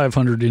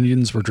 6,500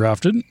 Indians were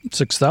drafted.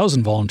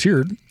 6,000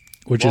 volunteered,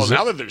 which Well, is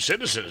now that they're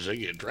citizens, they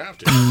get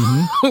drafted.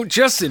 Oh,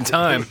 just in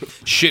time.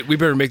 Shit, we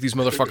better make these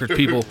motherfuckers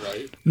people.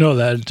 Right? no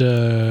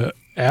that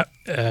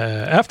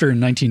after in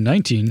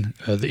 1919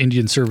 the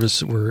Indian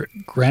service were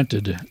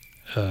granted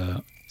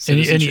any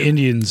Citizenship.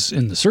 Indians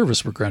in the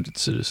service were granted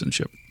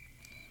citizenship,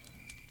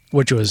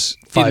 which was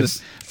In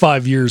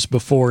 5 years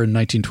before in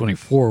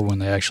 1924 when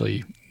they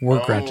actually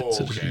were granted okay.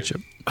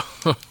 citizenship.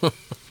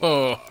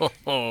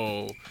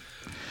 Oh.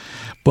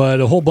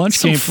 But a whole bunch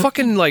Some came from.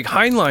 fucking, like,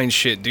 Heinlein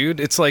shit, dude.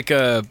 It's like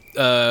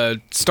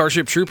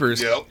Starship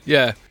Troopers. Yep.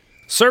 Yeah.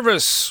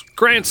 Service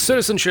grants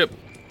citizenship.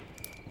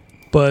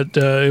 But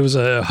it was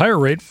a higher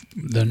rate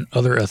than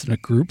other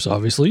ethnic groups,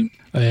 obviously.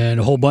 And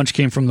a whole bunch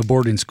came from the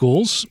boarding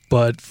schools.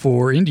 But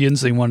for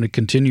Indians, they wanted to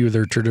continue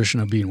their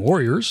tradition of being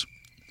warriors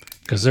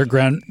because their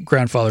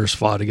grandfathers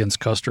fought against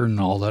Custer and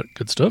all that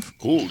good stuff.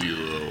 Cool.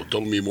 You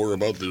tell me more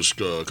about this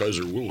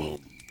Kaiser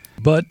Wilhelm.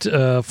 But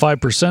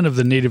 5% of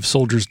the native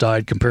soldiers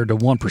died compared to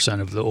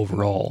 1% of the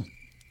overall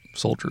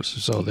soldiers,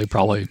 so they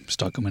probably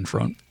stuck them in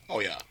front. Oh,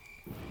 yeah.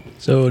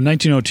 So in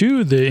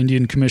 1902, the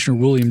Indian Commissioner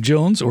William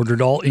Jones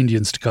ordered all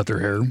Indians to cut their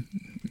hair,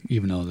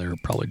 even though they were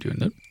probably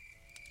doing it.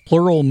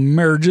 Plural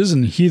marriages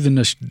and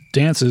heathenish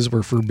dances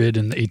were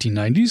forbidden in the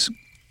 1890s.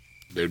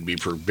 They'd be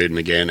forbidden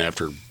again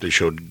after they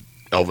showed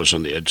Elvis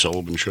on the Ed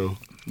Sullivan Show.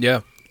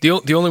 Yeah.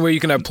 The only way you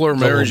can have plural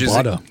marriage is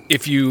Lambada.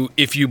 if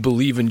you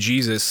believe in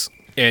Jesus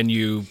and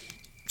you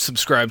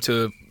subscribe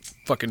to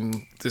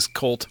fucking this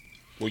cult.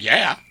 Well,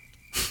 yeah.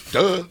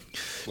 Duh.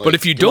 But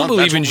if you don't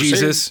believe in that's what we're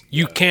Jesus, saying.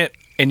 you can't,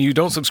 and you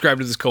don't subscribe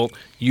to this cult,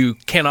 you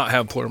cannot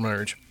have plural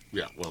marriage.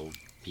 Yeah, well,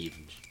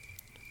 heathens.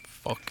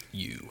 Fuck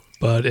you.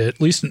 But at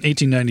least in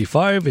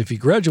 1895, if you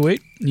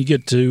graduate, you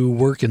get to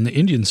work in the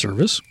Indian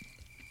service.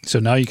 So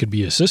now you could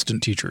be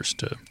assistant teachers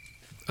to.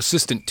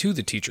 Assistant to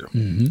the teacher.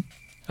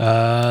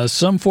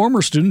 Some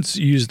former students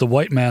used the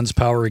white man's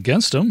power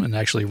against them and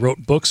actually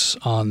wrote books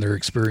on their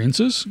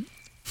experiences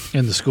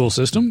in the school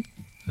system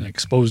and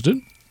exposed it.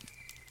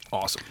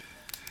 Awesome.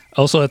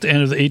 Also, at the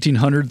end of the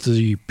 1800s,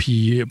 the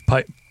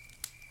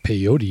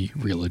peyote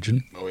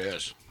religion, Oh,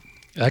 yes.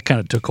 that kind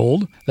of took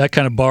hold. That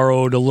kind of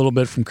borrowed a little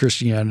bit from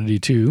Christianity,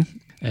 too,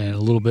 and a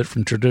little bit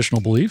from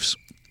traditional beliefs.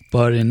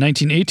 But in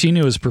 1918,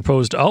 it was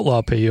proposed to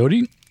outlaw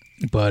peyote,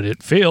 but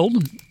it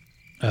failed.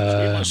 You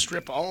must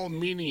strip all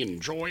meaning and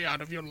joy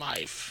out of your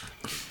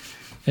life.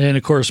 And,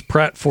 of course,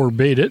 Pratt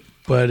forbade it,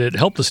 but it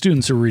helped the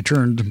students who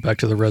returned back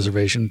to the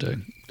reservation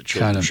to The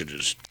children kind of... should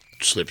just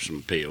slip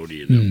some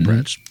peyote in the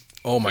Pratt's.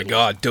 Oh my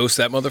God, dose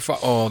that motherfucker.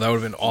 Oh, that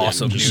would have been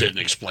awesome. And just sit Dude. and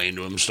explain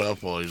to him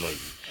stuff while he's like,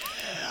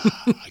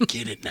 yeah, I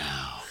get it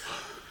now.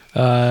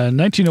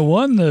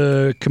 1901,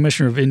 the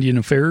Commissioner of Indian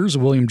Affairs,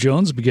 William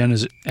Jones, began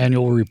his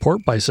annual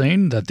report by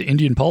saying that the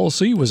Indian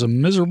policy was a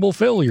miserable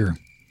failure.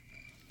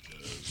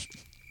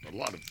 A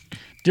lot of,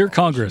 Dear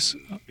Congress,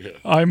 yeah.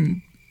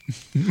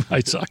 I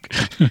suck.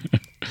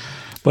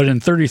 But in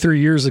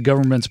 33 years, the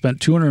government spent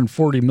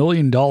 $240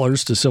 million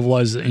to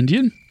civilize the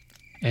Indian,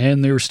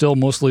 and they were still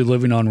mostly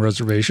living on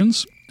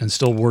reservations and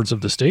still wards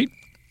of the state.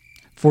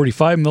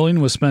 $45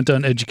 million was spent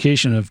on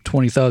education of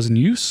 20,000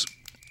 youths.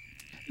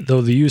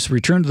 Though the youths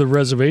returned to the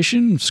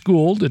reservation,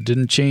 schooled, it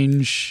didn't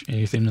change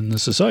anything in the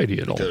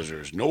society at all. Because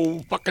there's no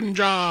fucking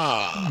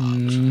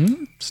jobs.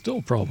 Still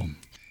a problem.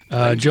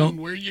 Depends on Jones.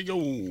 where you go.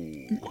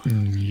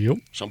 Yep.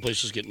 Some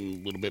places getting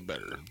a little bit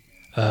better.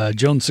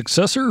 Jones'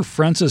 successor,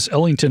 Francis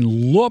Ellington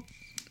Leupp,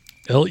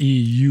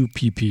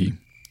 Leupp.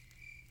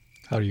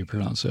 How do you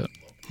pronounce that?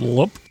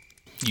 Leupp.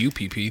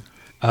 UPP.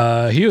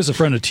 He was a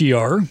friend of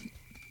TR,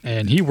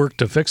 and he worked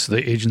to fix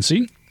the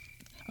agency.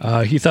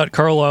 He thought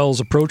Carlyle's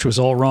approach was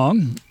all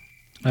wrong.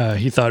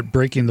 He thought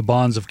breaking the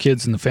bonds of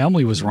kids and the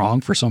family was wrong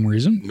for some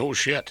reason. No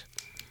shit.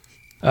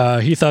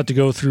 He thought to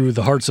go through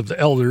the hearts of the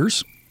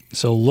elders.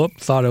 So Leupp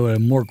thought a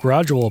more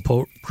gradual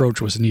approach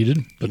was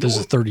needed, but this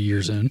is 30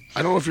 years in.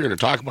 I don't know if you're going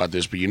to talk about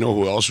this, but you know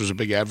who else was a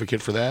big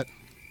advocate for that?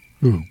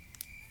 Who?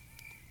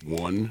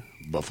 One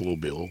Buffalo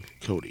Bill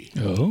Cody.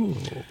 Oh.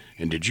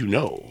 And did you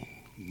know,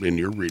 in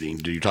your reading,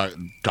 did you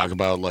talk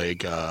about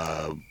like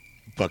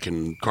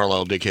fucking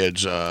Carlisle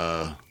Dickhead's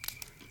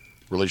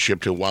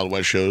relationship to Wild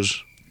West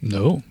shows?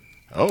 No.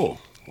 Oh,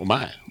 well,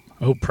 my.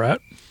 Oh,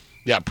 Pratt?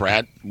 Yeah,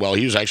 Pratt. Well,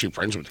 he was actually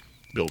friends with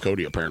Bill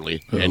Cody,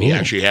 apparently. And he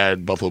actually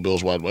had Buffalo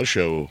Bill's Wild West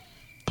show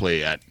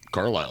play at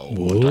Carlisle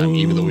one time,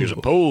 even though he was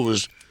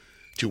opposed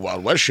to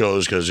Wild West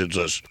shows because it's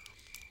just,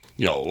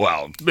 you know,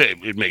 well,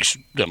 it makes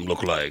them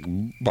look like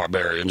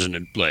barbarians and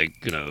it,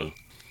 like, you know,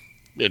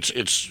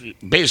 it's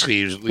basically.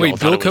 You know, Wait,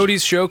 Bill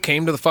Cody's show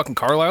came to the fucking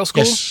Carlisle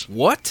school? Yes.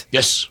 What?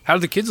 Yes. How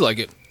did the kids like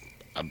it?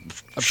 I'm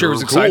sure it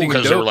was cool exciting and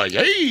because they were dope. like,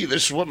 "Hey,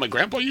 this is what my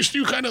grandpa used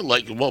to do." Kind of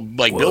like,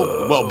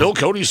 Bill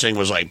Cody's thing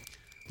was like,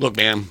 "Look,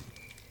 man,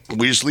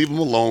 we just leave them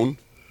alone,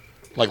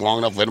 like long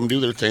enough, let them do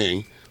their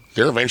thing.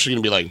 They're eventually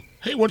gonna be like,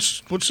 hey,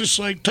 what's this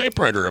like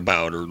typewriter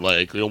about, or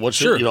like, you know, what's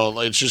Sure. it, you know,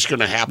 it's just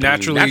gonna happen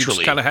Naturally.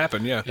 Just kind of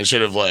happened, yeah.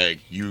 instead of like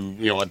you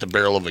know, at the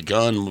barrel of a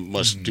gun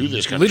must do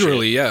this kind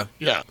Literally, of shit.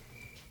 yeah. Yeah.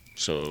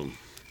 So,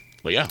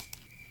 but yeah.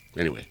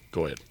 Anyway,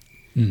 go ahead.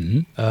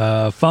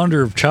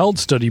 Founder of Child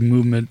Study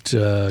Movement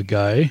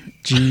guy,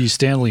 G.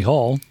 Stanley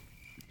Hall,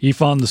 he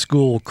found the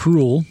school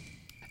cruel,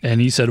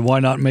 and he said, why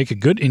not make a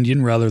good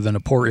Indian rather than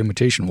a poor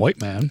imitation white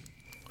man?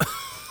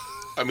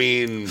 I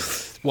mean,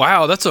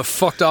 Wow, that's a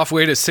fucked off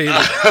way to say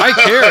that. I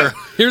care.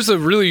 Here's a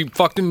really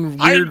fucking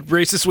weird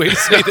racist way to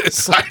say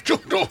this. I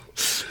don't know.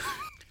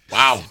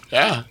 Wow.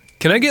 Yeah.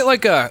 Can I get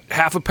like a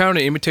half a pound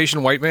of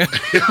imitation white man?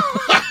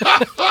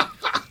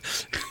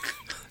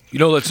 You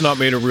know that's not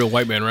made of real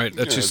white man, right?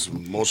 That's just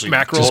It's mostly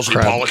mackerel. mostly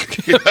crab.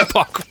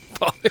 pollock,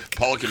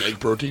 pollock and egg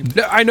protein.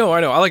 No, I know.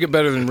 I like it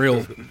better than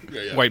real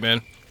Yeah. white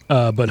man.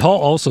 But Hall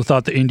also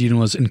thought the Indian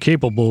was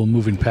incapable of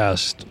moving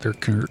past their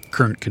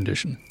current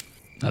condition.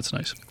 That's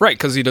nice. Right,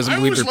 because he doesn't I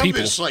believe always they're love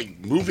people. this,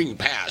 like, moving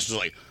past. It's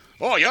like,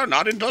 oh, you're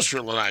not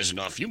industrialized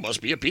enough. You must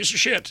be a piece of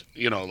shit.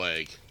 You know,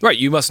 like. Right,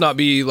 you must not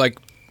be like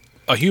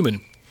a human.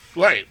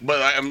 Right,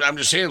 but I'm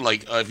just saying,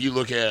 like, if you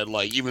look at,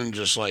 like, even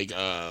just, like,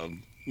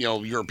 you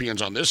know,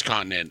 Europeans on this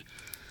continent,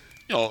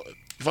 you know,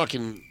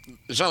 fucking.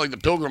 It's not like the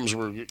Pilgrims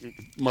were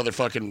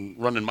motherfucking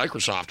running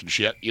Microsoft and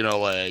shit. You know,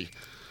 like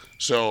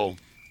so.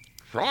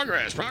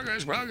 Progress.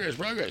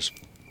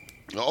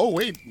 Oh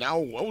wait, now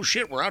oh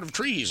shit, we're out of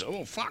trees.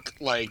 Oh fuck,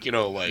 like you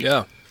know, like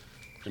Yeah.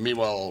 And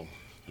meanwhile,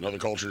 another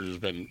culture has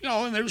been, you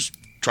know, and there's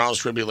trials,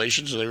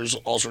 tribulations, and there's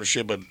all sort of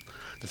shit. But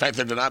the fact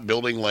that they're not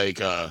building like,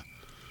 well,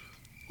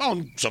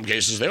 in some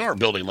cases they are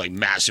building like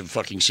massive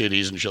fucking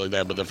cities and shit like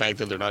that. But the fact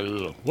that they're not,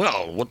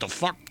 well, what the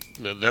fuck?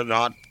 They're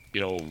not,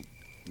 you know,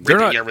 They're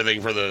ripping not-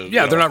 everything for the.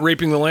 Yeah, they're not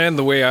raping the land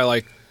the way I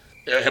like.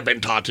 have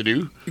been taught to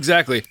do.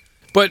 Exactly.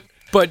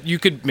 But you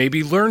could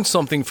maybe learn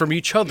something from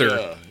each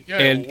other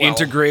and well,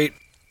 integrate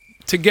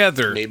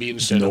together. Maybe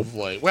instead of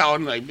like, well,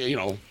 and like, you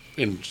know,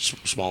 in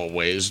small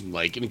ways,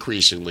 like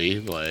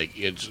increasingly, like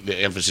it's the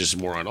emphasis is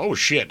more on, oh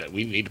shit,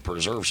 we need to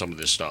preserve some of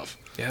this stuff.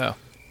 Yeah.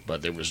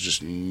 But there was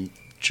just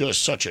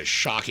such a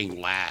shocking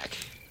lack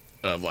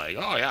of like,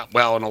 oh yeah,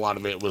 well, and a lot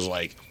of it was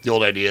like the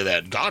old idea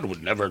that God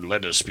would never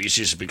let a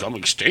species become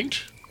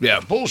extinct. Yeah.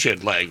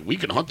 Bullshit. Like we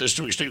can hunt this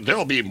to extinct.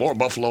 There'll be more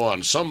buffalo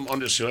on some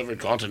undiscovered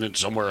continent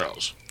somewhere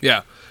else.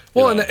 Yeah.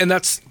 Well, You know? and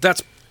that's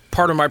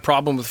part of my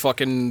problem with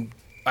fucking,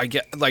 I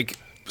get like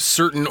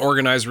certain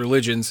organized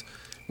religions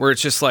where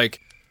it's just like,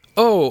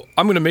 oh,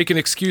 I'm going to make an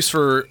excuse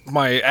for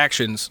my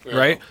actions,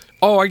 right?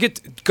 Oh, I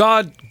get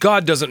God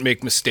doesn't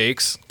make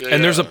mistakes,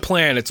 and there's a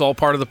plan. It's all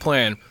part of the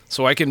plan.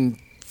 So I can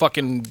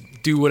fucking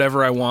do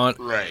whatever I want.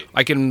 Right.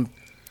 I can,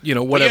 you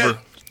know, whatever.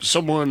 But yet,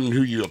 someone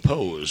who you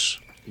oppose,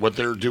 what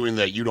they're doing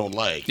that you don't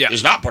like, Yeah.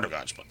 is not part of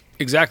God's plan.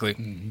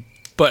 Exactly.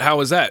 But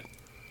how is that?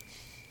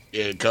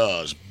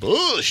 Because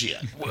bullshit.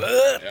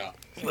 Yeah.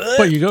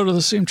 But you go to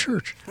the same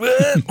church.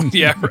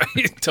 Yeah,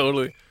 right.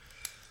 Totally.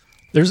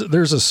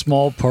 There's a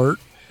small part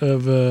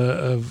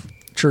of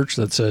church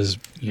that says,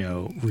 you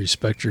know,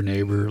 respect your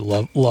neighbor,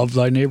 love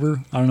thy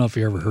neighbor. I don't know if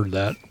you ever heard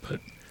that, but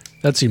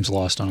that seems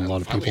lost on a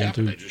lot of Finally people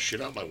happened. I too. just shit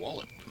out my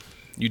wallet.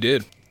 You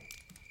did.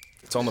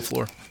 It's on the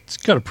floor. It's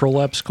got a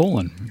prolapse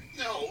colon.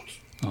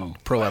 No.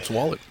 Prolapse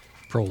wallet.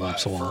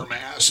 Prolapse Firm wallet.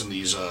 ass and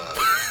these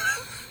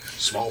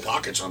small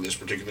pockets on this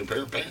particular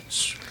pair of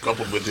pants,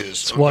 coupled with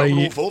this why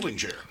you- folding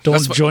chair.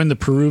 Don't join the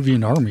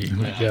Peruvian army,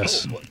 I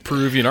guess. Oh, but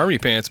Peruvian army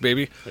pants,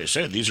 baby. like I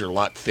said, these are a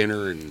lot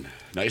thinner and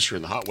nicer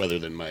in the hot weather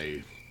than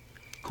my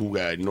cool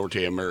guy Norte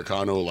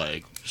Americano,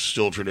 like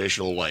still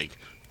traditional, like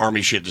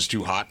army shit that's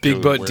too hot. Big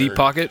to butt, wear, deep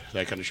pocket.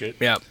 that kind of shit.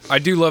 Yeah, I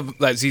do love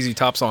that ZZ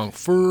Top song.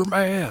 Firm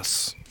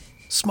ass,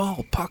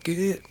 small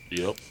pocket,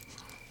 Yep.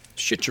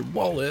 shit your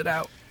wallet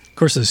out. Of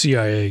course, the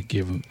CIA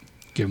gave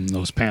him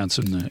those pants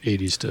in the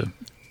 80s to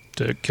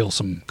kill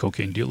some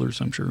cocaine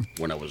dealers, I'm sure.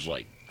 When I was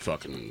like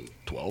fucking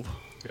 12.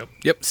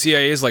 Yep,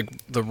 CIA is like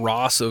the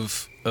Ross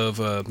of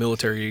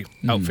military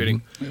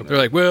outfitting. They're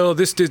like, well,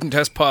 this didn't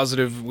test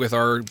positive with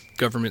our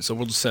government, so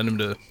we'll just sell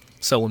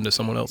them to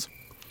someone else.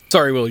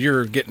 Sorry, Will,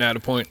 you're getting at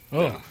a point.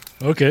 Oh,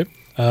 okay.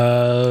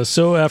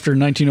 So after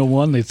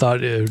 1901, they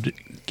thought it would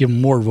give them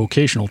more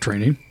vocational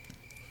training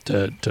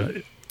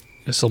to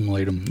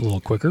assimilate them a little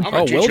quicker. I'm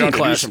going to teach you welding how to do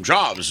class. some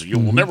jobs. You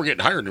will never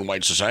get hired in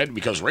white society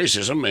because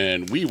racism,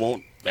 and we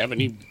won't have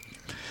any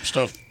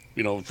stuff,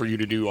 you know, for you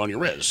to do on your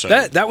res. So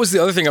That was the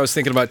other thing I was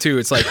thinking about too.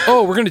 It's like,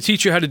 oh, we're going to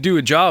teach you how to do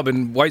a job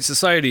in white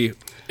society,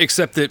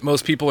 except that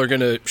most people are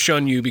going to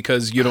shun you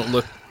because you don't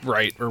look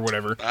right or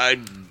whatever. I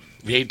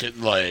hate that,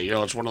 like, you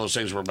know, it's one of those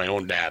things where my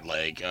own dad,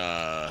 like,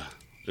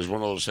 is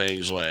one of those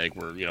things, like,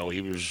 where, you know, he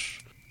was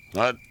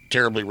not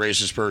terribly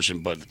racist person,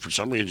 but for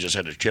some reason just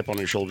had a chip on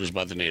his shoulders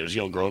about the natives.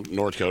 You know,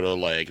 North Dakota,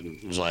 like,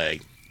 it was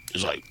like,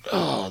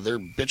 oh, they're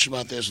bitching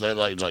about this. They're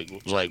like,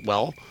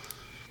 well,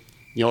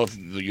 you know, if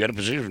you had a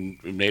position,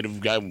 a native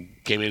guy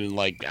came in and,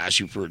 like, asked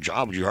you for a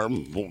job, would you hire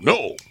him? Well,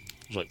 no.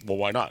 It's like, well,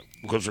 why not?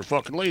 Because they're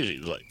fucking lazy.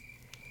 It's like,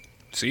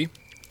 See?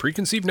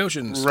 Preconceived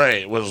notions.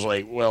 right. It was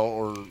like, well,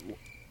 or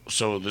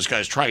so this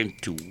guy's trying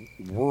to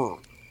work,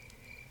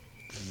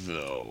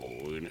 though.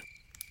 And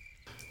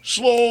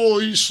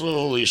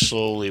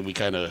slowly, we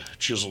kind of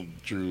chiseled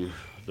through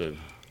the.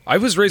 I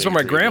was raised by my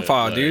Think through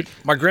grandpa, that, dude.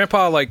 My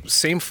grandpa, like,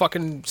 same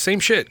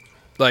shit.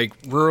 Like,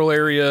 rural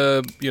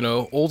area, you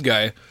know, old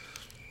guy.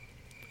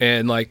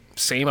 And, like,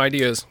 same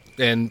ideas.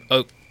 And,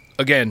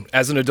 again,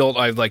 as an adult,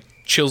 I've, like,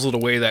 chiseled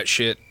away that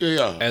shit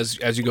Yeah. as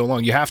you go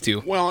along. You have to.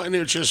 Well, and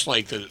it's just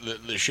like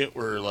the shit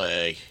where,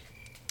 like,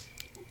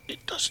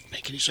 it doesn't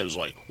make any sense.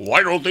 Like,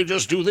 why don't they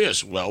just do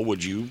this? Well,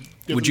 would you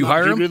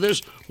hire to him? do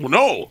this? Well,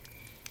 no.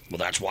 Well,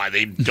 that's why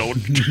they don't.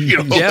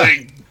 You know, Yeah.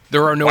 like,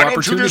 There are no why don't you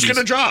opportunities. just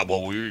get a job?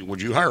 Well,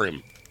 would you hire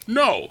him?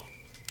 No.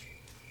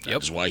 Yep.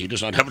 That's why he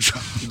does not have a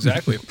job.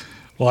 Exactly.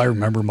 Well, I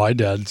remember my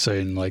dad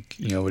saying, like,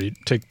 you know, he'd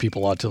take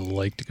people out to the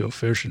lake to go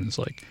fish, and it's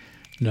like,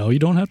 no, you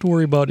don't have to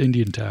worry about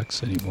Indian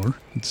tax anymore.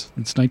 It's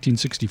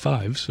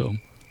 1965, so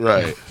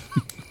Right.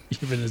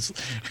 even as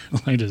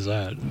light as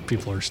that,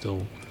 people are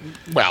still.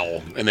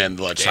 Well, and then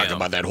let's talk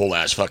about that whole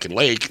ass fucking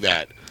lake.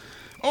 That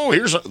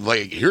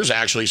here's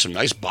actually some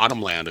nice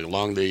bottomland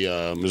along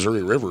the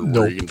Missouri River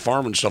where you can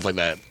farm and stuff like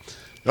that.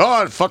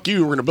 Oh, fuck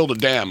you, we're going to build a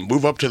dam.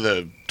 Move up to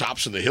the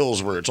tops of the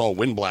hills where it's all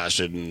wind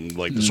blasted and,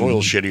 like, the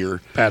soil's shittier.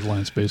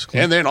 Badlands, basically.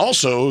 And then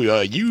also,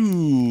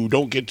 you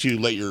don't get to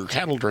let your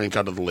cattle drink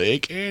out of the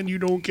lake, and you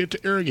don't get to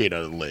irrigate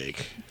out of the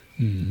lake.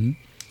 Mm-hmm.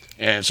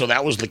 And so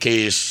that was the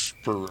case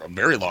for a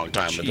very long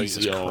time.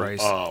 Jesus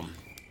Christ.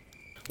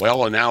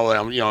 Well, and now,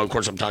 of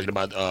course, I'm talking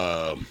about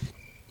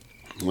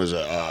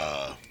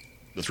the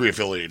three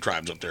affiliated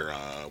tribes up there.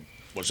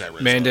 What's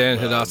that? Mandan,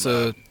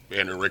 Hidatsa,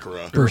 and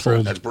Arikara.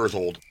 Berthold. That's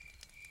Berthold.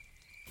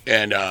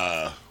 And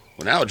well,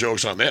 now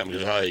joke's on them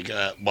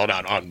because well,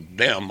 not on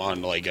them,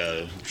 on like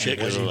shit.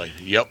 Because like,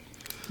 yep.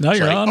 Now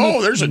you're like,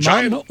 on. There's a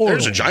giant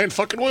oil.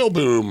 fucking oil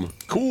boom.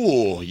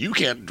 Cool. You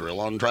can't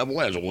drill on tribal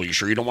lands. Well, you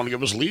sure you don't want to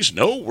give us a lease?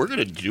 No, we're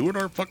gonna do it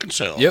our fucking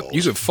selves. Yep,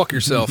 you can fuck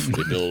yourself.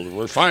 They build a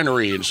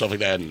refinery and stuff like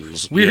that.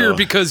 And, We're here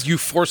because you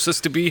forced us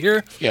to be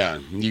here. Yeah,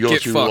 you go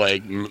Get through fucked.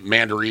 like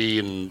Mandaree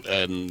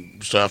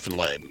and stuff, and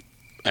like,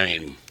 I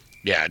mean,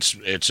 yeah,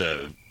 it's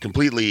a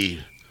completely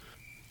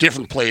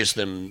different place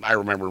than I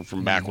remember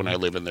from back when I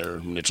lived in there.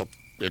 And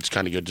it's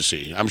kind of good to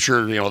see. I'm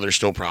sure there's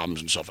still problems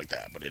and stuff like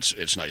that, but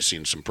it's nice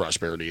seeing some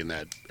prosperity in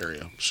that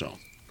area. So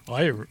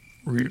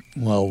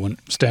when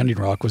Standing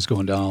Rock was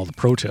going down, all the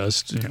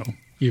protests,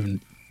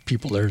 even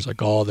people there's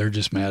like, oh, they're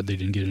just mad they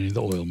didn't get any of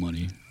the oil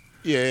money.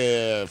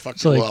 yeah, fuck.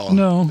 It's like, well,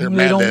 no, they're they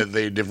mad don't- that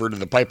they diverted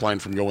the pipeline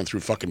from going through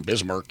fucking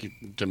Bismarck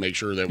to make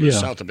sure that it was Yeah.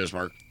 south of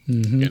Bismarck,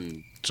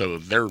 and so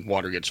their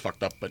water gets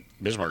fucked up, but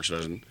Bismarck's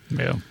doesn't.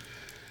 Yeah.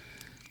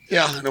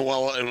 Yeah,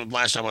 and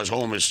last time I was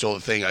home, it's still a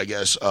thing, I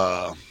guess.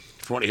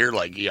 From what I hear,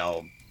 like,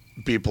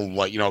 people,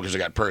 like, because they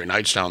got Prairie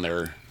Nights down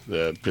there,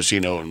 the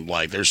casino, and,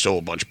 like, there's still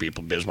a bunch of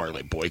people in Bismarck,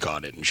 like,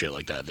 boycott it and shit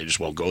like that. They just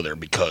won't go there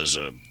because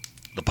of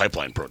the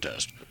pipeline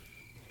protest.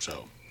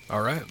 So.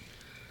 All right.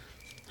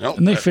 Well,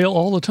 And they fail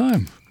all the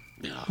time.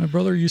 Yeah. My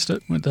brother used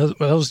to, that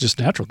was just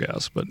natural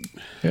gas, but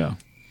yeah,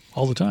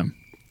 all the time.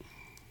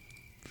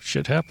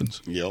 Shit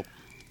happens. Yep.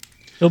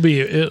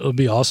 It'll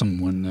be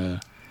awesome when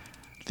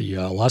the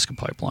Alaska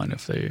pipeline,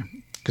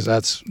 because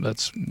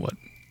that's what,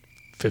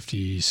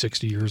 50,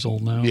 60 years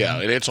old now. Yeah,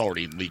 and it's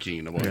already leaking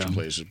in a bunch of Yeah.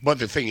 places. But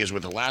the thing is,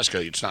 with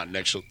Alaska, it's not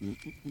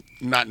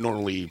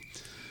normally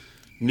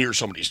near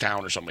somebody's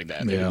town or something like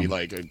that. It Yeah. would be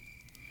like,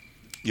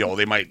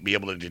 they might be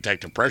able to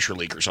detect a pressure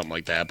leak or something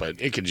like that, but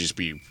it could just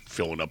be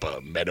filling up a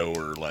meadow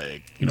or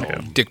like,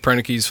 Yeah. Dick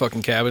Prenike's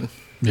fucking cabin.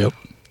 Yep.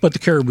 But the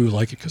caribou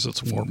like it because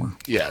it's warmer.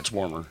 Yeah, it's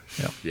warmer.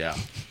 Yeah.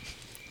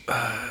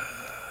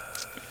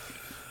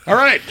 All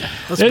right.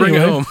 Let's bring it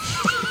Anyway. home.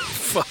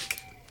 Fuck.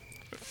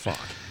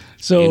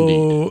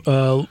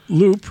 So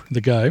Loop,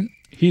 the guy,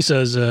 he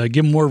says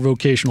give them more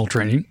vocational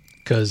training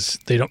because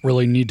they don't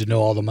really need to know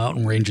all the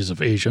mountain ranges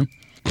of Asia.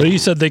 But he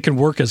said they can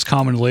work as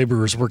common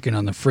laborers working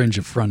on the fringe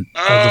of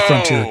the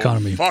frontier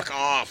economy. Fuck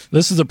off.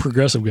 This is a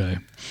progressive guy.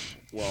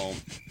 Well,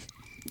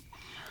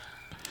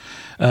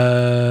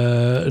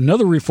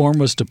 Another reform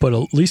was to put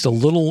at least a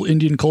little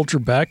Indian culture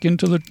back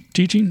into the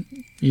teaching,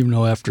 even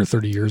though after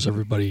 30 years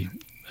everybody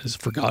has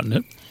forgotten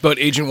it. But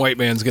Agent White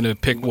Man's going to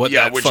pick what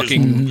that which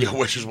fucking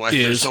is why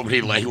there's is. so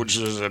many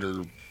languages that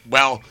are,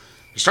 there's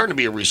starting to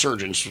be a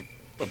resurgence,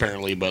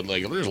 apparently, but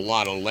like there's a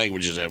lot of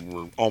languages that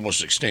were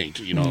almost extinct,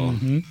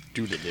 due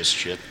to this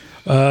shit.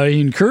 He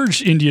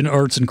encouraged Indian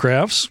arts and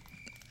crafts.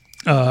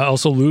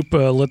 Also, Loop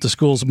let the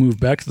schools move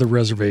back to the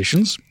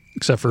reservations,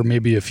 except for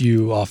maybe a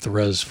few off the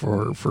res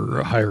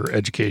for higher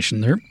education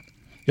there.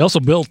 He also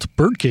built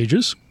bird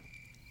cages.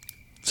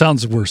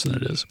 Sounds worse than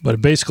it is,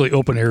 but basically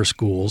open air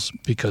schools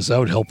because that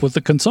would help with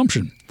the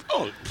consumption.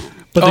 Oh,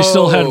 But they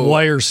still had Oh.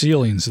 wire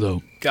ceilings,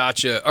 though.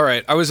 Gotcha. All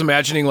right. I was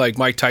imagining like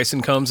Mike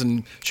Tyson comes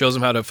and shows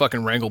him how to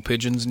fucking wrangle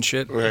pigeons and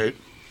shit. right.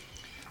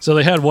 So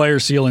they had wire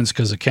ceilings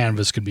because the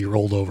canvas could be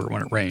rolled over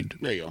when it rained.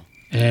 There you go.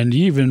 And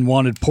he even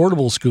wanted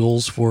portable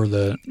schools for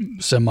the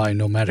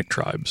semi-nomadic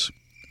tribes.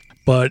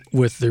 But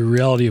with the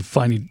reality of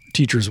finding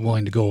teachers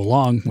willing to go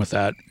along with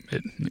that,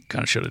 it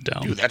kind of shut it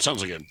down. Dude, that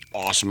sounds like an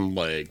awesome,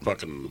 like,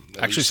 fucking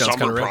Actually sounds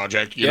summer kinda rad.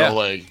 project. You Yeah. know,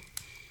 like,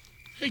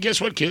 hey, guess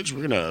what, kids?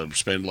 We're going to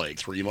spend like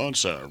 3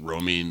 months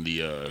roaming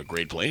the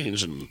Great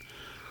Plains and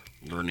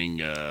learning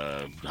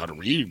how to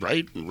read,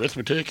 write, and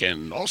arithmetic,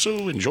 and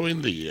also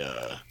enjoying the,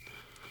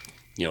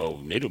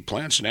 native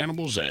plants and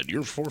animals that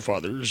your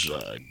forefathers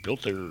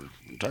built their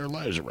entire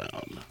lives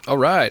around. All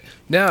right.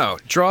 Now,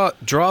 draw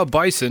a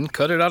bison,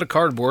 cut it out of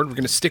cardboard. We're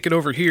going to stick it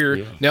over here.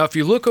 Yeah. Now, if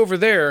you look over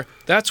there,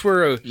 that's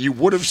where You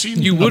would have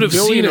seen you would have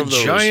seen a of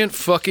those. giant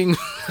fucking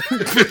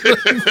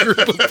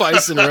group of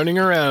bison running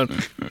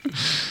around.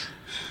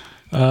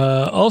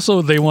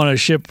 Also, they want to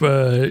ship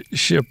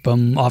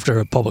them off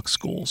to public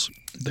schools.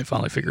 They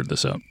finally figured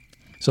this out.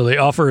 So they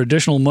offer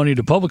additional money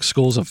to public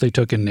schools if they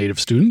took in native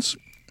students.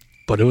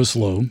 But it was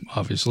slow,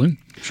 obviously.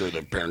 I'm sure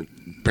the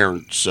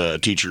parents,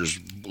 teachers,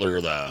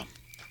 or the,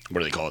 what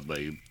do they call it,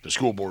 the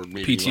school board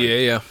meeting.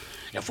 PTA, yeah.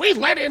 If we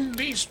let in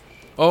these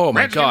Oh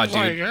my Redskins, god,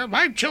 like, dude.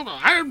 my children,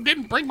 I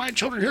didn't bring my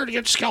children here to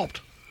get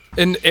scalped.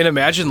 And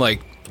imagine like,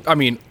 I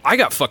mean, I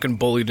got fucking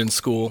bullied in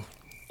school,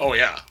 Oh,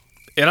 yeah.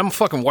 and I'm a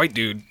fucking white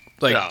dude.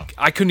 Like, Yeah.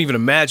 I couldn't even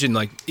imagine,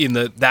 like, in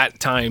that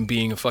time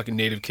being a fucking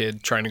native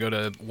kid trying to go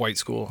to white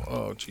school.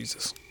 Oh,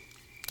 Jesus.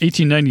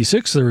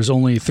 1896, there was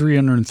only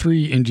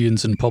 303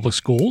 Indians in public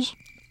schools.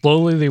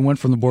 Slowly, they went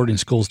from the boarding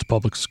schools to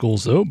public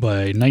schools, though.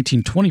 By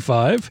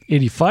 1925,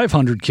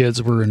 8,500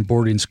 kids were in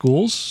boarding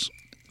schools,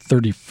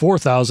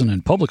 34,000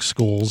 in public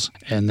schools,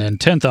 and then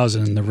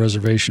 10,000 in the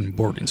reservation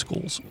boarding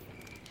schools.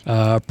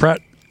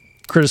 Pratt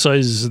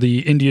criticized the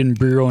Indian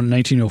Bureau in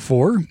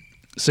 1904,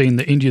 saying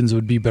the Indians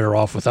would be better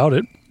off without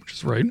it, which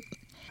is right.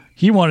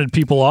 He wanted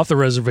people off the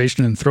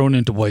reservation and thrown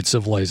into white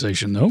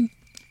civilization, though.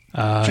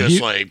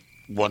 Just like,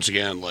 once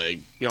again, like,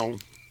 you know,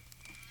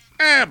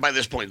 by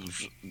this point,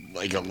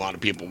 like, a lot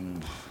of people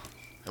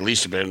at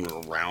least have been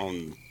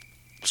around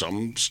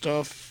some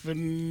stuff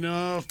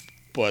enough,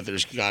 but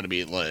there's got to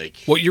be, like...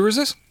 What year is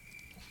this?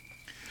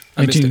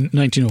 I missed it.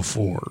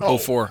 1904. Oh,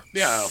 04.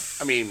 Yeah,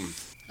 I mean,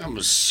 I'm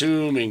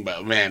assuming,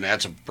 but man,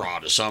 that's a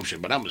broad assumption,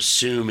 but I'm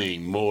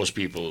assuming most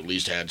people at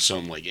least had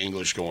some, like,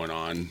 English going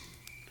on.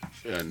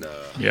 And,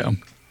 Yeah.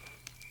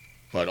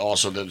 but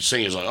also the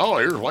thing is like, oh,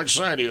 here's white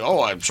society.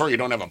 Oh, I'm sorry you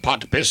don't have a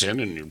pot to piss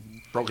in, and you're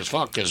broke as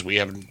fuck because we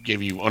haven't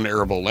give you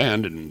unarable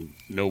land and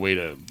no way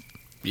to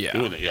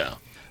do it. Yeah.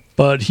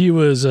 But he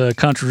was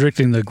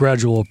contradicting the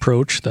gradual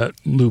approach that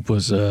Loop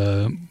was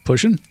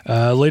pushing.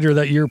 Later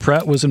that year,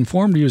 Pratt was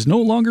informed he was no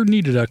longer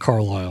needed at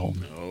Carlisle.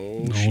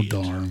 No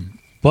darn.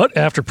 But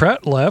after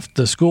Pratt left,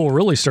 the school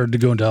really started to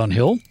go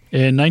downhill.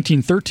 In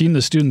 1913,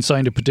 the students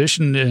signed a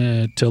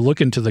petition to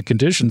look into the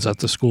conditions at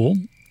the school.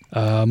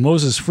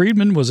 Moses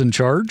Friedman was in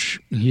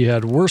charge. He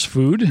had worse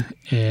food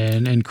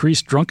and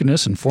increased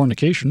drunkenness and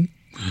fornication.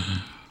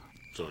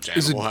 So it's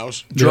Animal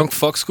House? Drunk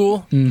fuck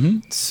school?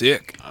 Mm-hmm.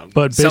 Sick.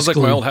 But Sounds like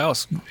my basically- old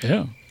house.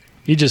 Yeah.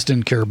 He just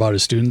didn't care about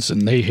his students,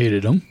 and they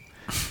hated him.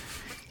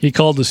 He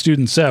called the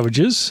students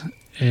savages,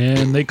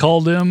 and they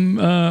called him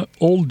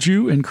old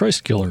Jew and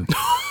Christ killer.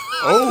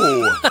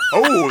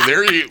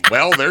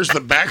 There's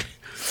the back.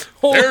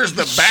 There's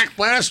the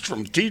backblast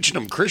from teaching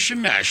them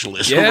Christian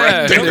nationalism Yeah,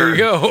 right there. there you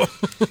go.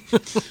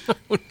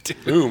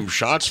 Boom,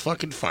 shots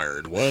fucking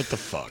fired. What the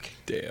fuck?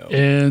 Damn.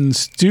 And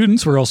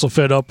students were also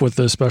fed up with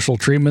the special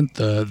treatment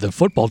the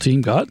football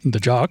team got, the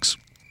Jocks.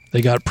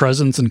 They got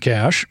presents and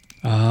cash.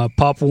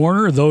 Pop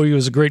Warner, though he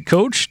was a great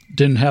coach,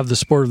 didn't have the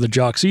support of the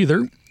Jocks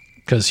either,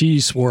 because he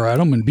swore at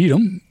them and beat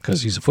them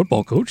because he's a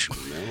football coach. Well,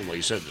 like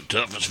you said, the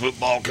toughest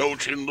football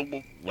coach in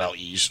the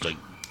East. Like,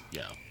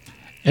 yeah.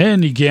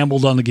 And he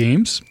gambled on the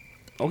games.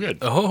 Oh, good.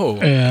 Oh.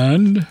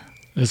 And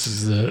this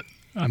is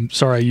I'm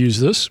sorry I used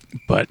this,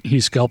 but he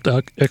scalped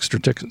out extra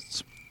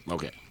tickets.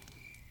 Okay.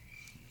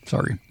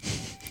 Sorry.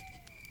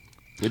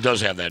 It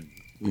does have that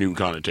new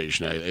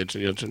connotation. I think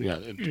you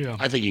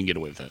can get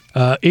away with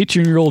that.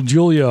 18-year-old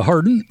Julia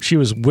Harden, she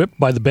was whipped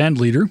by the band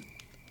leader.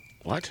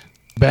 What?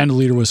 Band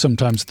leader was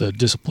sometimes the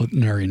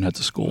disciplinarian at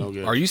the school.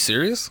 Okay. Are you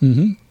serious?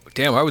 Mm-hmm.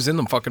 Damn, I was in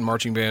the fucking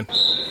marching band.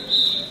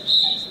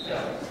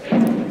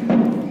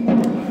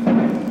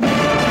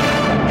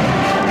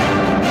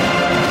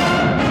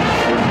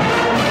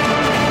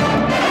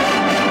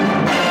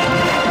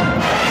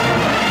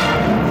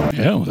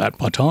 Yeah, with that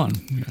baton.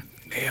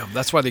 Damn,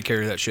 that's why they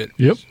carry that shit.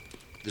 Yep.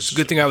 This is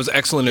Good thing I was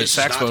excellent at This is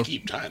not saxophone. to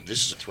keep time.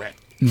 This is a threat.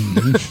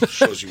 Mm-hmm.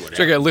 Shows you what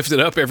So I gotta happened. lift it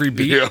up every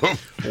beat. Yeah.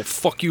 We'll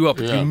fuck you up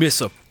if Yeah. you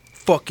miss a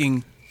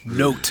fucking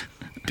note,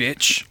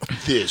 bitch.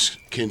 This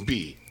can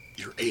be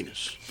your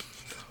anus.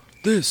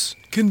 This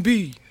can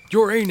be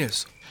your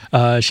anus.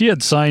 She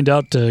had signed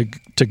out to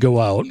go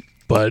out,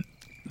 but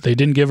they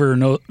didn't give her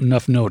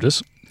enough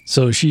notice.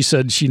 So she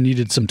said she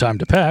needed some time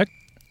to pack,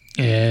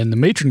 and the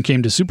matron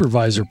came to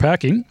supervise her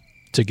packing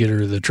to get her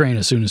to the train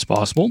as soon as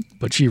possible,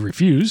 but she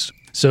refused.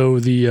 So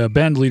the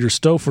band leader,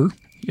 Stouffer,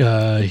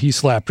 he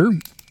slapped her.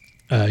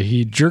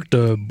 He jerked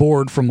a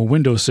board from a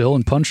windowsill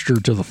and punched her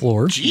to the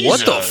floor. Jesus.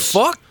 What the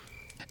fuck?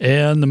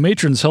 And the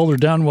matrons held her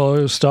down while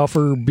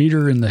Stouffer beat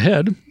her in the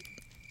head.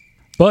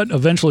 But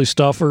eventually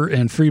Stouffer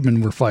and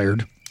Friedman were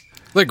fired.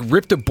 Like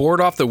ripped a board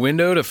off the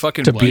window to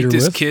fucking To beat beat her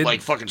this with? kid?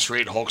 Like fucking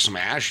straight Hulk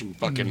smash and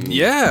fucking...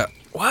 Yeah.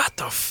 What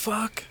the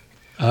fuck?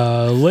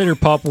 Later,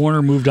 Pop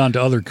Warner moved on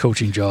to other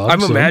coaching jobs.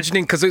 I'm so-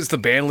 imagining, because it's the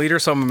band leader,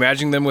 so I'm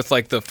imagining them with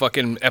like the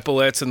fucking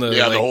epaulets and the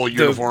Yeah, the like, whole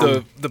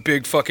uniform. the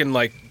big fucking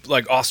like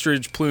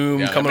ostrich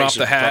plume Yeah, that coming makes off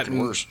the it hat. fucking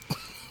and- worse.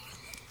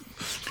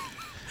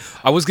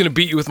 I was gonna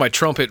beat you with my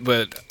trumpet,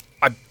 but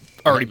I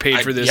already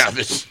paid for this. Yeah,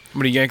 this I'm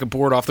gonna yank a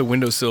board off the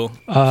windowsill.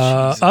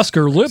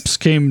 Oscar Lips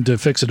came to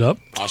fix it up.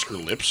 Oscar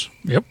lips.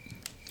 Yep.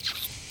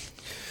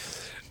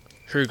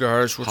 Hey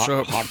guys, what's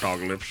up? Hot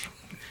dog lips.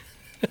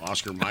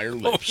 Oscar Mayer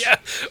Oh lips. yeah,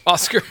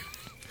 Oscar.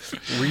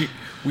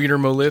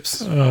 Wienermo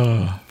lips.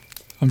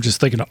 I'm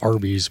just thinking of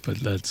Arby's, but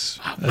that's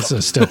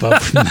a step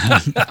up from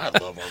that. I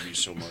love Arby's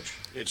so much.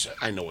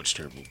 I know it's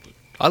terrible, but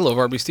I love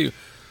Arby's too.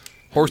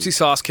 Horsey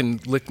sauce can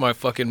lick my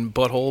fucking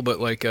butthole, but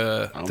like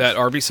that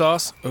Arby's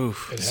sauce,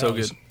 oof, so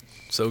has. good,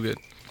 so good.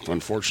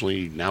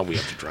 unfortunately now we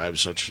have to drive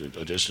such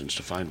a distance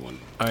to find one.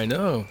 I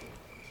know.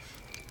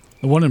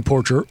 The one in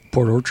Port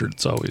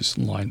Orchard's always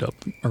lined up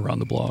around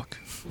the block.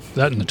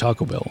 That and the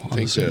Taco Bell I on the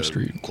think same the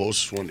street.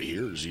 closest one to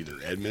here is either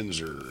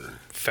Edmonds or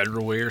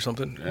Federal Way or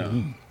something. yeah.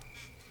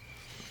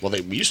 Well,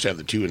 we used to have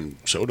the two in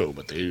Soto,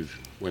 but they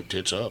went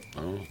tits up.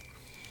 Oh.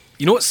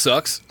 You know what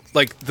sucks?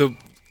 Like the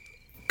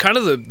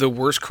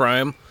worst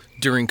crime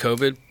during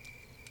COVID,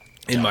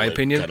 in my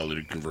opinion.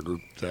 Catalytic converter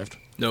theft.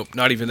 Nope,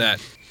 not even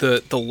that.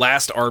 The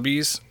last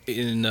Arby's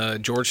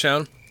in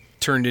Georgetown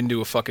turned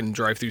into a fucking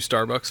drive-through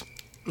Starbucks.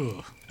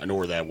 Ugh. I know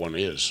where that one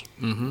is.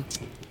 Mm-hmm.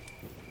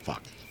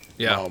 Fuck.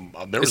 Yeah.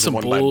 There It's was some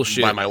one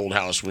bullshit. by my old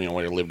house when I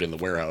lived in the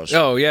warehouse.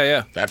 Oh,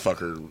 yeah. That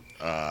fucker,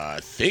 I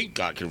think,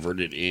 got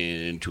converted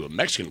into a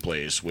Mexican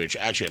place, which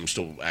actually I'm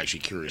still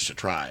curious to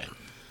try.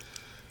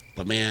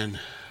 But man,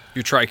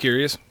 You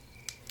tri-curious?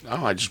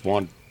 oh, I just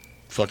want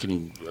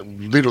fucking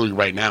literally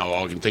right now.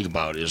 All I can think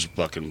about is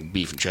fucking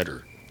beef and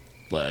cheddar,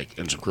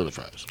 and some curly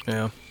fries.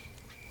 Yeah.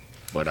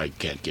 But I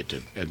can't get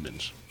to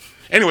Edmonds.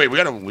 Anyway, we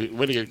gotta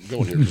get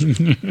going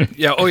here.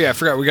 Yeah. Oh, yeah. I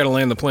forgot. We got to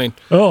land the plane.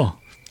 Oh,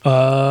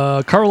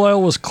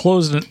 Carlisle was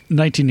closed in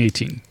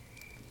 1918,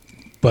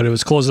 but it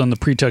was closed on the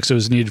pretext it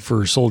was needed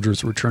for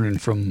soldiers returning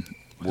from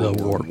the war.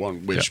 World War I,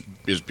 which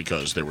is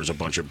because there was a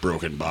bunch of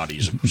broken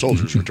bodies of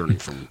soldiers returning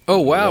from. Oh,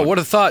 wow. War. What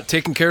a thought.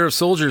 Taking care of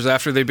soldiers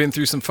after they've been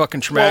through some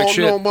fucking traumatic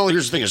shit. Well,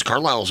 here's the thing: is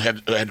Carlisle's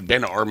had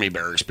been to army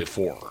barracks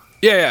before.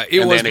 Yeah.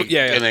 It was. Then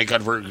Yeah. And they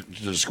converted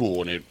to the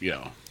school, and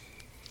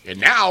and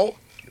now,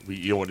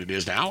 you know what it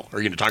is now? Are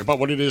you going to talk about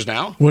what it is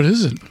now? What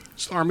is it?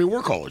 It's the Army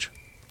War College.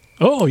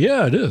 Oh,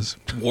 yeah, it is.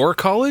 War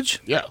college?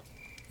 Yeah,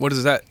 What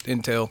does that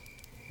entail?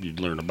 you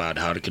learn about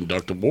how to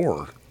conduct a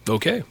war,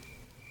 Okay.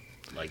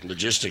 like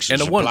logistics and,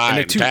 And a 1, supply and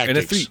a 2, tactics. and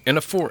a 3, and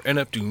a 4, and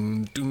a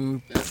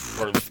doom.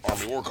 For the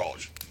Army War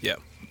College. Yeah.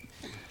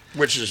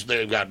 Which is,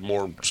 they've got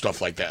more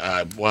stuff like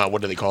that.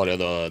 What do they call it?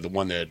 The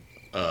one that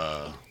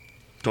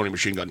Tony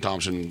Machine Gun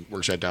Thompson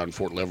works at down in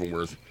Fort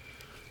Leavenworth.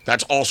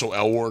 That's also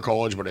L War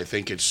College, but I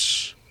think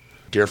it's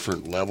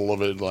different level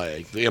of it.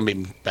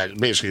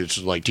 Basically, it's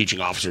like teaching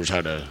officers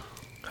how to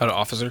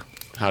officer?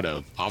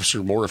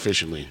 officer more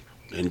efficiently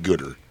and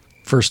gooder.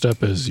 First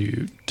step is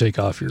you take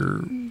off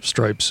your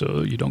stripes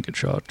so you don't get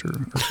shot or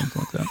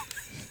something like that.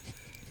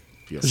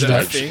 If you have Is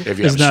that-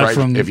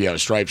 stripes, if you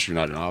have stripes, you're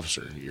not an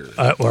officer. You're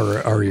or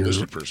a your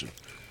lizard person.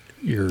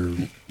 your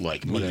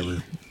Like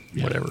whatever,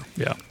 me. whatever.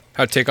 Yeah.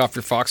 How to take off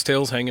your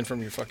foxtails hanging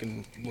from your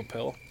fucking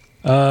lapel?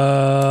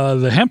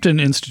 The Hampton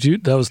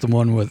Institute, that was the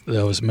one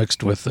that was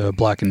mixed with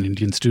black and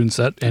Indian students.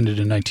 That ended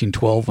in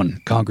 1912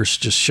 when Congress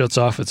just shuts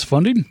off its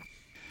funding.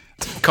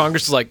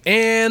 Congress is like,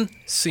 and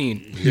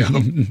scene. Yeah.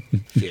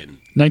 Finn.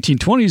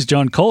 1920s,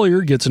 John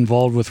Collier gets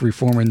involved with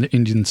reforming the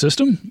Indian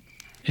system.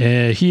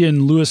 He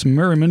and Lewis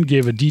Merriman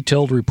gave a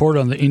detailed report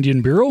on the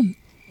Indian Bureau,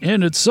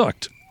 and it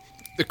sucked.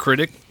 The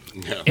critic.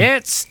 Yeah.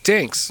 It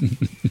stinks.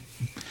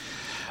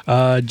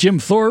 Jim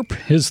Thorpe,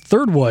 his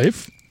third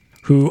wife,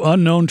 who,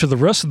 unknown to the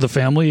rest of the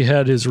family,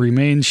 had his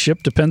remains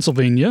shipped to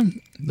Pennsylvania.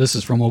 This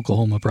is from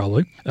Oklahoma,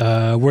 probably.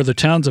 Where the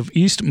towns of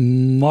East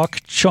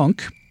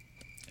Mock-Chunk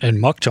and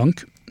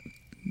Mock-Chunk,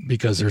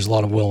 because there's a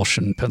lot of Welsh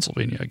in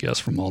Pennsylvania, I guess,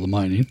 from all the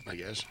mining. I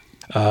guess.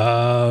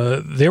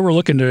 They were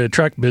looking to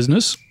attract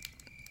business,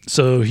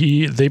 so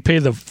they pay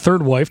the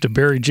third wife to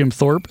bury Jim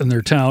Thorpe in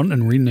their town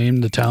and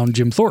rename the town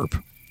Jim Thorpe,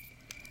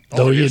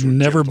 though he had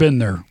never been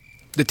there.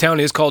 The town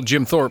is called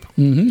Jim Thorpe,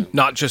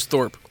 not just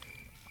Thorpe.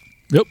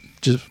 Yep,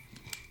 just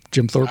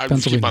Jim Thorpe, I just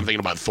Pennsylvania. keep on thinking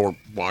about Thorpe,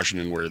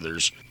 Washington, where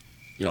there's,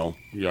 you're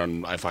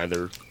on I-5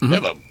 there. They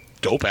have a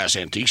dope-ass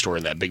antique store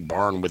in that big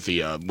barn with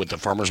the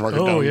farmer's market.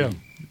 Oh, down. yeah,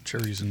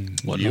 cherries and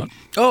whatnot.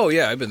 Oh,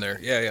 yeah, I've been there.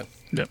 Yeah.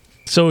 Yep.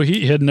 So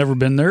he had never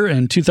been there.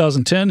 In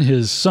 2010,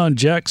 his son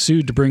Jack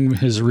sued to bring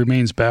his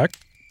remains back,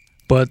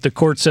 but the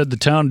court said the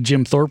town of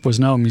Jim Thorpe was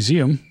now a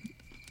museum,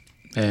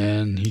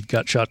 and he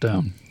got shot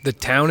down. The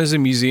town is a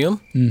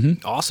museum?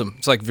 Mm-hmm. Awesome.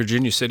 It's like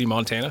Virginia City,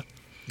 Montana.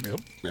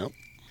 Yep.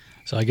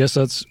 So I guess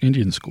that's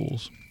Indian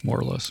schools, more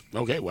or less.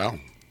 Okay, well.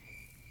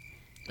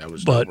 That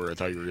was But- not where I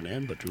thought you were going to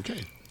end, but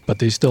okay. But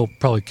they still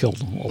probably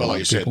killed a Well, lot like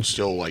I of said, people.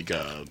 still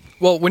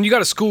Well, when you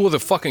got a school with a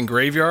fucking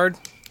graveyard,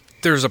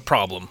 there's a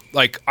problem.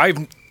 Like I've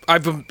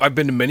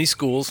been to many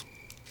schools.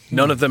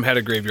 None of them had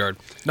a graveyard.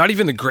 Not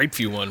even the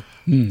Grapeview one.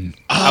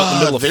 Out in the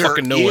middle of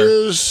fucking nowhere.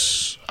 There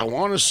is, I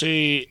want to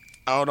say,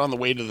 out on the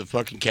way to the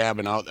fucking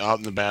cabin, out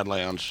in the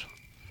Badlands,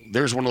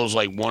 there's one of those,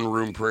 like,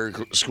 one-room prairie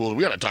schools.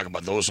 We got to talk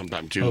about those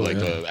sometime, too.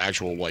 The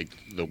actual, like,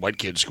 the white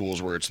kid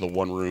schools where it's the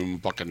one-room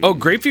fucking... Oh,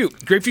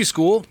 Grapeview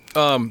School,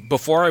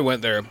 before I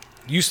went there,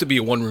 used to be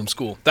a one-room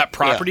school. That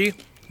property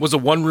was a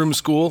one-room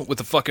school with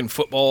a fucking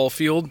football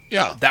field.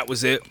 Yeah. That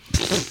was it.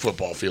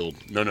 Football field.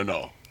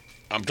 No.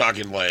 I'm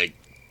talking, like,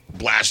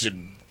 blasted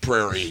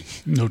prairie.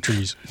 No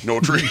trees. No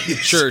trees.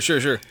 Sure.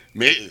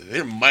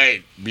 There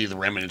might be the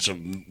remnants of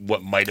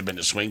what might have been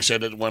a swing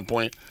set at one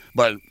point,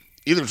 but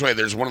either way,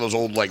 there's one of those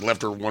old, like,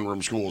 leftover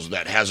one-room schools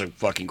that has a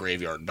fucking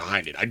graveyard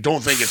behind it. I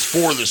don't think it's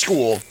for the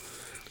school.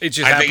 It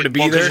just happened to be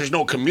because there. there's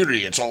no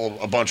community. It's all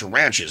a bunch of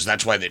ranches.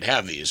 That's why they'd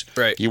have these.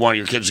 Right. You want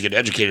your kids to get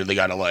educated, they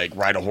got to, like,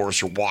 ride a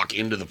horse or walk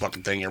into the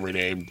fucking thing every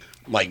day.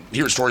 Like,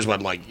 hear stories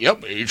about, like,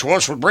 yep, each of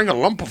us would bring a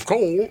lump of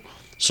coal.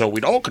 So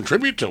we'd all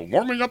contribute to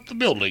warming up the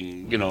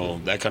building, you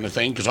know, that kind of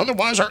thing, because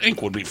otherwise our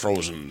ink would be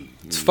frozen.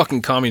 It's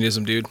fucking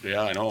communism, dude.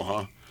 Yeah, I know,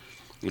 huh?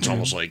 It's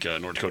almost like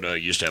North Dakota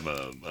used to have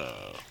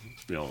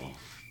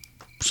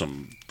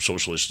some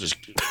socialist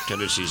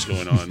tendencies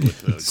going on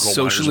with the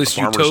socialist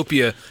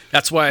utopia.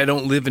 That's why I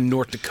don't live in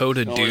North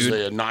Dakota, dude. It was dude.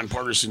 the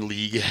nonpartisan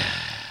league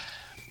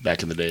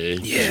back in the day.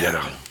 Yeah. You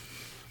gotta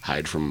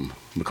hide from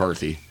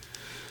McCarthy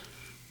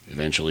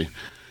eventually.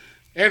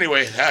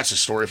 Anyway, that's a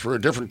story for a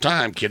different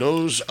time,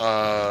 kiddos.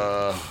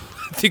 I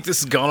think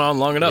this has gone on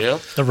long enough.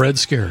 Yep. The Red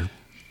Scare,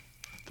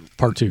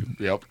 Part 2.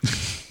 Yep.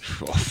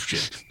 Oh,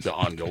 shit. The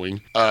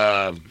ongoing.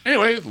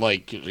 Anyway,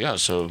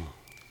 so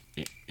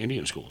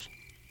Indian schools.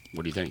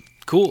 What do you think?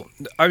 Cool.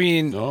 I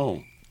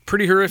mean,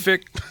 pretty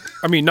horrific.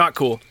 I mean, not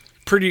cool.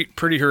 Pretty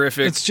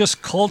horrific. It's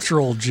just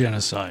cultural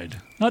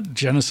genocide, not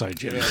genocide.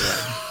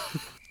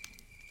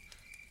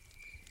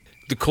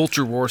 The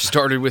culture war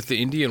started with the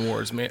Indian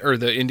wars, man, or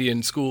the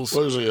Indian schools.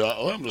 What is it?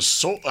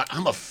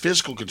 I'm a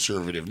fiscal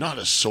conservative, not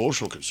a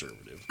social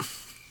conservative.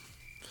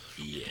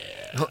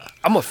 Yeah.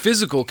 I'm a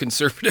physical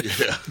conservative.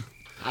 Yeah.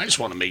 I just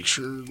want to make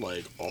sure,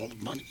 all the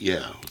money.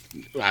 Yeah.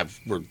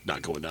 We're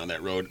not going down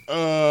that road.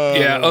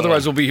 Yeah,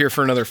 otherwise we'll be here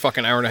for another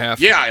fucking hour and a half.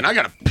 Yeah, and I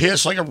got to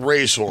piss like a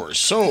racehorse.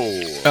 So,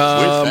 with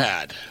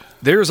that.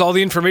 There's all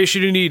the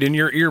information you need in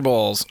your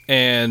earballs,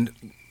 and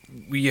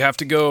we have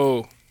to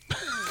go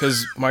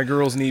because my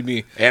girls need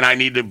me. And I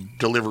need to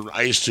deliver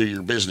ice to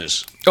your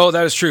business. Oh,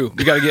 that is true.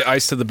 We got to get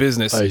ice to the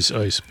business.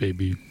 Ice,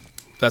 baby.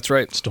 That's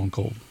right. Stone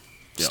Cold.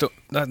 Yep.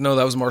 No,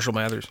 that was Marshall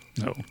Mathers.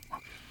 No.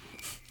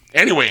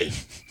 Anyway.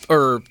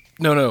 Or,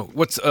 no.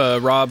 What's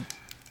Rob?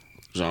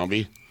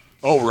 Zombie?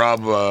 Oh, Rob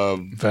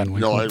Van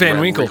Winkle. No,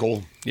 Van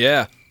Winkle.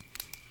 Yeah.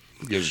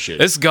 Who gives a shit?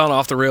 This has gone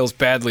off the rails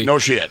badly. No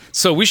shit.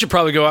 So we should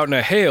probably go out in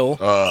a hail.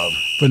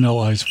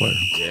 Vanilla Ice Fire.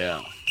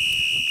 Yeah.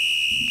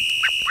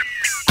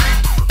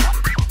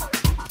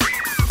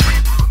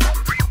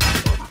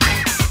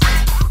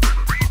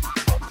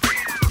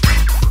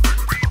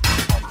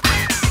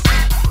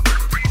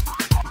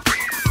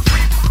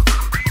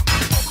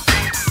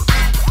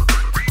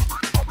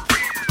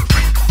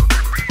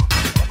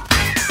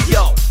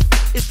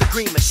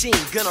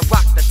 Gonna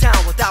rock the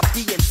town without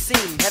being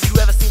seen. Have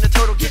you ever seen a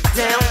turtle get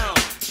down?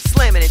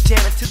 Slamming and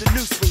jamming to the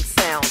new swing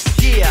sound.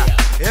 Yeah,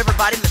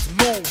 everybody let's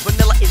move.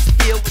 Vanilla is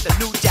filled with a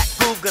new jack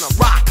groove. Gonna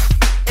rock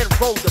and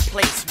roll the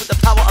place with the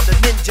power of the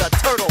Ninja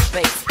Turtle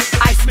bass.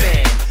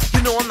 Iceman,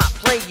 you know I'm not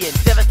playing.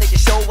 Devastate the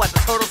show what the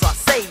turtles are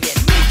saying.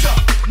 Ninja,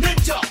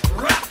 ninja,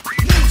 rap.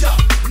 Ninja,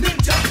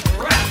 ninja,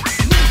 rap.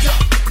 Ninja,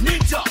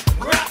 ninja,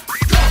 rap.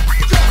 Go,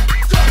 go,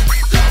 go,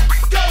 go.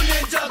 Go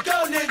ninja, go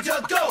ninja,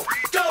 go.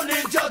 Go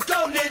ninja,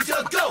 go ninja,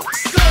 go.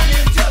 Go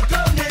ninja,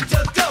 go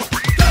ninja, go.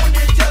 Go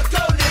ninja,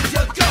 go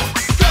ninja, go.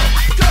 Go,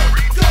 go,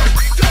 go,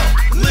 go.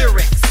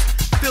 Lyrics,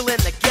 fill in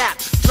the gap.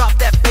 Drop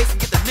that bass and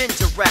get the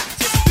ninja rap.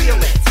 Just feel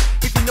it,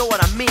 if you know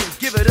what I mean.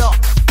 Give it up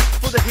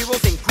for the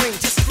heroes in green.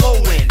 Just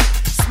flowing,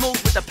 smooth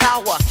with the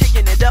power.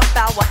 Kicking it up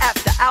hour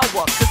after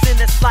hour. Cause in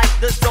this life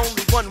there's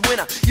only one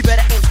winner. You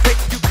better aim straight,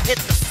 you can hit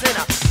the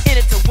center. In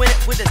it to win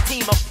it with a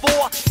team of 4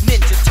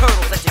 Ninja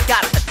Turtles that you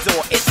gotta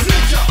adore. It's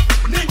Ninja,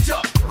 Ninja,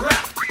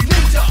 Rap.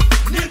 Ninja,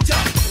 Ninja,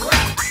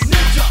 Rap.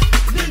 Ninja,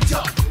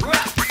 Ninja,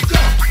 Rap.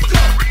 Go,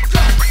 go,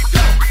 go,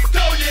 go.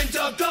 Go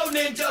Ninja, go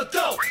Ninja,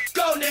 go.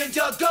 Go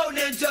Ninja, go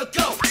Ninja,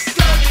 go.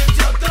 Go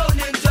Ninja, go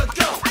Ninja,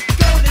 go.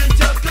 Go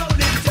Ninja, go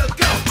Ninja,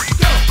 go.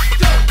 Go,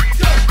 go,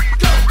 go,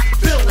 go.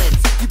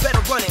 Villains, you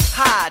better run and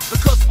hide,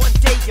 because one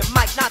day you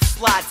might not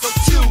slide. So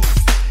choose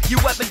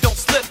your weapon, don't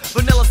slip.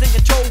 Vanilla's in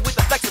control with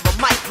the flex of a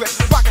mic grip.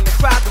 Rocking the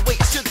crowd the way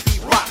it should be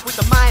rocked with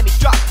the Miami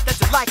drop that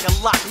you like a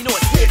lot. You know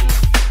it's hidden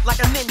like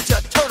a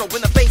ninja